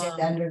good grades in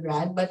the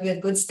undergrad, but with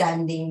good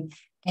standing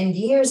and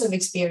years of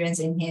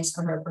experience in his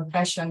or her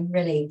profession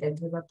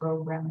related to the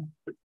program?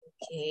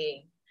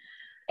 Okay.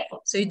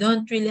 So you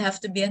don't really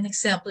have to be an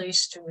exemplary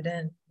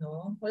student,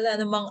 no?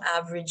 Wala namang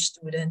average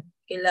student.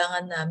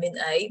 Kailangan namin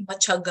ay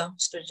matyagang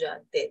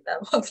estudyante.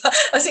 Tama ba?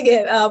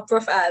 Sige,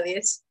 Prof.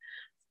 Alice,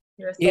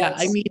 your thoughts? Yeah,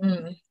 I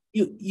mean,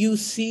 you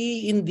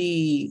see in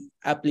the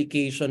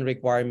application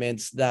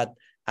requirements that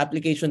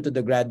application to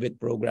the graduate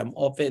program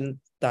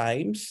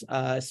oftentimes,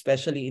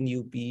 especially in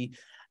UP,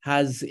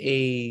 has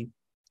a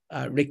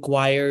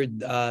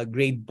required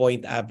grade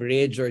point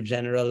average or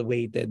general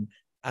weighted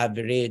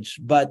average.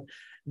 But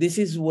this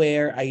is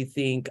where I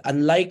think,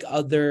 unlike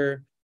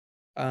other,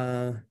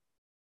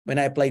 when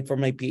I applied for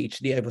my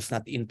PhD, I was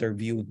not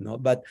interviewed, no?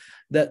 But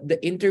the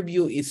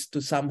interview is to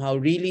somehow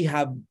really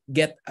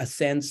get a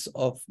sense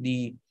of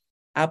the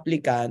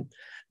applicant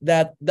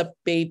that the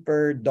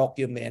paper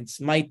documents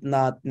might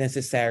not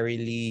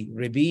necessarily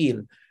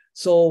reveal.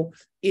 So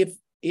if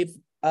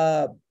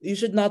you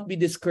should not be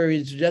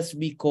discouraged just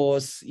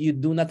because you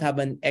do not have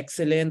an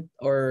excellent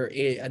or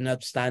an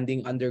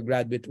outstanding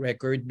undergraduate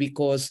record,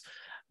 because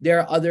there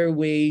are other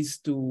ways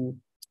to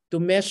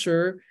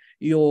measure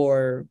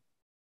your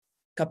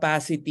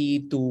capacity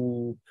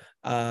to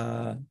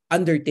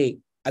undertake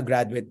a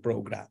graduate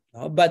program.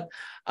 No? But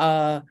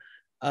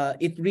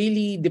it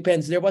really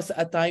depends. There was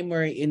a time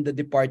where in the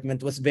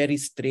department was very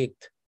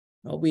strict,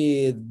 no,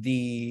 with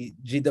the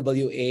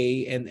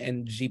GWA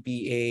and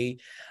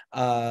GPA.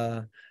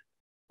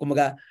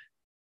 Kumaga,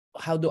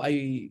 how do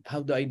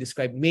I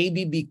describe?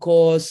 Maybe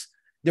because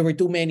there were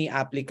too many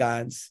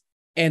applicants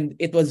and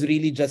it was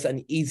really just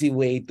an easy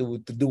way to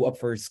do a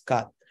first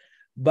cut.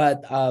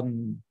 But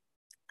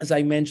as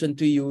I mentioned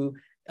to you,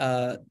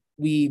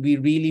 we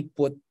really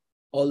put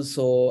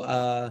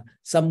also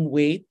some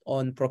weight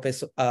on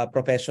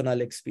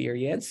professional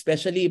experience,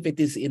 especially if it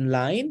is in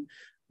line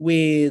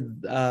with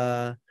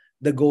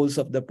the goals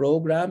of the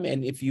program.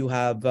 And if you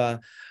have,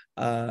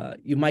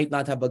 you might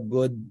not have a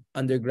good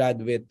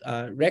undergraduate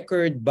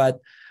record, but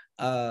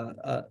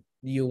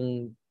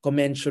yung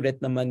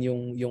commensurate naman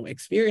yung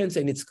experience,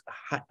 and it's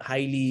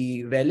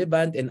highly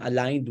relevant and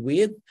aligned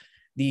with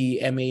the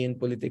MA in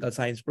Political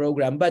Science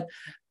program. But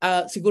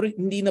siguro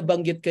hindi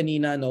nabanggit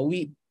kanina, no,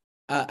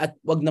 at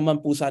wag naman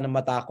po sana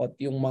matakot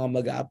yung mga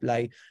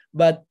mag-a-apply,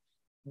 but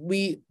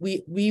we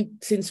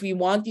since we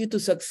want you to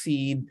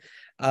succeed,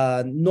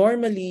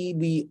 normally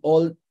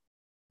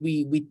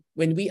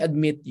when we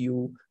admit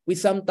you, we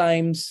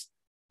sometimes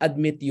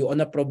admit you on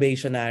a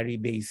probationary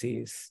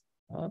basis.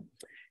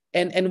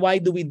 And why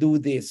do we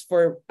do this?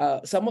 For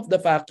some of the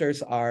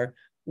factors are,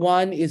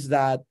 one is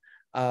that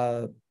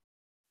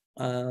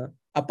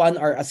upon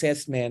our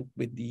assessment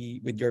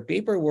with your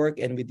paperwork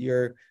and with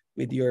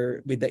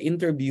the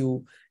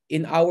interview,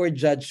 in our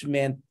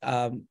judgment,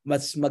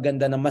 mas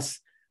maganda na mas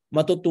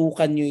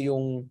matutukan nyo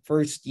yung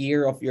first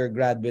year of your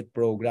graduate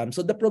program.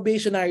 So the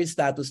probationary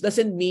status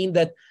doesn't mean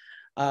that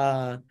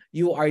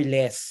you are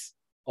less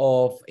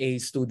of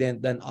a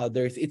student than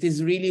others. It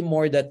is really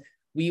more that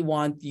we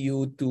want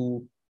you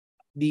to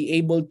be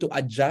able to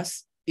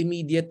adjust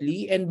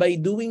immediately, and by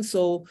doing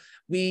so,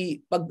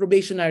 pag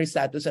probationary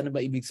status, ano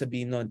ba ibig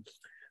sabihin nun?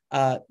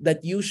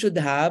 That you should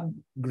have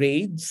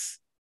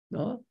grades,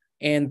 no,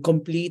 and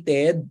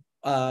completed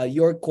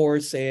your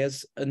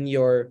courses in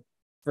your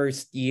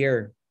first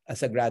year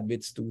as a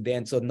graduate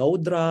student. So no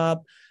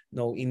drop,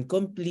 no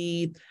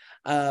incomplete,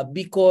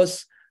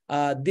 because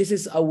this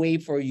is a way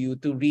for you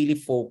to really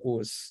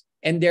focus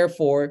and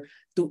therefore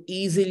to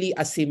easily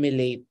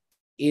assimilate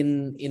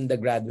in the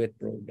graduate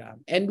program.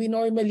 And we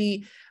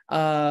normally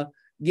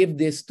give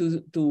this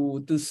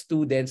to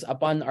students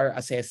upon our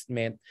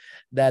assessment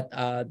that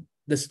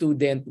the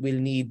student will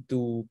need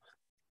to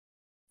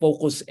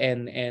focus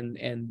and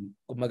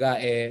kumaga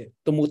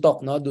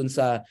tumutok no dun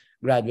sa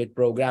graduate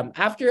program.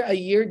 After a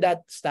year,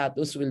 that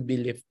status will be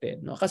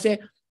lifted, no? Kasi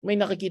may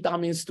nakikita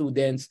kaming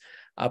students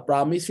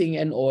promising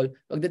and all,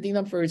 pagdating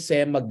ng first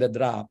sem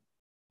magda-drop.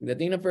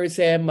 Pagdating ng first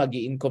sem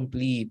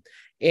magi-incomplete.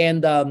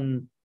 And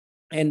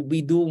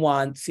we do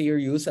want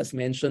serious, as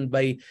mentioned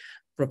by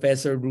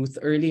Professor Ruth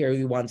earlier,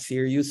 we want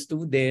serious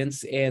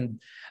students,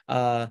 and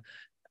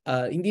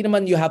hindi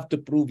naman you have to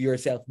prove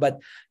yourself, but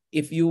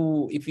if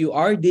you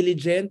are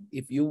diligent,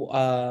 if you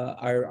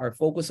are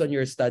focused on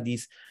your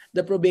studies,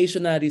 the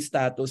probationary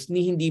status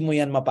hindi mo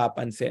yan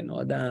mapapansin,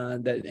 no?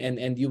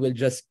 And you will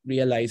just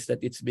realize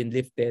that it's been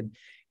lifted,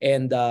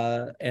 and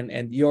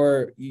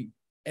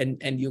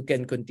you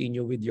can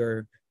continue with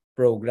your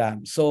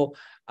program. So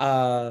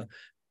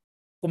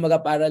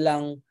kumaga para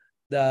lang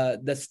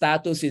the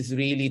status is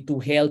really to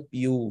help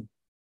you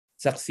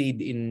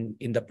succeed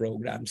in the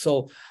program.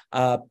 So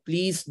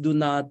please do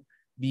not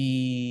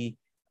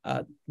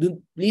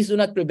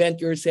prevent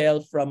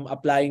yourself from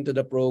applying to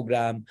the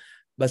program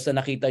basta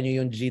nakita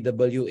nyo yung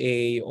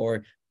GWA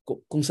or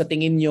kung sa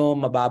tingin nyo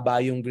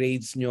mababa yung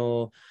grades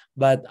nyo.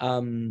 But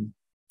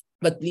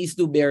please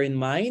do bear in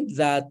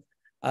mind that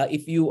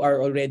if you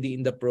are already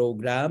in the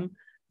program,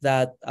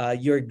 that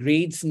your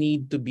grades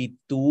need to be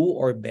 2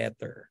 or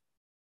better.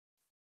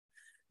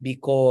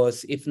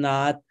 Because if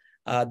not,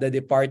 the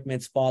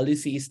department's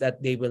policy is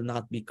that they will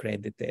not be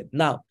credited.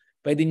 Now,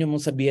 pwede nyo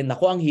mong sabihin,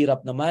 naku, ang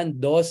hirap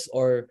naman, 2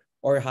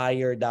 or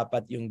higher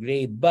dapat yung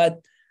grade.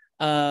 But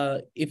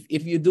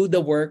if you do the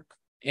work,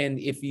 and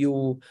if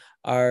you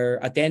are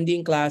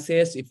attending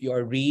classes, if you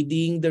are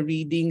reading the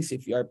readings,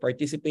 if you are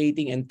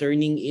participating and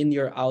turning in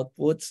your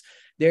outputs,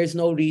 there's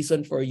no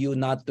reason for you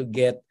not to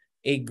get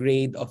a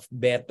grade of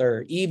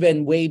better,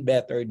 even way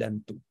better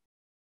than 2.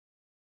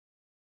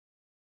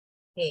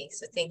 Okay,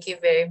 so thank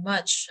you very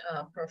much,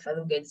 Prof.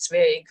 Alugay. It's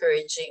very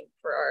encouraging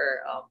for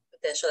our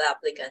potential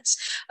applicants.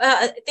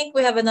 I think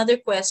we have another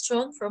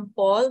question from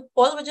Paul.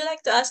 Paul, would you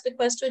like to ask the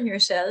question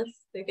yourself?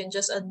 You can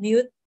just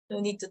unmute. No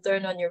need to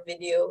turn on your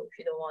video if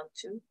you don't want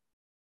to.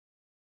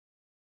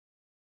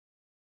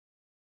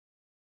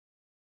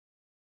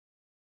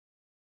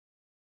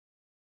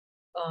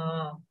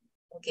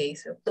 Okay,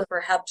 so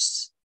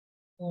perhaps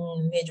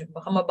medyo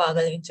baka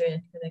mabagal yung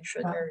internet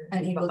connection or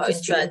baka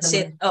in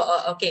transit.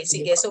 Okay,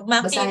 sige. So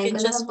Maki, you can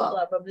just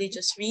probably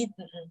just read.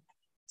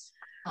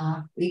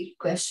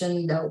 Quick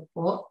question daw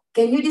po.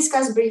 Can you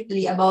discuss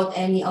briefly about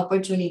any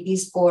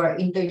opportunities for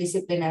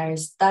interdisciplinary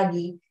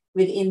study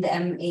within the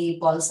MA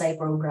Pol Sci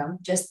program?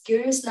 Just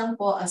curious lang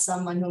po as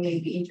someone who may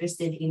be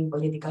interested in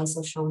political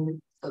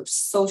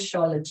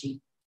sociology.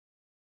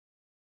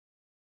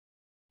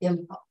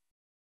 Yan po.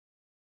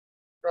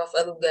 Prof.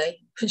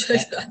 Alugay, would you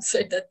like to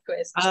answer that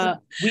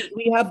question?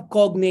 We have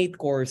cognate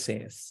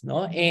courses,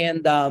 no?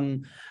 And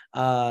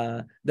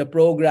the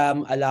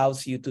program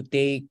allows you to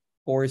take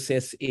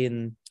courses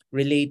in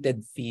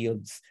related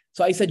fields.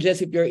 So I suggest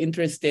if you're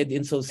interested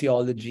in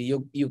sociology,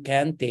 you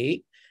can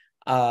take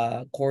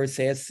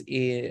courses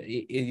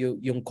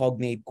yung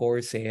cognate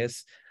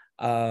courses,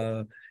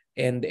 and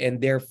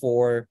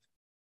therefore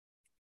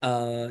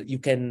you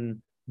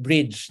can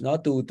bridge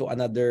to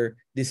another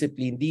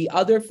discipline. The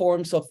other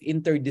forms of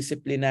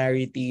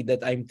interdisciplinarity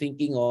that I'm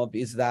thinking of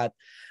is that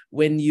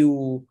when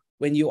you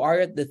are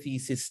at the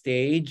thesis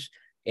stage,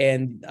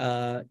 and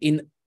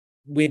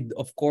with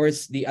of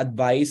course the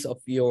advice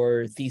of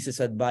your thesis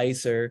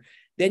advisor,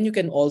 then you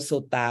can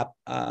also tap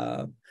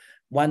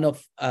one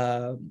of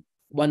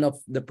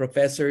the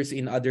professors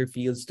in other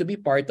fields to be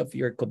part of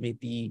your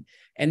committee.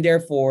 And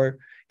therefore,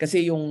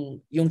 kasi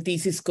yung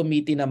thesis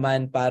committee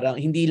naman parang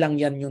hindi lang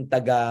yan yung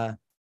taga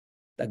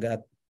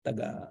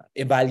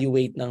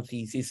evaluate ng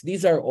thesis.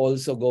 These are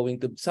also going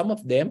to, some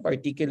of them,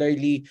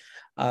 particularly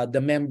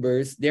the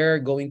members, they're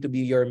going to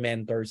be your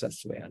mentors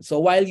as well. So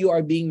while you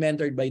are being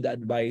mentored by the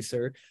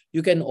advisor,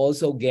 you can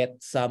also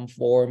get some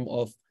form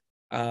of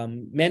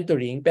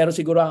mentoring. Pero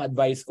siguro ang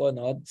advice ko,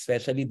 no,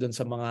 especially dun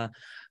sa mga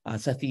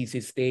sa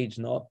thesis stage,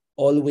 no,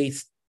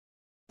 always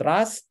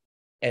trust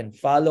and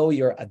follow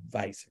your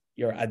advisor.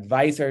 Your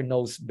advisor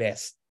knows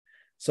best.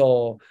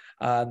 So,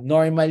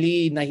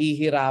 normally,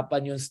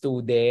 nahihirapan yung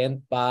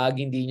student pag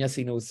hindi niya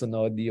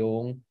sinusunod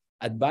yung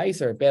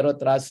advisor. Pero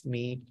trust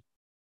me,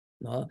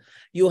 no,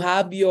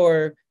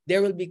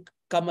 there will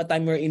become a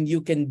time wherein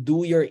you can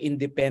do your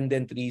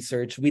independent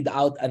research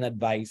without an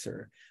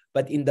advisor.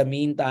 But in the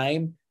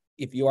meantime,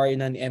 if you are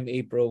in an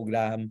MA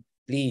program,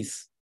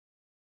 please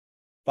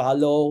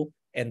follow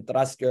and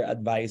trust your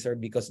advisor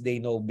because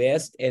they know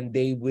best and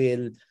they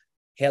will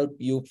help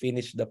you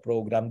finish the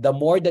program. The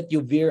more that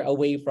you veer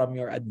away from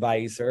your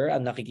advisor,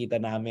 ang nakikita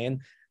namin,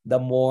 the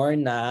more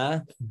na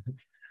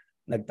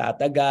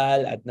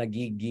nagtatagal at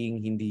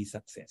nagiging hindi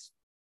successful.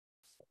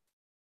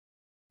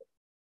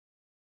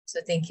 So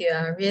thank you,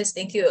 Aries.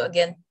 Thank you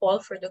again, Paul,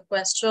 for the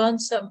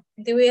questions.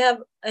 Do we have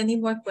any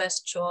more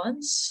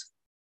questions?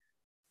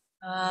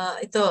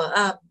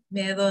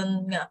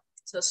 Meron nga.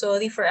 So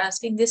sorry for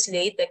asking this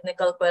late.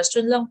 Technical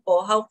question lang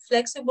po. How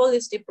flexible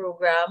is the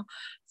program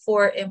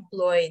for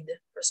employed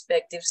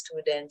prospective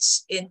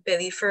students in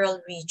peripheral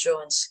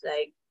regions,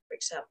 like, for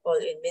example,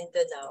 in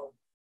Mindanao?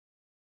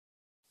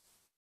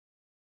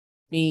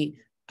 Me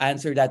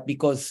answer that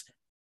because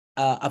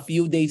a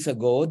few days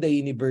ago, the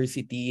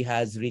university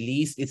has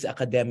released its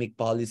academic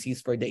policies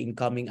for the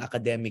incoming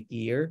academic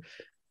year.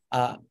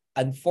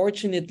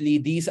 Unfortunately,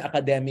 these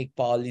academic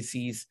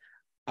policies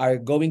are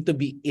going to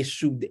be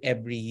issued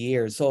every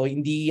year. So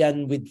hindi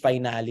yan with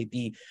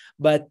finality.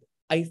 But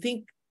I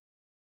think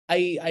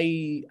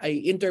I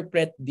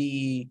interpret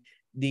the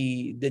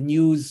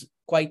news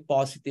quite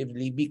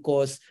positively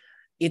because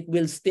it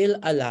will still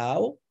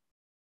allow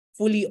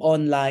fully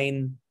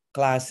online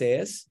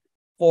classes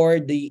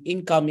for the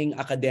incoming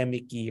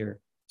academic year.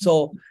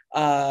 So,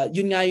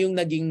 yun nga yung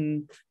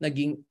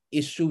naging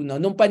issue, no?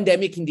 Nung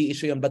pandemic hindi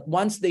issue yun, but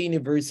once the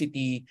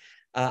university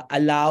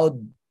allowed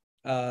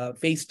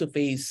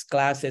face-to-face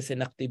classes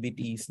and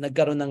activities,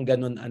 nagkaroon ng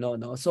ganun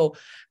no. So,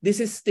 this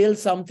is still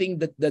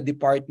something that the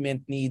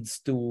department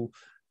needs to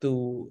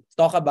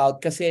talk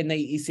about kasi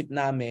naiisip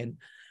namin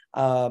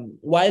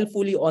while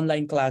fully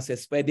online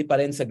classes, pwede pa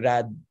rin sa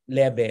grad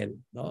level,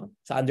 no?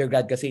 Sa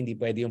undergrad kasi hindi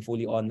pwede yung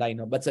fully online,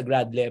 no? But sa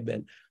grad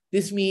level,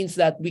 this means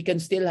that we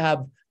can still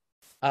have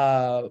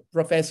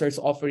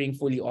professors offering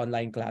fully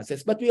online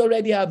classes. But we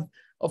already have,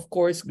 of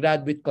course,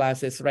 graduate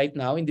classes right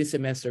now in this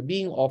semester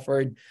being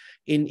offered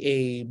in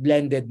a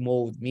blended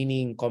mode,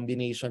 meaning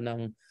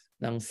combination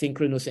ng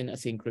synchronous and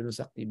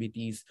asynchronous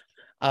activities.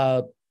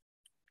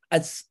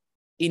 As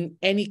in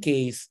any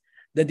case,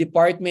 the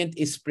department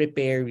is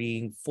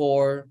preparing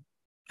for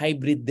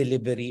hybrid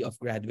delivery of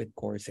graduate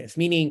courses.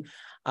 Meaning,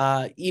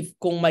 if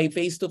kung may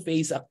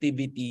face-to-face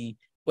activity,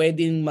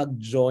 pwedeng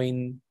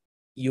mag-join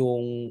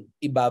yung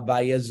iba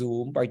via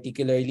Zoom,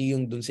 particularly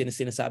yung dun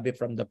sinasabi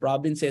from the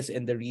provinces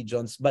and the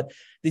regions. But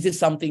this is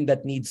something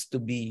that needs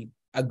to be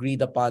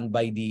agreed upon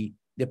by the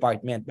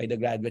department, by the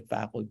graduate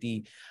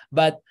faculty.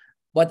 But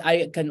what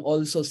I can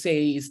also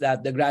say is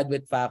that the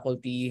graduate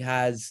faculty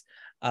has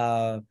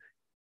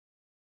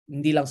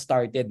hindi lang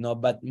started, no,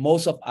 but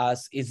most of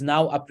us is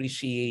now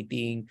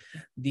appreciating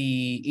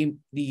the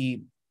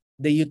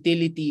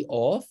utility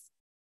of,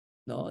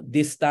 no,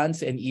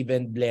 distance and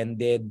even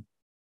blended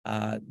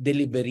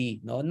delivery,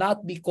 no,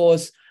 not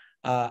because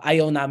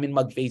ayaw namin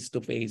mag face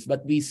to face,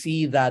 but we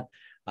see that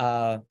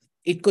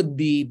it could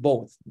be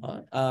both,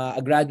 no?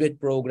 A graduate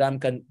program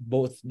can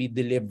both be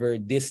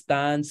delivered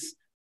distance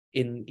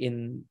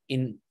in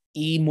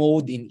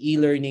e-mode, in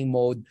e-learning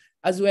mode,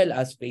 as well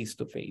as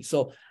face-to-face.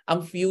 So,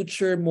 ang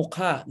future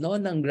mukha, no,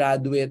 ng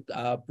graduate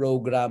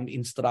program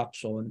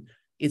instruction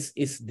is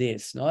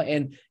this, no?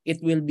 And it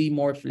will be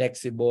more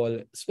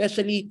flexible.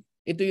 Especially,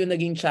 ito yung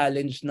naging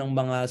challenge ng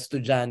mga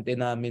estudyante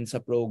namin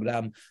sa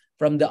program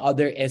from the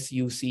other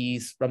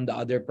SUCs, from the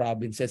other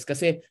provinces.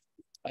 Kasi,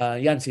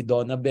 yan, si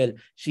Donabel,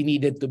 she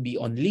needed to be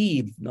on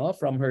leave, no,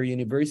 from her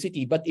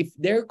university. But if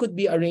there could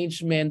be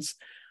arrangements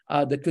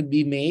that could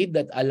be made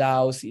that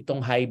allows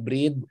itong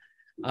hybrid,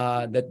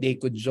 that they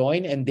could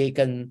join and they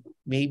can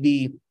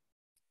maybe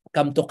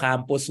come to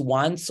campus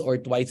once or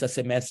twice a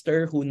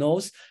semester, who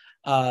knows?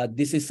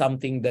 This is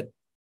something that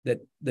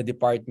the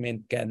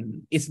department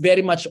is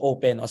very much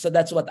open. So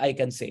that's what I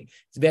can say.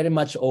 It's very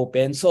much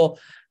open. So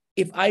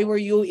if I were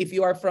you, if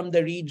you are from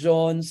the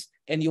regions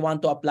and you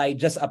want to apply,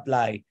 just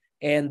apply.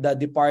 And the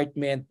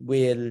department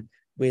will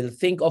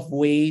think of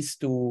ways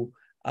to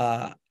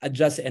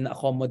adjust and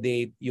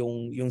accommodate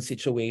yung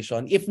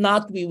situation. If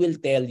not, we will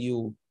tell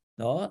you,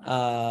 no?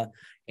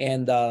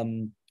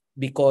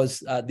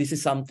 Because this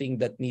is something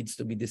that needs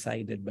to be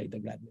decided by the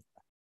graduate.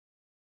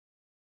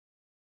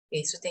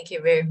 Okay, so thank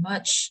you very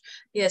much.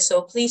 Yeah,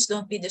 so please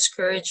don't be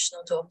discouraged,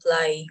 no, to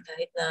apply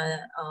kahit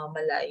na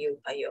malayo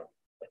kayo.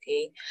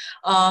 Okay.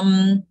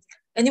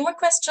 Any more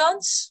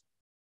questions?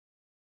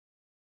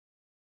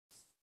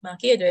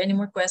 Maki, are there any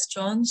more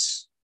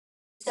questions?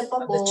 Isa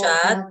pa From po, the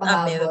chat?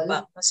 Meron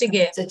pa.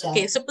 Sige.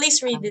 Okay, so please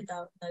read it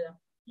out na lang.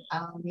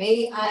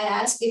 May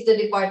I ask if the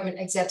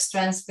department accepts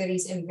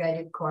transferees in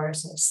graduate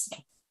courses?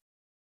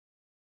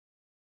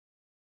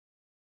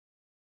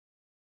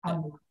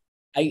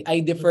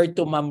 I defer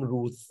to Ma'am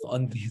Ruth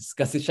on this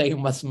kasi siya yung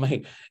mas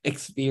may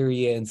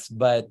experience,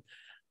 but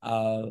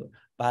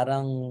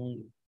parang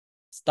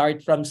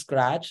start from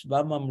scratch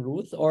ba, Ma'am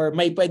Ruth? Or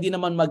may pwede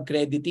naman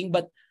mag-crediting,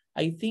 but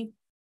I think,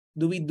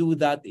 do we do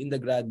that in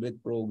the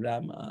graduate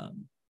program?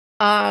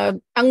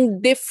 Ang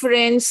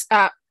difference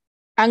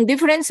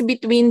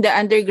between the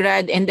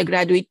undergrad and the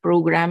graduate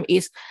program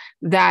is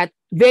that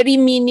very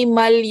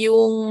minimal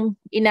yung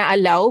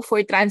ina-allow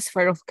for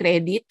transfer of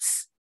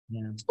credits.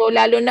 Yeah. So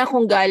lalo na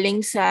kung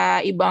galing sa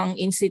ibang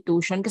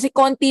institution kasi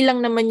konti lang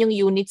naman yung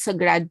unit sa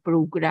grad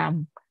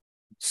program.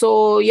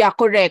 So yeah,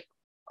 correct.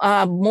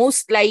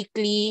 Most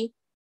likely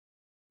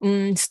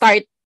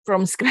start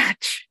from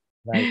scratch.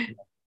 Right.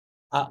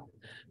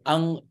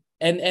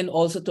 And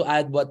also to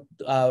add what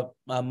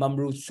Ma'am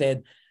Ruth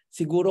said,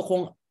 siguro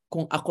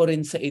kung ako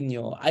rin sa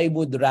inyo, I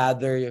would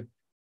rather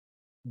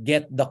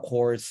get the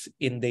course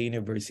in the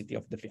University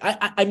of the Philippines.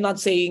 I'm not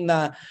saying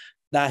na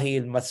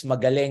dahil mas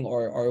magaling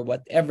or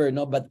whatever,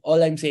 no, but all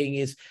I'm saying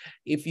is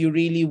if you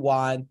really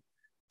want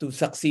to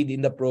succeed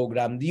in the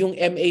program, yung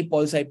MA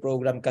Pol Sci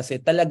program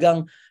kasi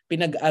talagang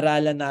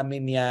pinag-aralan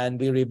namin yan.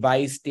 We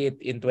revised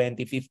it in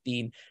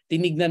 2015.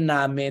 Tinignan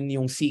namin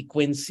yung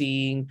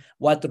sequencing,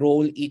 what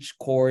role each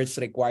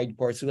required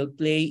course will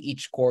play,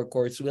 each core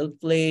course will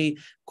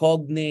play,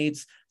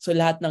 cognates. So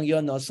lahat ng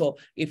yon, no? So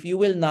if you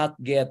will not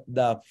get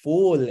the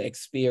full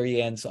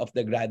experience of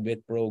the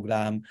graduate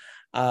program,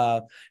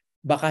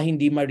 baka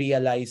hindi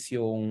ma-realize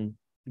yung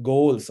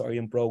goals or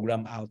yung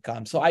program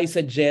outcome. So I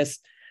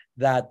suggest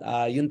that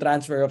yung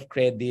transfer of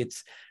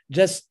credits,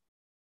 just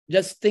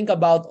think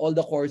about all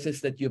the courses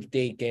that you've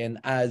taken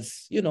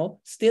as, you know,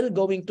 still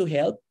going to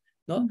help,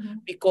 no?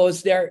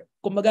 Because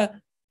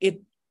kumbaga,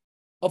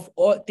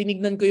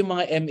 tinignan ko yung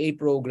mga MA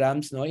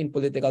programs, no, in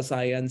political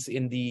science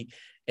in the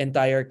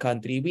entire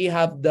country. We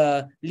have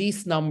the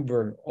least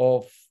number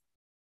of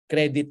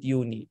credit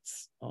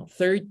units,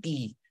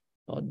 30.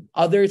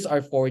 Others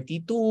are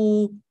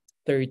 42,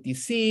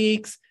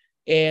 36,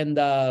 and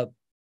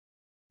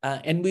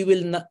we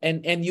will not,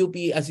 and UP,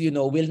 as you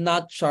know, will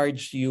not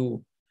charge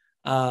you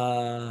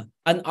an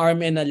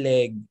arm and a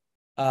leg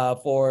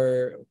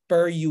for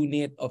per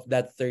unit of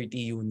that 30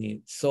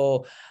 units.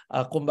 So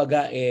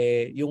kumbaga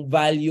yung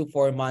value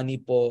for money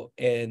po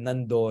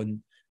nandun.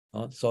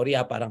 Sorry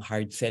parang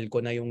hard sell ko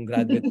na yung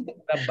graduate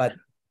program, but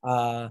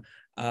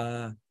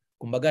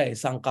kumbaga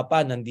sangka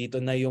pa,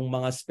 nandito na yung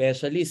mga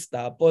specialist,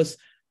 tapos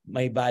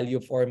may value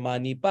for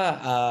money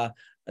pa,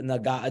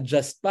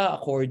 nag-a-adjust pa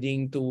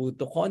according to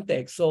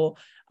context. So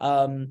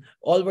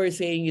all we're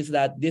saying is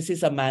that this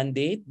is a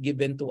mandate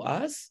given to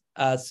us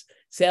as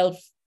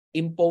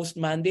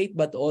self-imposed mandate,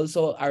 but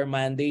also our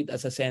mandate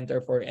as a Center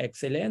for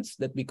Excellence,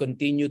 that we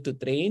continue to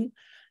train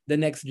the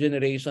next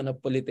generation of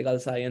political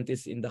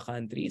scientists in the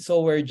country. So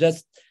we're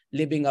just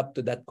living up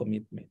to that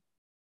commitment.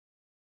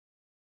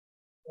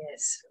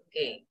 Yes,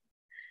 okay.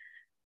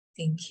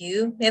 Thank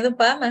you. Meron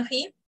pa,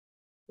 Maki?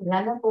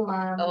 Wala na po,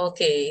 ma'am.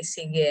 Okay,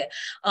 sige.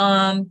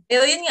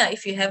 Pero yun nga,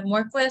 if you have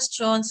more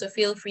questions, so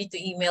feel free to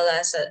email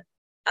us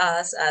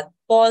at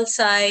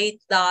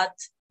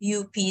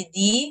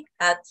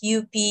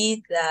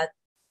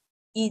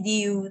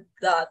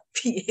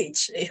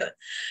polsci.up@up.edu.ph.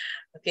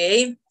 Okay?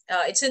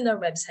 It's in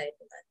our website.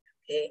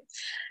 Okay?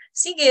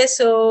 Sige,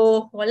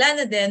 so wala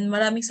na din.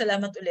 Maraming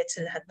salamat ulit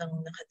sa lahat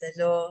ng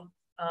nakadalo.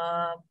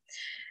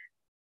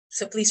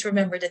 So please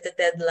remember that the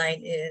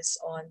deadline is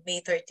on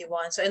May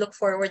 31. So I look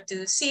forward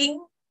to seeing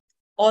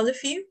all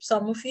of you,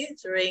 some of you,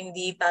 during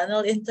the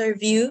panel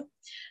interview.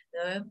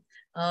 So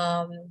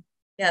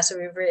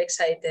we're very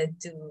excited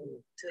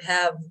to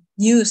have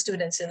new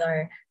students in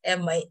our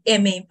MA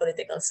in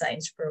Political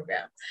Science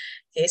program.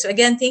 Okay, so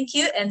again, thank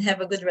you and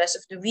have a good rest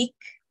of the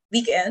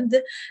weekend.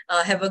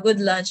 Have a good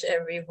lunch,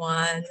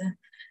 everyone.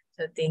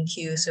 So thank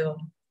you. So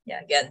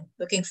yeah, again,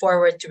 looking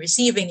forward to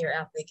receiving your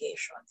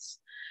applications.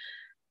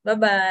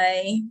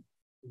 Bye-bye.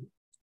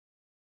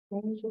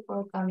 Thank you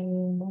for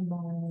coming.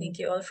 Bye-bye.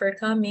 Thank you all for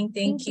coming.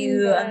 Thank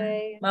you,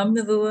 Bye. Ma'am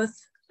Ruth,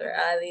 Sir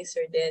Ali,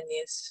 Sir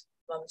Dennis,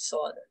 Ma'am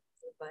Sol.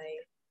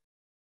 Bye-bye.